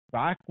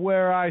back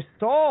where I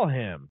saw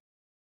him.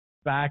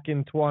 Back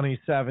in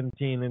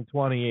 2017 and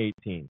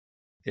 2018.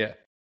 Yeah.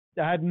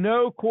 I had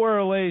no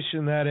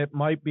correlation that it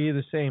might be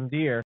the same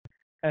deer.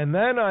 And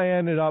then I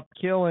ended up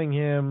killing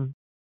him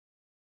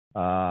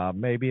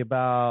maybe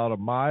about a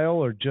mile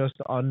or just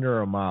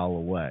under a mile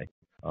away.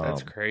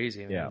 That's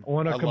crazy, man. Yeah,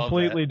 on a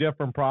completely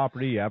different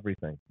property,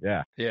 everything.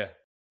 Yeah. Yeah.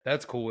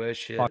 That's cool as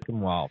shit. Fucking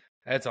wild.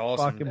 That's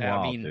awesome. Fucking I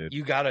wild, mean, dude.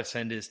 You got to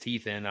send his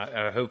teeth in.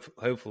 I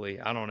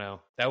hopefully. I don't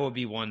know. That would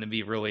be one to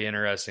be really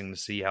interesting to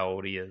see how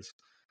old he is.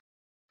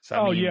 So,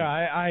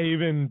 I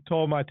even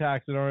told my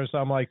taxidermist,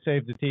 I'm like,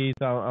 save the teeth.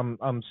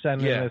 I'm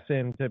sending this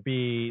in to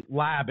be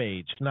lab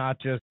aged,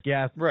 not just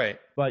guess. Right.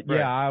 But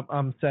yeah,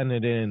 I'm sending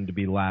it in to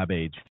be lab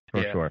aged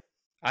for sure.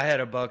 I had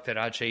a buck that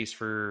I chased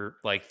for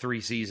like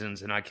 3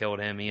 seasons, and I killed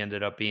him. He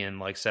ended up being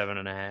like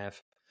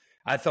 7.5.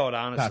 I thought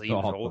honestly he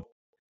was old.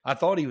 I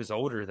thought he was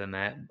older than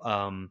that.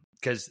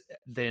 Because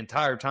the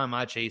entire time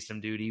I chased him,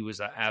 dude, he was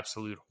an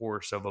absolute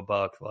horse of a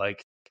buck.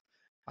 Like,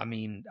 I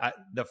mean,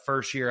 the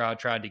first year I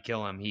tried to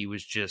kill him, he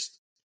was just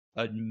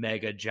a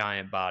mega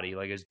giant body,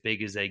 like as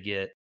big as they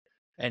get.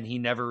 And he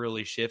never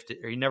really shifted,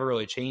 or he never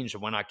really changed.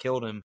 And when I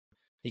killed him,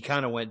 he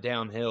kind of went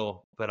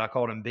downhill, but I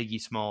called him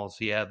Biggie Smalls.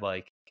 He had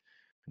like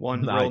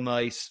One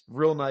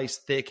real nice,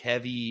 thick,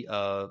 heavy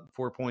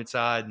 4-point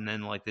side, and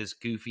then like this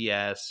goofy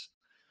ass,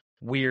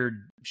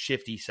 weird,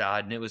 shifty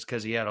side. And it was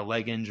because he had a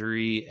leg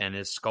injury and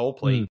his skull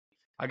plate.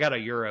 I got a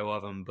Euro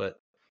of him, but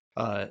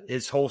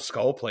his whole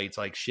skull plate's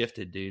like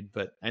shifted, dude.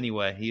 But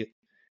anyway,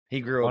 he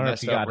grew a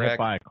messed up got hit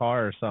by a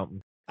car or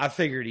something. I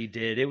figured he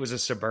did. It was a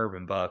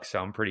Suburban buck, so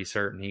I'm pretty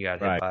certain he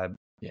got hit by.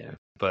 Yeah,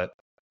 but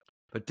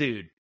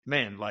dude,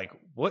 man, like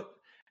what?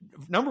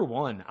 Number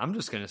one, I'm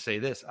just gonna say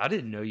this: I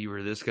didn't know you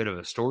were this good of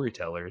a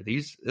storyteller.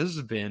 This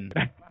has been,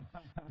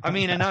 I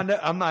mean, and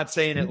I'm not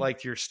saying it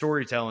like you're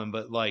storytelling,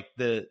 but like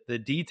the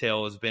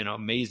detail has been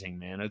amazing,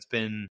 man. It's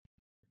been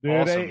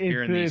awesome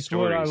hearing these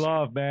stories. It's what I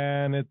love,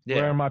 man. It's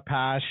where my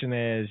passion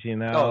is, you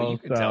know. Oh, you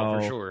can tell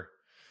for sure.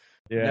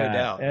 Yeah, no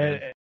doubt.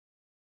 Man.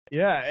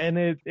 And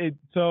it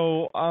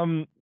so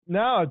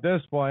now at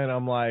this point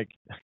I'm like,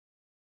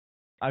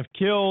 I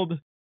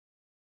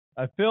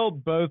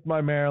filled both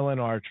my Maryland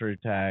archery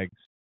tags.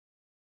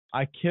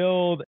 I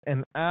killed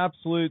an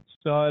absolute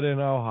stud in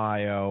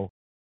Ohio.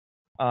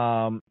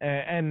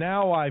 And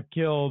now I've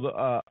killed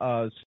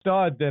a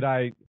stud that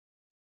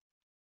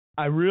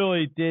I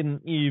really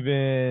didn't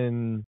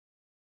even,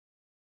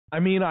 I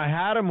mean, I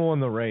had him on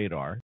the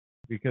radar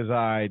because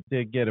I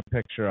did get a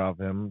picture of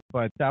him,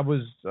 but that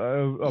was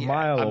a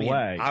mile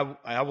away.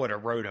 I would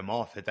have wrote him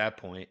off at that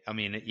point. I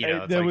mean, you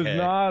know, there was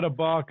not a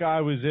buck I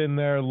was in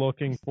there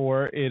looking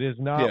for. It is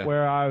not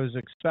where I was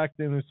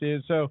expecting to see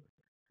it. So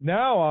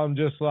now I'm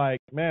just like,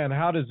 man,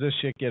 how does this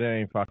shit get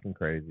any fucking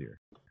crazier?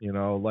 You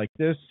know, like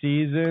this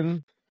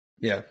season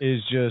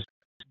is just,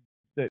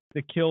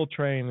 the kill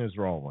train is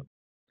rolling.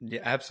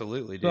 Yeah,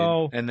 absolutely, dude.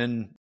 So, and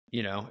then,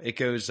 you know, it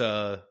goes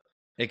on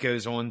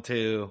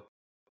to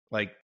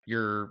like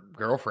your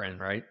girlfriend,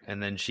 right?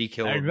 And then she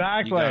killed you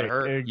got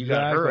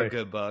her a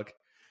good buck.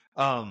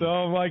 So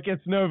I'm like,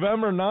 it's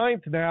November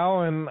 9th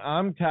now and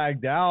I'm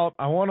tagged out.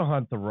 I want to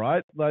hunt the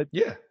rut. I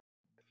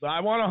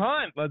want to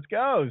hunt. Let's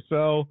go.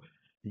 So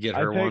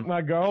I take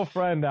my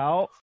girlfriend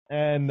out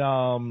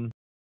and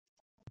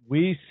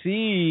we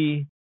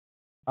see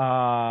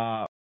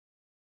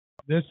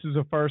this is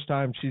the first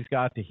time she's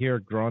got to hear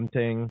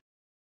grunting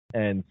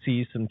and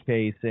see some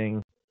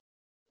chasing.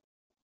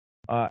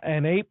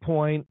 An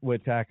 8-point,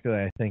 which actually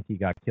I think he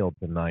got killed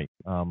tonight.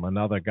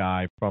 Another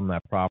guy from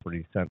that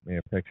property sent me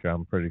a picture.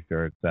 I'm pretty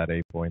sure it's that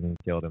 8-point. He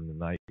killed him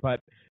tonight. But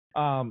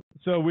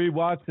so we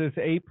watched this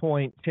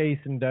 8-point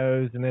chasing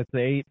does, and it's the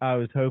 8 I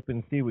was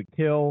hoping she would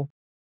kill.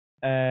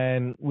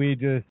 And we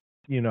just,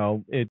 you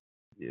know, it's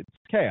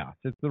chaos.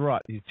 It's the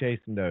rut. He's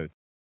chasing does.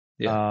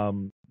 Yeah.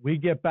 We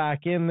get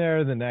back in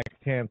there the next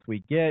chance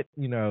we get,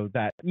 you know,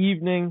 that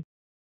evening,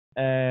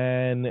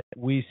 and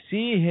we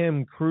see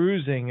him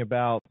cruising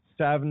about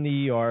 70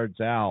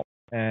 yards out,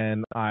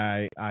 and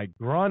I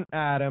grunt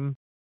at him,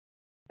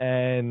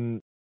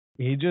 and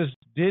he just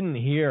didn't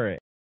hear it,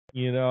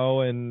 you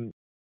know, and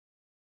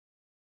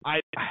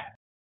I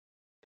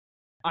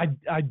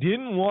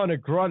didn't want to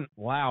grunt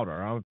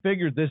louder. I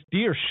figured this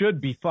deer should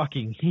be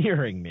fucking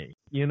hearing me,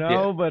 you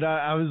know, but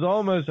I was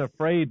almost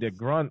afraid to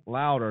grunt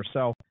louder,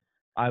 so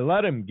I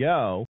let him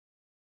go,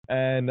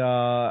 and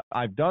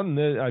I've done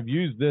this. I've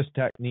used this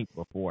technique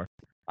before.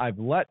 I've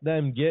let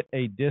them get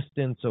a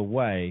distance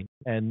away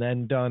and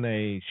then done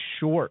a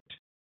short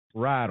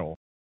rattle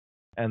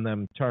and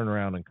then turn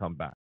around and come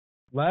back.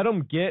 Let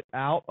them get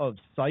out of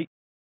sight.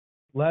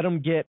 Let them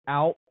get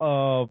out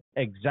of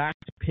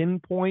exact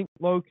pinpoint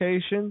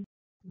location.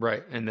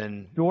 Right, and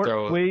then short,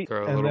 sweet,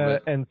 throw a little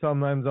bit. And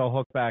sometimes I'll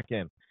hook back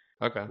in.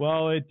 Okay.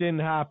 Well, it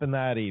didn't happen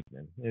that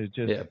evening. It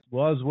just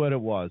was what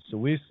it was. So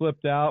we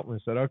slipped out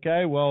and said,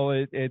 okay, well,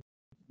 it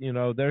you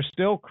know, they're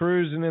still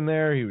cruising in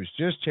there. He was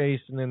just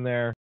chasing in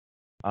there.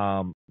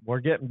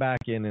 We're getting back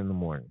in the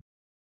morning.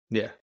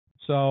 Yeah.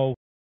 So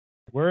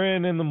we're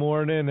in the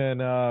morning,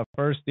 and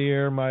first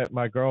deer,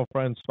 my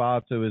girlfriend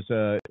spots. It was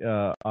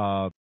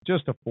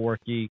just a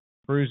forky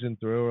cruising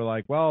through. We're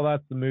like, well,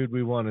 that's the mood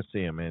we want to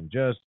see him in.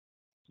 Just,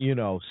 you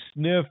know,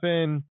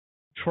 sniffing,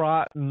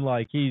 trotting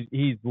like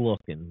he's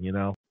looking, you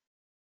know.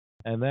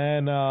 And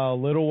then a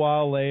little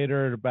while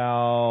later,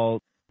 about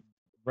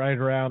right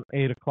around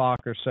 8 o'clock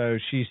or so,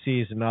 she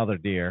sees another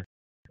deer,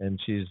 and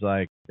she's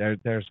like,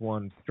 there's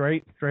one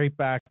straight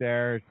back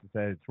there. She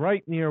said it's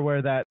right near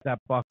where that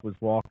buck was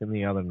walking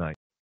the other night.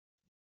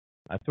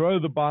 I throw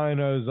the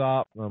binos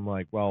up, and I'm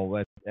like,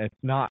 well, it's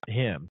not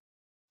him,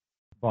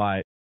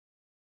 but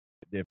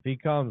if he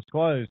comes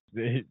close,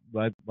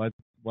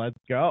 let's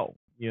go.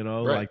 You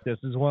know, right. Like this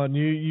is one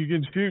you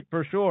can shoot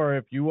for sure.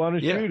 If you want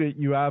to shoot it,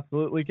 you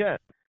absolutely can.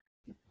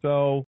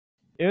 So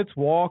it's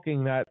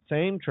walking that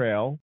same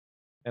trail,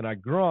 and I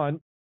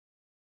grunt,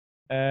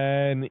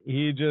 and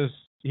he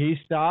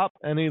stopped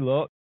and he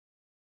looked,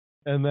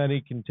 and then he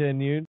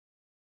continued,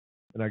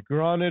 and I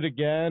grunted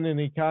again, and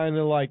he kind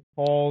of like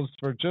paused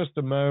for just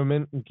a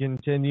moment and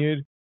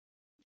continued,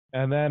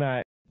 and then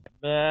I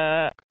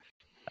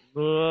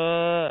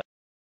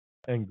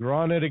and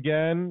grunted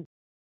again,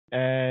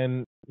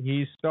 and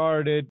he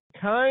started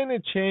kind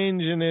of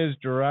changing his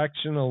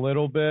direction a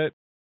little bit,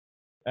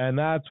 And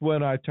that's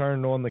when I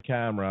turned on the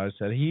camera. I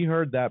said, he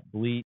heard that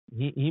bleat.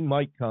 He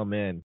might come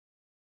in.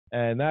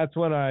 And that's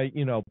when I,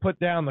 put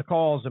down the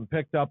calls and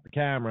picked up the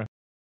camera.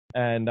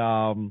 And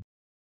all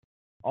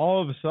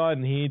of a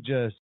sudden, he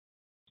just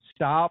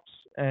stops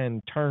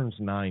and turns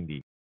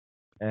 90.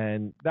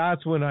 And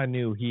that's when I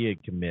knew he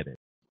had committed,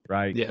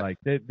 right? Yeah. Like,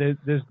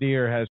 this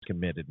deer has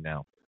committed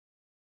now.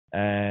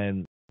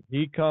 And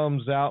he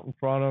comes out in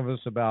front of us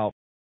about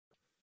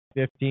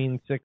 15,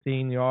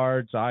 16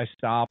 yards. I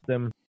stopped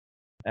him.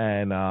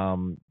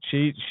 And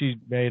she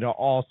made an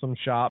awesome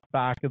shot,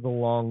 back of the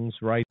lungs,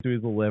 right through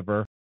the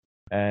liver.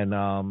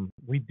 And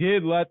we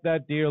did let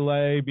that deer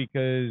lay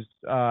because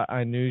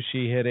I knew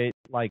she hit it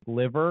like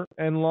liver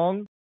and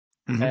lung.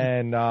 Mm-hmm.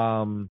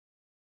 And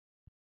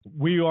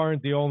we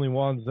aren't the only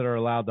ones that are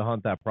allowed to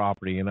hunt that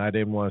property, and I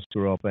didn't want to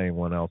screw up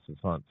anyone else's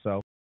hunt.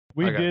 So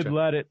we did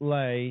let it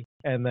lay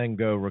and then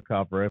go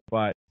recover it.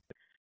 But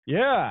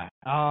yeah,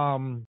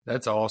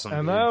 that's awesome.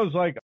 And dude. I was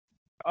like,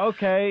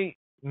 okay,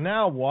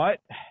 now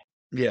what?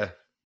 Yeah.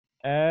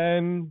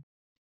 And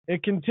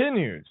it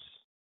continues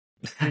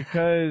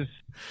because,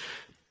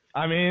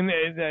 I mean,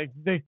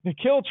 the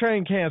kill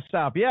train can't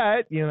stop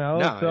yet,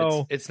 No,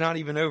 so it's not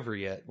even over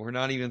yet. We're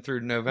not even through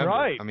November.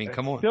 Right. I mean,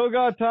 come on. Still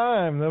got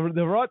time.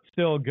 The rut's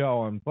still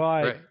going.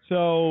 But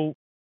so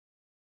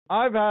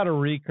I've had a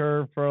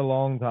recurve for a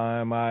long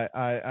time.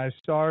 I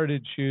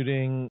started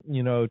shooting,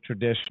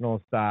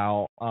 traditional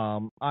style.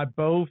 I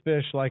bow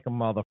fish like a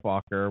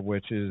motherfucker,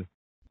 which is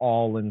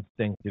all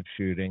instinctive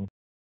shooting.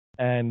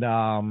 And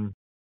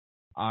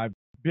I've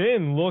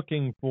been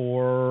looking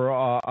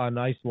for a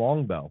nice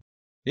longbow.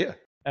 Yeah.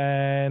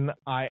 And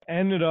I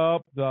ended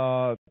up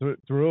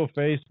through a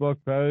Facebook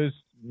post,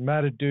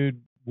 met a dude,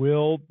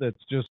 Will,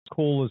 that's just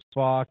cool as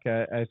fuck.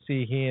 I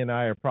see he and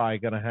I are probably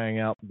going to hang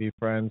out and be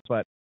friends.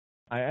 But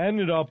I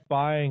ended up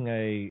buying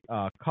a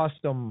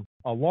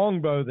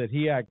longbow that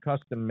he had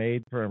custom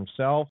made for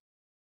himself.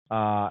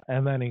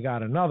 And then he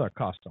got another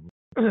custom.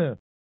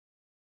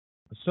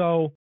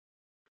 So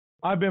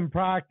I've been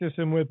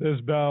practicing with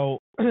this bow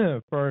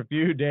for a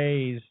few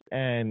days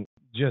and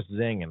just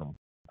zinging them.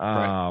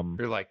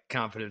 You're like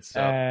confident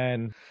stuff.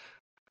 And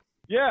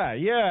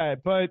yeah,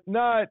 but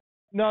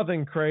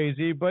nothing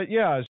crazy. But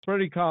yeah, I was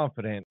pretty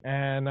confident.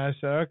 And I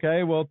said,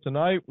 okay, well,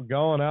 tonight we're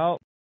going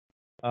out,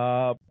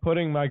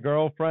 putting my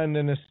girlfriend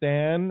in a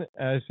stand.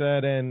 I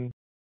said, and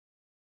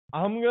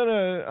I'm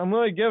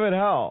gonna give it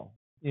hell,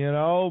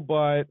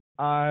 but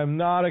I'm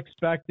not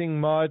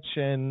expecting much.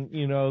 And,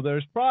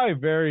 there's probably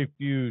very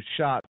few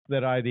shots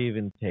that I'd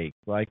even take.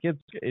 Like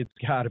it's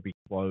gotta be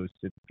close.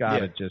 It's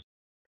gotta just,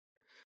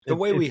 the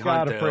way we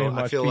hunt, though,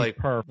 I feel like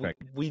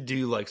perfect. We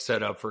do like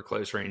set up for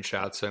close range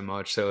shots so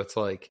much, so it's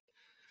like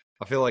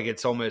I feel like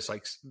it's almost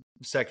like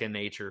second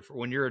nature.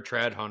 When you're a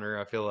trad hunter,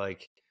 I feel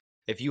like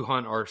if you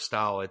hunt our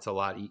style, it's a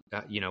lot.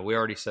 We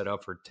already set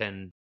up for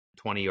 10,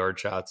 20-yard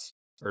shots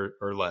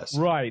or less.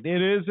 Right.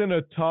 It isn't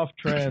a tough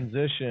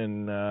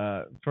transition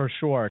for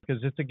sure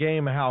because it's a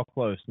game of how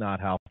close,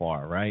 not how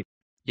far. Right.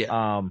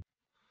 Yeah.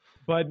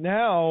 But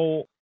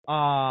now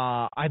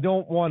I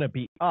don't want to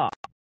be up.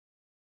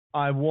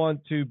 I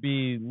want to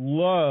be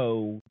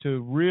low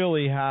to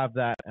really have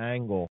that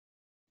angle.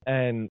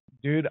 And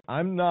dude,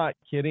 I'm not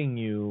kidding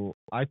you.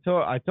 I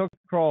took the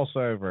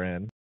crossover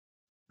in.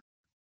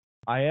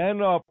 I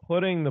end up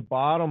putting the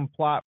bottom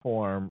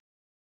platform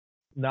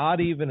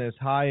not even as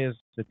high as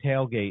the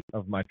tailgate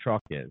of my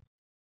truck is.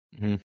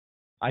 Mm-hmm.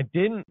 I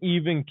didn't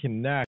even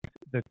connect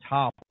the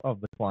top of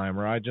the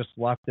climber. I just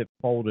left it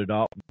folded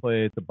up and put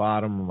it at the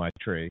bottom of my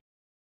tree.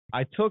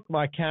 I took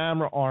my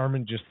camera arm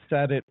and just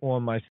set it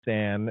on my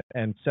stand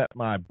and set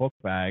my book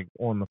bag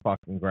on the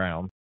fucking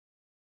ground.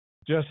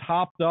 Just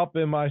hopped up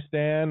in my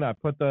stand. I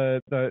put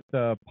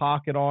the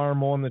pocket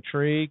arm on the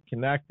tree,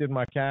 connected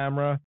my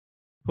camera,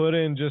 put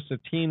in just a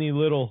teeny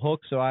little hook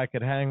so I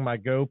could hang my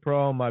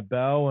GoPro on my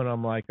bow, and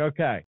I'm like,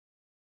 okay,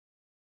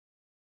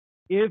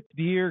 if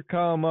deer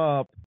come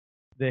up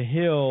the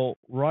hill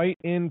right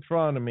in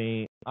front of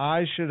me,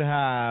 I should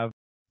have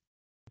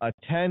a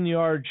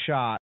 10-yard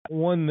shot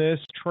on this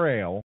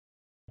trail,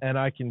 and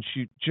I can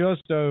shoot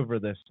just over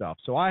this stuff.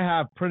 So I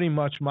have pretty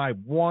much my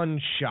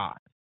one shot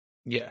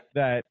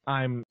that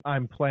I'm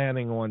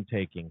planning on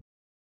taking.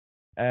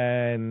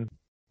 And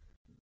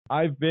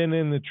I've been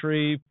in the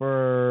tree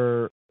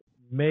for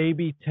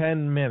maybe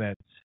 10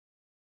 minutes.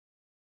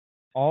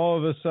 All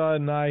of a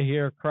sudden I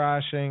hear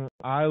crashing.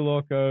 I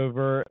look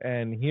over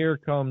and here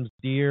comes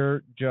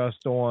deer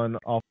just on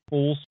a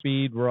full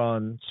speed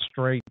run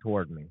straight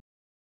toward me.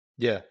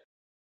 Yeah.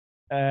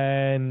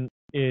 And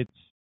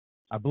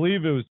I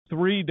believe it was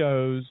 3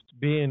 does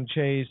being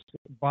chased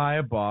by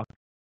a buck.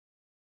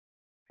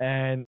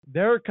 And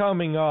they're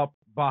coming up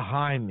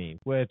behind me,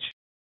 which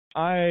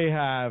I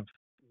have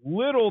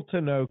little to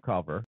no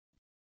cover.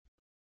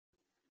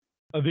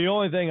 The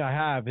only thing I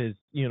have is,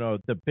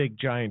 the big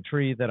giant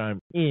tree that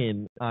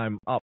I'm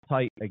up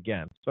tight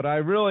against. But I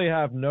really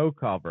have no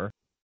cover.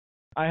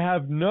 I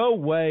have no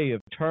way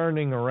of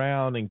turning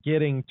around and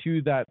getting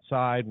to that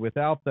side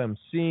without them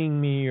seeing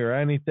me or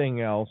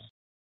anything else.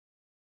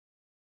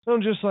 So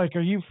I'm just like,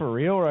 are you for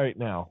real right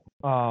now?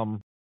 I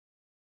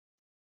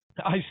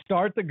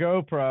start the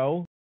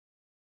GoPro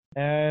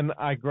and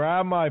I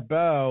grab my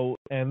bow,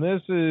 and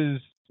this is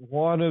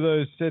one of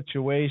those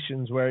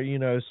situations where, you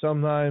know,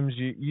 sometimes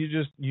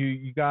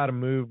you got to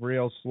move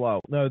real slow.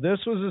 No, this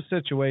was a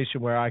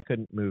situation where I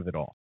couldn't move at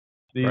all.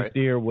 These Right.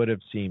 deer would have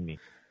seen me.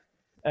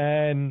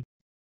 And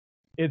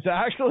it's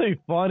actually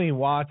funny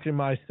watching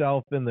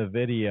myself in the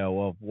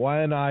video of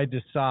when I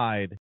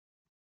decide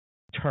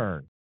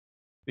turn.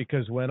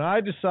 Because when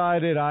I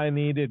decided I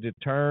needed to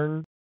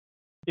turn,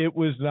 it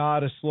was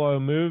not a slow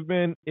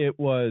movement. It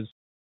was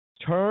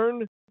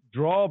turn,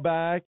 draw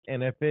back,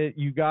 and if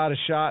you got a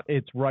shot,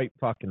 it's right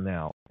fucking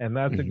now. And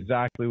that's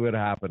exactly what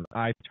happened.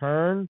 I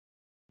turned,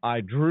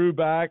 I drew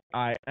back,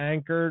 I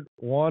anchored.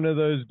 One of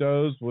those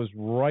does was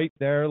right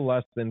there,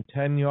 less than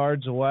 10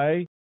 yards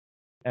away,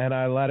 and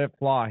I let it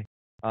fly.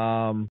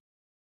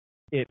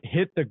 It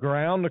hit the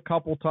ground a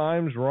couple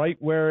times right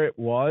where it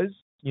was.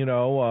 You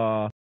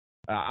know,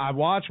 I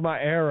watched my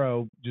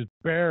arrow just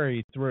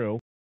bury through.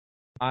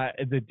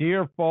 The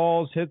deer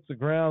falls, hits the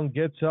ground,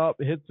 gets up,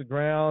 hits the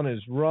ground,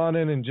 is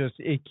running, and just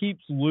it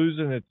keeps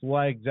losing its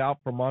legs out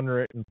from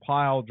under it and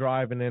pile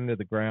driving into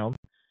the ground.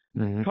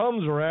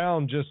 Comes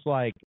around just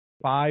like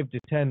 5 to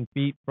 10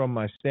 feet from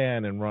my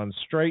stand and runs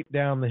straight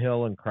down the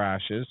hill and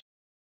crashes.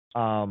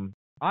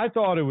 I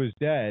thought it was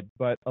dead,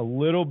 but a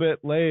little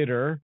bit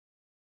later,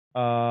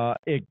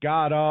 it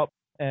got up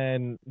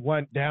and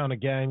went down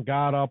again,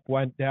 got up,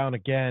 went down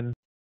again.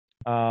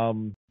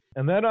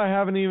 And then I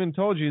haven't even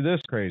told you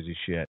this crazy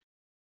shit.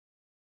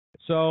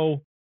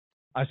 So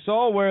I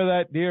saw where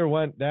that deer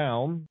went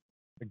down.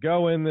 I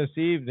go in this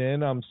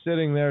evening. I'm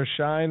sitting there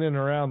shining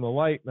around the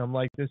light, and I'm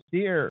like, this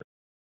deer,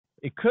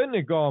 it couldn't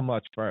have gone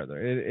much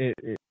further.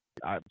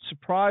 I'm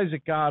surprised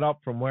it got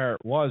up from where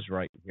it was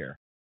right here.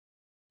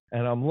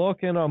 And I'm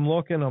looking, and I'm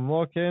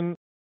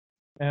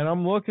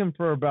looking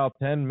for about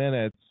 10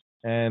 minutes,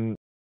 and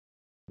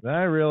then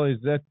I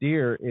realized that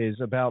deer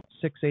is about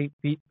 6-8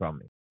 feet from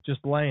me,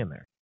 just laying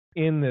there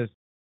in this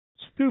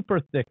super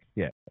thick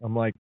shit. I'm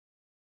like,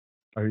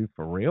 are you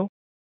for real?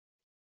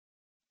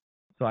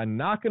 So I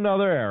knock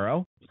another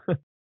arrow.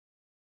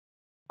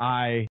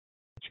 I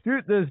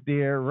shoot this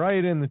deer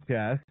right in the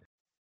chest,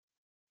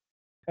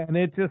 and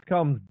it just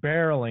comes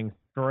barreling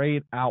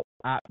straight out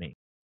at me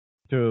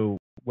to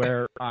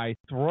where I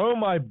throw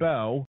my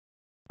bow.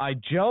 I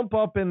jump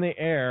up in the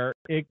air.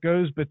 It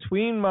goes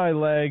between my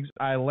legs.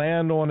 I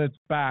land on its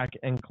back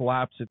and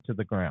collapse it to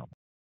the ground.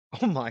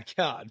 Oh my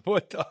God.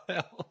 What the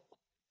hell?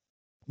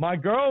 My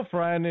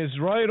girlfriend is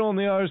right on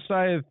the other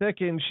side of the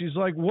thicket, and she's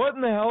like, what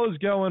in the hell is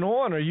going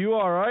on? Are you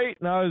all right?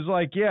 And I was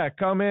like, yeah,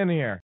 come in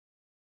here.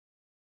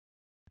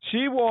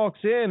 She walks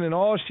in, and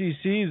all she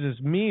sees is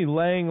me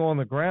laying on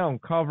the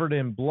ground covered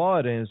in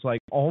blood, and it's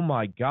like, oh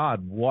my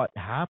God, what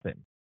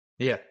happened?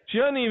 Yeah. She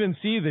doesn't even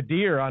see the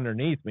deer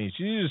underneath me.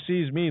 She just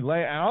sees me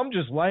lay. I'm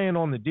just laying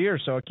on the deer,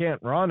 so it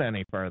can't run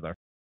any further.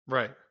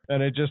 Right.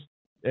 And it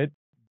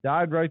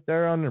died right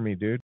there under me,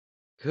 dude.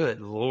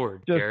 Good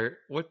Lord, Just Garrett.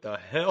 What the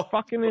hell?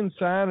 Fucking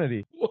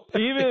insanity.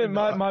 Even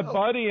my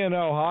buddy in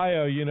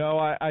Ohio, you know,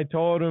 I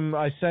told him,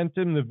 I sent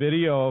him the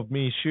video of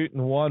me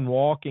shooting one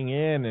walking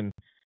in and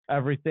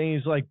everything.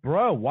 He's like,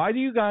 bro, why do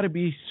you got to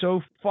be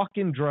so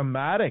fucking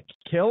dramatic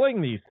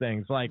killing these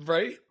things? Like,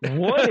 right?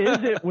 What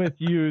is it with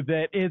you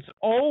that it's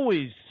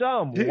always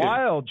some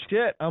wild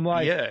shit? I'm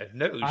like, yeah,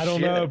 no I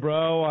don't know,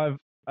 bro.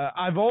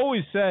 I've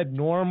always said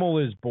normal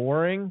is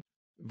boring.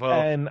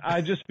 Well, and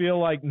I just feel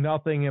like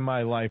nothing in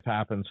my life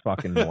happens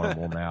fucking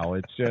normal now.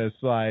 It's just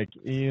like,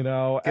 you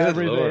know,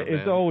 everything. Lord,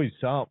 it's always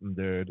something,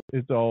 dude.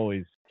 It's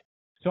always.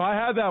 So I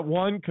had that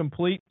one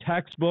complete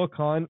textbook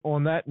hunt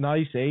on that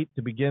nice 8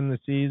 to begin the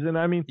season.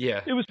 I mean,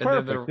 yeah, it was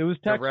perfect. It was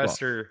textbook. The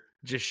rest are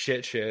just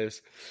shit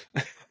shows.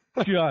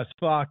 Just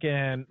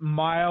fucking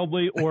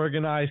mildly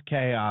organized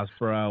chaos,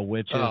 bro,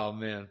 which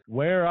is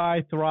where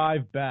I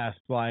thrive best.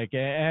 Like,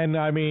 and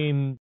I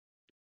mean,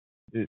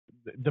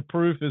 the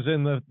proof is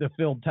in the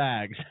filled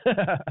tags.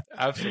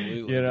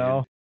 Absolutely. You know?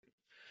 Dude.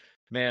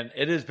 Man,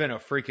 it has been a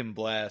freaking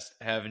blast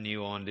having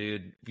you on,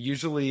 dude.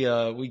 Usually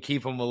we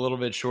keep them a little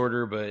bit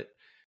shorter, but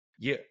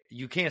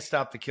you can't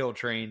stop the kill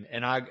train,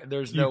 and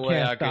there's no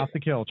way I could stop the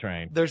kill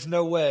train. There's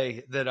no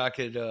way that I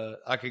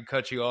could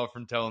cut you off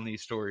from telling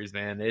these stories,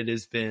 man. It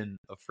has been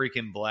a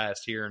freaking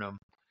blast hearing them.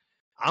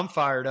 I'm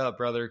fired up,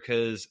 brother,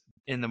 because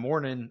in the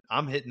morning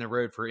I'm hitting the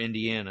road for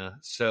Indiana,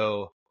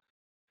 so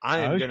I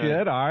am All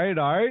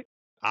right.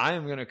 I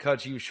am gonna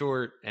cut you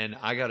short, and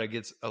I gotta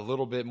get a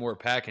little bit more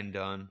packing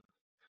done.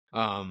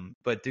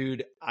 But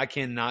dude, I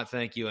cannot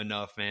thank you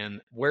enough,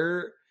 man.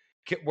 Where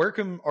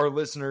can our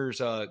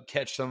listeners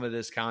catch some of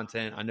this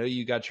content? I know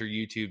you got your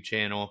YouTube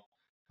channel.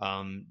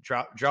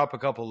 Drop a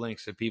couple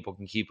links so people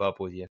can keep up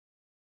with you.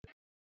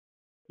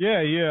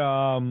 Yeah.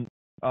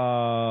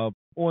 On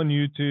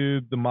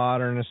YouTube, The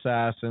Modern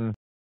Assassin,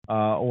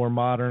 or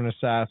Modern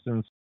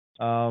Assassins.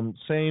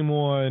 Same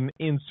on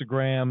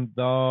Instagram,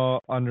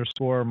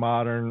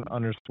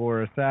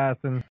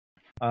 _modern_assassin.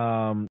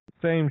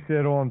 same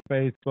shit on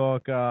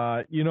Facebook.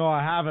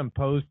 I haven't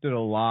posted a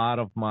lot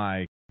of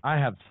I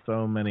have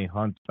so many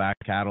hunts back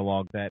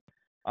catalog that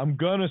I'm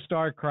gonna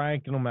start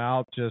cranking them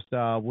out. Just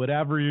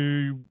whatever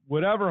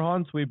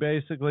hunts we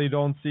basically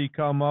don't see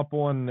come up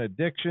on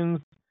addictions,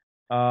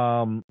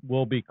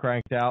 will be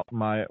cranked out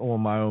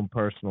on my own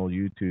personal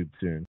YouTube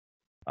soon.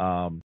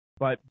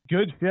 But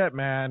good shit,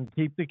 man.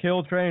 Keep the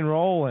kill train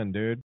rolling,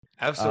 dude.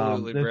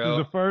 Absolutely, this bro.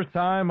 This is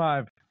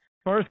the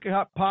first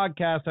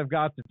podcast I've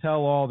got to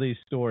tell all these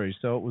stories,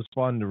 so it was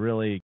fun to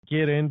really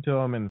get into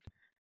them and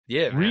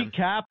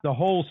recap the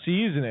whole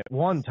season at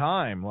one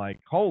time.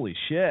 Like, holy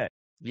shit.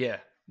 Yeah.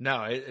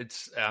 No,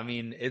 it's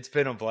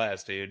been a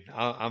blast, dude.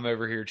 I'm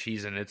over here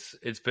cheesing.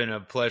 It's been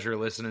a pleasure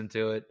listening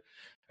to it.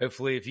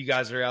 Hopefully, if you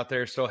guys are out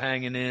there still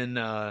hanging in,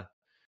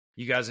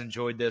 you guys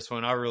enjoyed this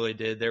one. I really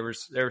did. There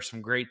were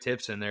some great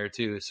tips in there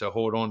too. So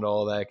hold on to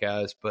all that,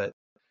 guys. But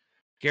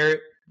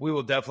Garrett, we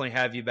will definitely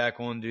have you back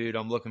on, dude.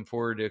 I'm looking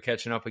forward to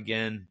catching up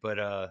again.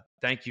 But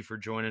thank you for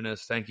joining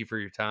us. Thank you for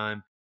your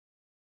time.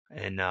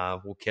 And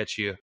we'll catch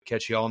you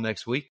all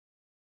next week.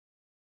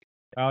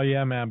 Oh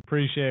yeah, man.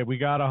 Appreciate it. We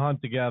got to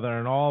hunt together,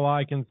 and all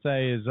I can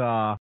say is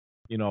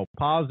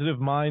positive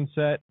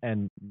mindset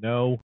and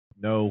no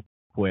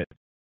quit.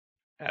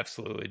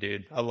 Absolutely,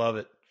 dude. I love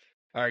it.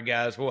 All right,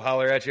 guys. We'll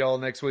holler at you all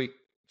next week.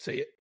 See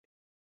ya.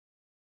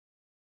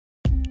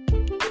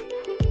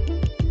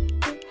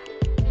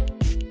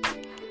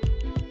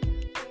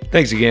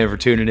 Thanks again for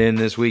tuning in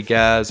this week,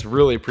 guys.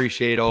 Really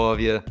appreciate all of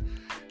you.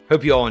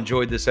 Hope you all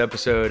enjoyed this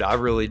episode. I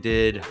really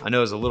did. I know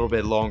it was a little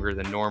bit longer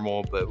than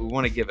normal, but we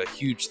want to give a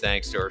huge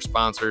thanks to our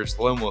sponsors,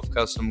 Lone Wolf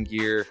Custom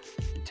Gear,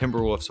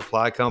 Timberwolf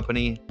Supply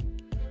Company.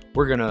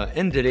 We're going to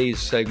end today's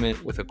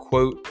segment with a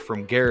quote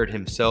from Garrett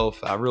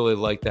himself. I really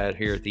like that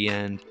here at the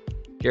end.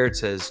 Garrett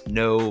says,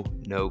 no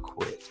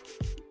quit.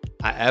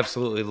 I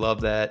absolutely love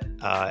that,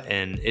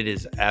 and it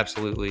is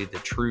absolutely the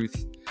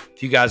truth.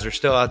 If you guys are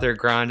still out there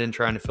grinding,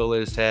 trying to fill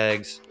those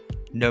tags,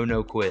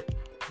 no quit,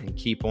 and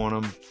keep on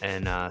them,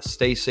 and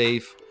stay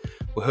safe.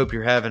 We hope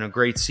you're having a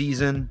great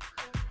season.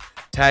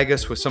 Tag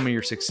us with some of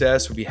your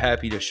success. We'll be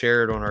happy to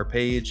share it on our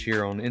page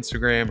here on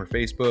Instagram or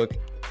Facebook,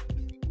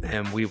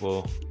 and we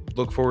will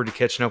look forward to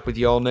catching up with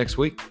you all next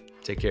week.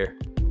 Take care.